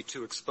because I would be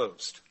too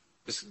exposed.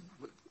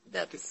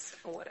 That's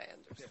what I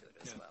understood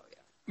as well,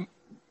 yeah.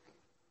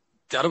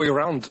 The other way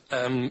around,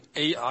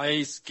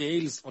 AI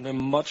scales on a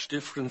much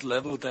different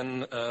level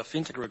than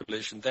fintech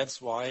regulation.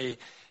 That's why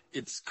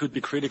it could be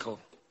critical.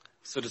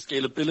 So the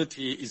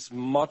scalability is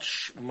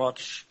much,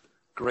 much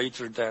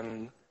greater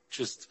than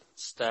just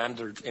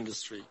standard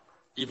industry,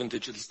 even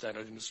digital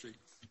standard industry.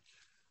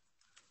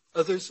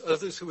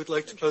 Others who would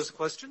like to pose a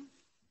question?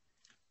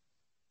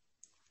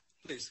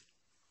 Please.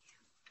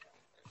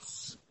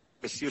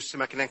 Ms. Jussi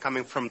Mäkinen,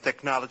 coming from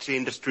Technology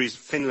Industries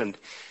Finland.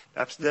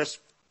 Perhaps there's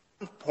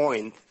one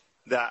point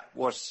that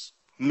was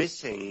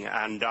missing,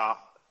 and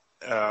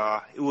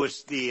it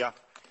was the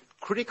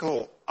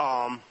critical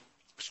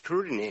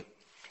scrutiny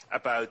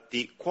about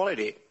the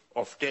quality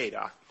of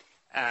data,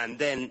 and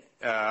then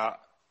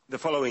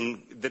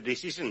the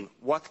decision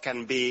what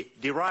can be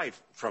derived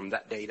from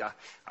that data.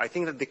 I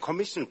think that the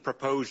Commission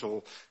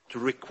proposal to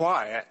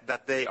require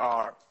that they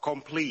are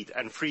complete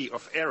and free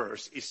of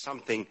errors is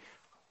something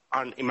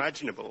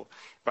unimaginable.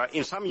 But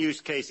in some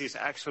use cases,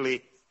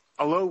 actually,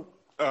 a low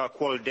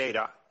quality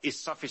data is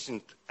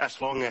sufficient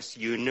as long as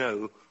you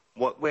know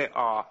where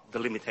are the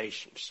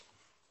limitations.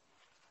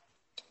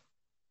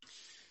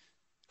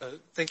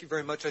 Thank you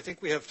very much. I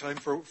think we have time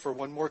for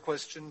one more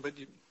question, but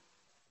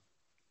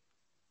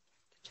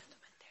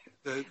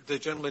the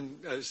gentleman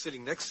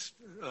sitting next,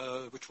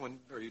 which one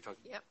are you talking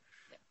about? Yep,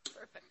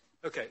 perfect.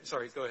 Okay,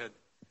 sorry, go ahead.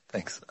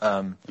 Thanks.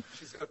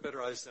 She's got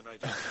better eyes than I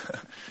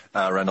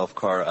do. Randolph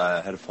Carr,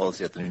 head of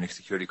policy at the Munich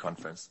Security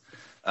Conference.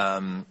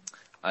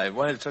 I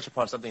wanted to touch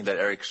upon something that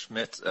Eric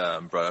Schmidt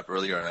brought up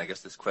earlier, and I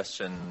guess this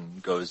question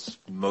goes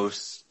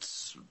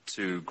most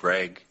to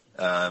Greg,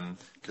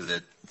 because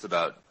it's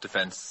about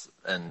defense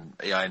and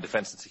AI and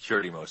defense and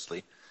security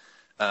mostly.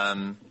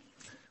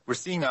 We're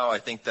seeing now, I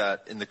think,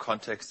 that in the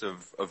context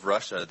of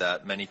Russia,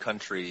 that many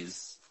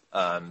countries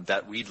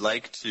that we'd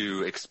like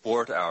to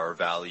export our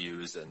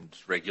values and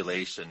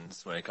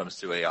regulations when it comes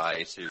to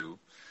AI to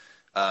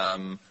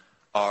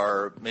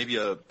are maybe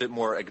a bit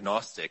more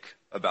agnostic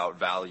about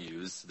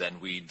values than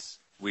we'd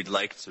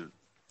like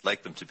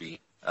them to be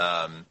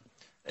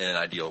in an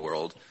ideal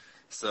world.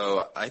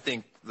 So I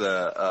think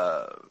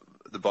the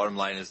bottom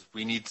line is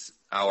we need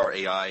our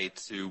AI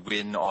to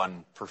win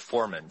on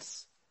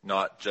performance,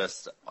 not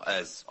just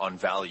as on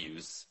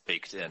values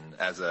baked in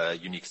as a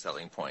unique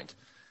selling point.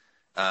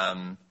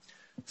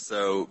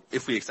 So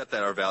if we accept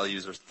that our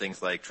values are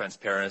things like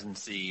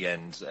transparency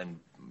and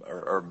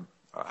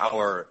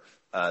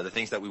the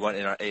things that we want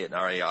in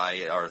our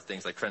AI are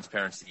things like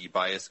transparency,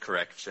 bias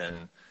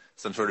correction,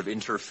 some sort of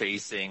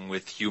interfacing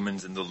with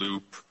humans in the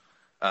loop.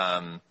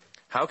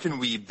 How can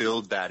we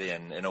build that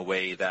in a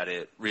way that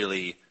it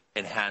really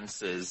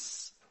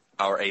enhances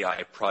our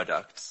AI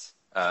products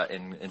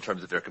in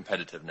terms of their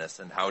competitiveness,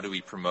 and how do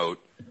we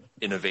promote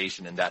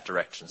innovation in that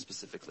direction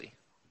specifically?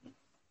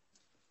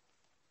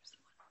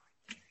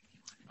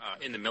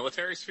 In the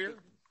military sphere?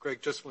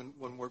 Greg, just one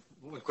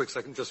quick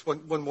second. Just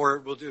one more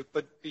we'll do,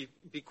 but be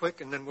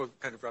quick, and then we'll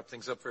kind of wrap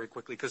things up very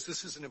quickly, because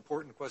this is an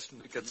important question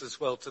that gets as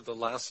well to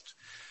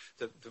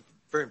the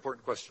very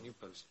important question you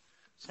posed.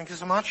 Thank you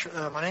so much.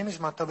 My name is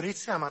Matteo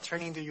Brizzi. I'm a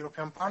trainee in the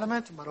European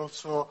Parliament, but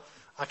also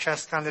a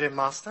chess candidate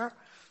master.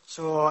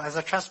 So as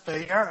a chess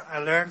player, I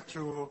learned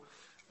to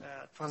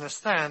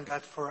understand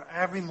that for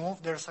every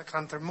move, there's a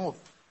counter move.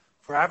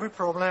 For every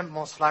problem,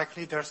 most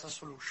likely there's a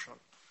solution.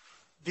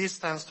 This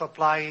tends to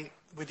apply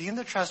within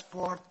the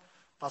chessboard,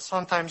 but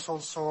sometimes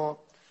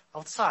also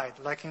outside,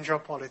 like in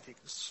geopolitics.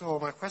 So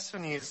my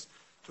question is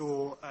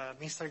to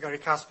Mr. Garry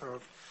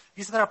Kasparov,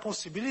 is there a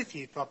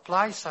possibility to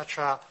apply such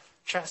a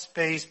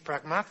chess-based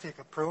pragmatic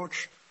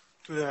approach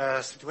to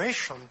the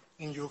situation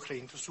in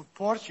Ukraine to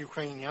support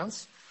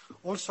Ukrainians,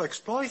 also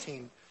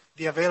exploiting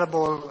the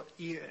available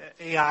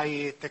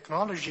AI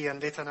technology and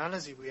data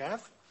analysis we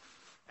have?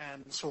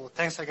 And so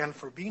thanks again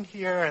for being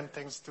here, and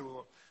thanks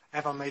to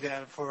Eva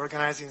Maydell for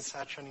organizing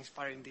such an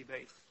inspiring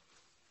debate.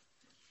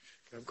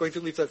 I'm going to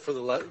leave that for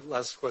the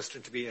last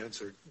question to be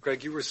answered.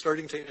 Greg, you were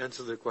starting to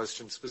answer the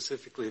question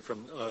specifically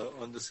from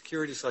on the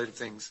security side of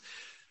things,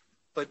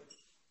 but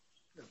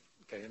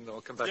okay, and I'll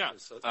come back to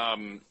this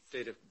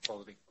data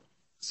quality.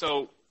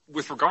 So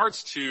with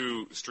regards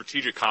to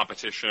strategic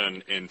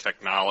competition in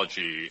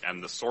technology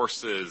and the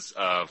sources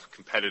of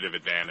competitive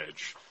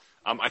advantage,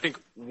 I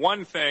think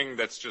one thing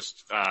that's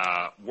just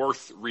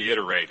worth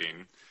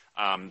reiterating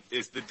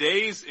is the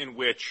days in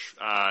which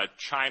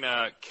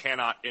China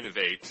cannot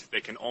innovate, they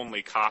can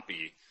only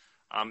copy.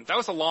 That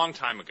was a long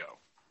time ago.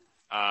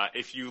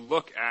 If you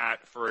look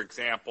at, for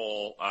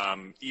example,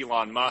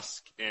 Elon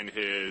Musk in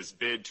his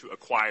bid to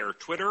acquire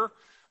Twitter,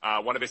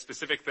 one of his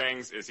specific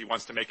things is he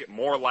wants to make it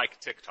more like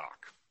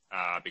TikTok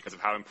because of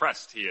how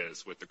impressed he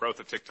is with the growth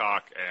of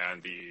TikTok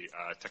and the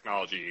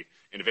technology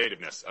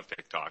innovativeness of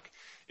TikTok.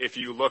 If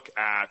you look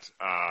at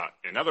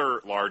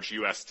another large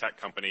U.S. tech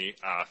company,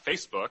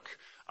 Facebook,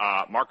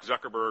 Mark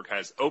Zuckerberg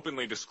has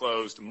openly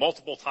disclosed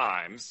multiple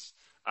times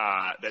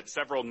that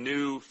several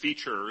new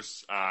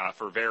features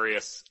for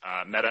various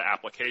meta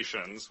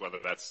applications, whether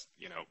that's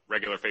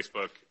regular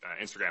Facebook,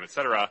 Instagram,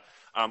 etc.,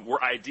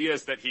 were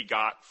ideas that he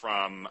got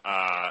from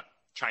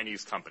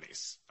Chinese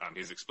companies.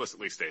 He's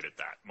explicitly stated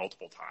that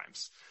multiple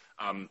times.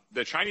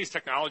 The Chinese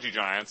technology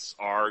giants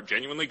are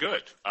genuinely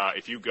good.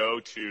 If you go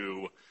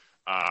to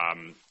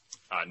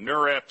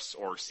NeurIPS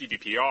or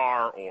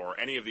CVPR or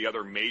any of the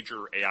other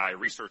major AI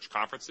research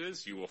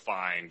conferences, you will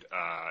find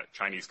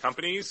Chinese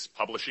companies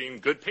publishing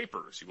good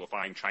papers. You will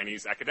find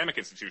Chinese academic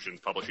institutions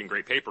publishing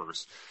great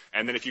papers.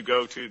 And then if you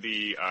go to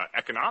the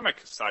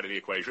economic side of the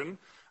equation,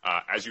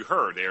 as you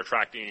heard, they are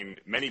attracting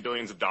many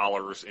billions of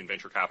dollars in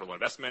venture capital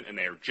investment, and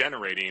they are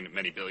generating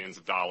many billions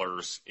of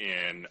dollars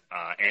in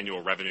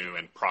annual revenue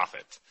and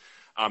profit.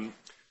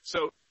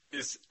 So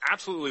it's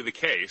absolutely the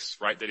case,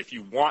 right, that if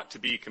you want to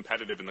be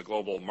competitive in the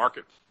global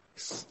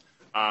marketplace,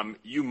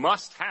 you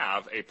must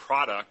have a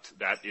product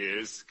that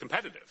is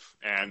competitive.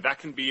 And that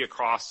can be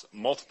across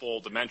multiple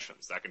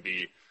dimensions. That can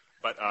be,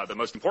 but the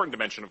most important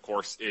dimension, of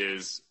course,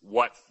 is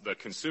what the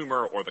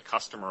consumer or the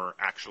customer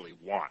actually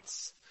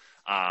wants.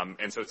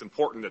 And so it's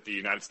important that the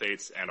United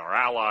States and our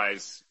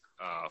allies,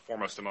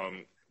 foremost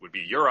among would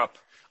be Europe,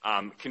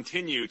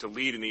 continue to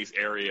lead in these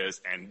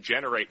areas and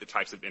generate the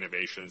types of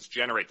innovations,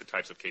 generate the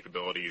types of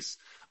capabilities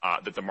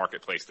that the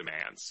marketplace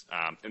demands.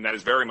 And that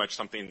is very much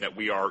something that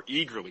we are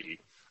eagerly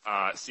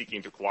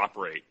seeking to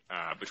cooperate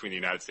between the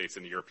United States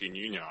and the European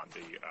Union on.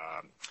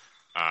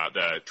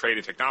 The trade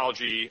and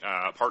technology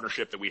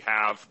partnership that we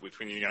have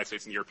between the United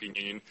States and the European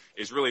Union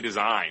is really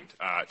designed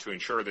to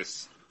ensure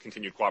this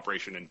continued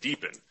cooperation and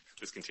deepen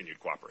this continued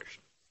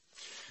cooperation.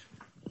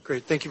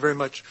 Great. Thank you very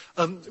much.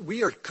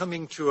 We are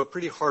coming to a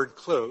pretty hard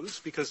close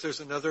because there's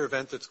another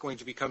event that's going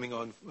to be coming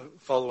on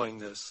following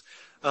this.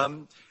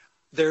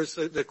 There's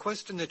the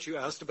question that you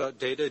asked about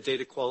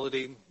data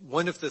quality.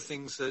 One of the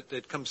things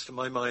that comes to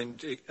my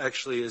mind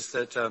actually is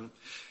that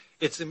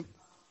it's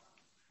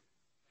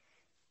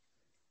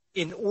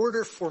in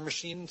order for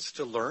machines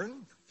to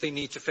learn, they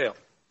need to fail.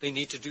 They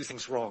need to do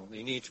things wrong.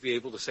 They need to be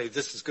able to say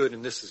this is good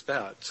and this is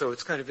bad. So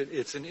it's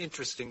it's an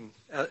interesting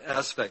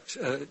aspect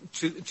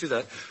to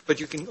that. But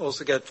you can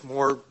also get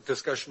more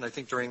discussion, I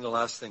think, during the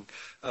last thing,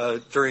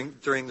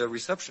 during the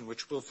reception,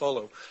 which will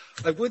follow.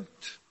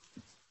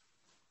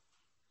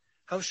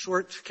 How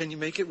short can you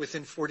make it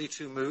within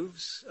 42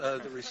 moves?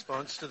 The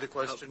response to the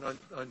question on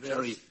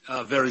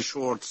very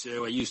short.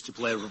 So I used to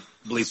play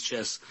blitz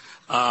chess.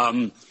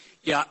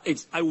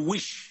 I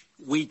wish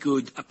we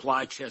could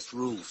apply chess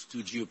rules to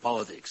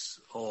geopolitics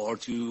or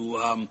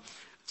to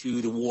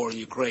the war in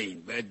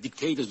Ukraine. But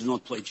dictators do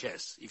not play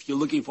chess. If you're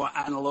looking for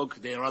analog,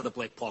 they rather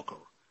play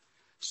poker.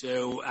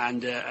 So,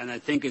 and I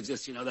think it's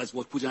just, that's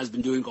what Putin has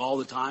been doing all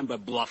the time by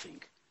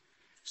bluffing.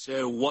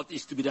 So what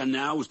is to be done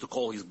now is to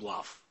call his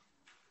bluff.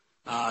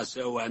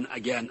 And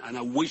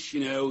I wish,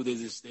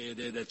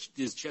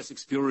 this chess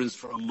experience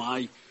from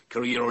my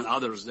career and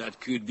others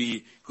that could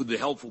be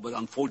helpful, but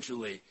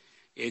unfortunately,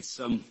 it's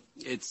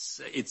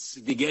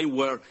the game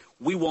where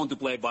we want to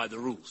play by the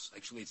rules.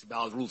 Actually, it's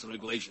about rules and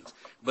regulations.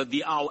 But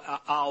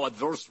our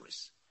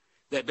adversaries,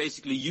 they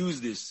basically use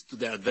this to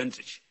their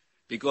advantage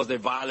because they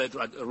violate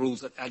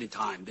rules at any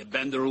time. They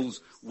bend the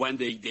rules when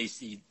they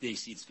see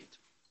it's fit.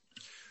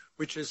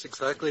 Which is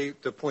exactly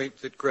the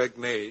point that Greg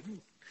made.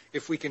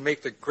 If we can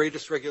make the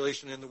greatest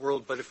regulation in the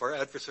world, but if our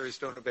adversaries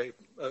don't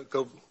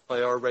go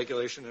by our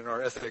regulation and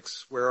our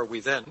ethics, where are we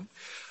then?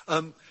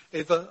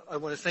 Eva, I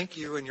want to thank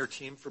you and your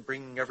team for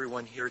bringing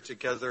everyone here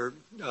together.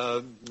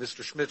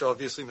 Mr. Schmidt,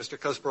 obviously, Mr.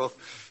 Kasparov,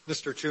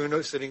 Mr.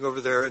 Thun sitting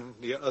over there in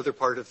the other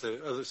part of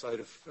the other side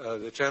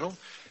of the channel,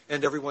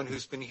 and everyone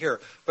who's been here.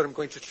 But I'm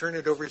going to turn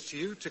it over to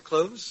you to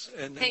close.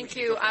 Thank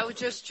you. I would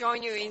just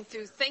join you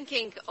into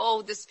thanking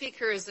all the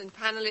speakers and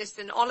panelists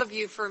and all of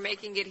you for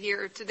making it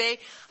here today.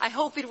 I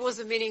hope it was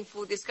a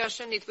meaningful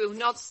discussion. It will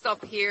not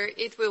stop here.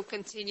 It will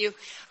continue.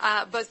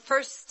 But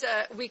first,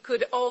 we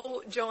could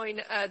all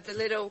join the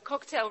little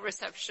cocktail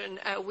reception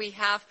we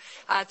have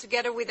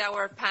together with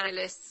our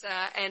panelists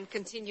and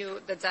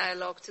continue the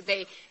dialogue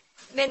today.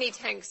 Many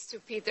thanks to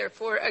Peter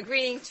for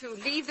agreeing to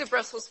leave the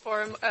Brussels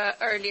Forum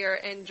earlier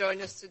and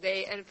join us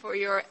today, and for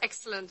your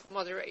excellent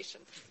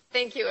moderation.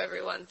 Thank you,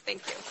 everyone.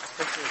 Thank you.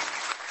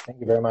 Thank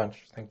you very much.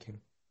 Thank you.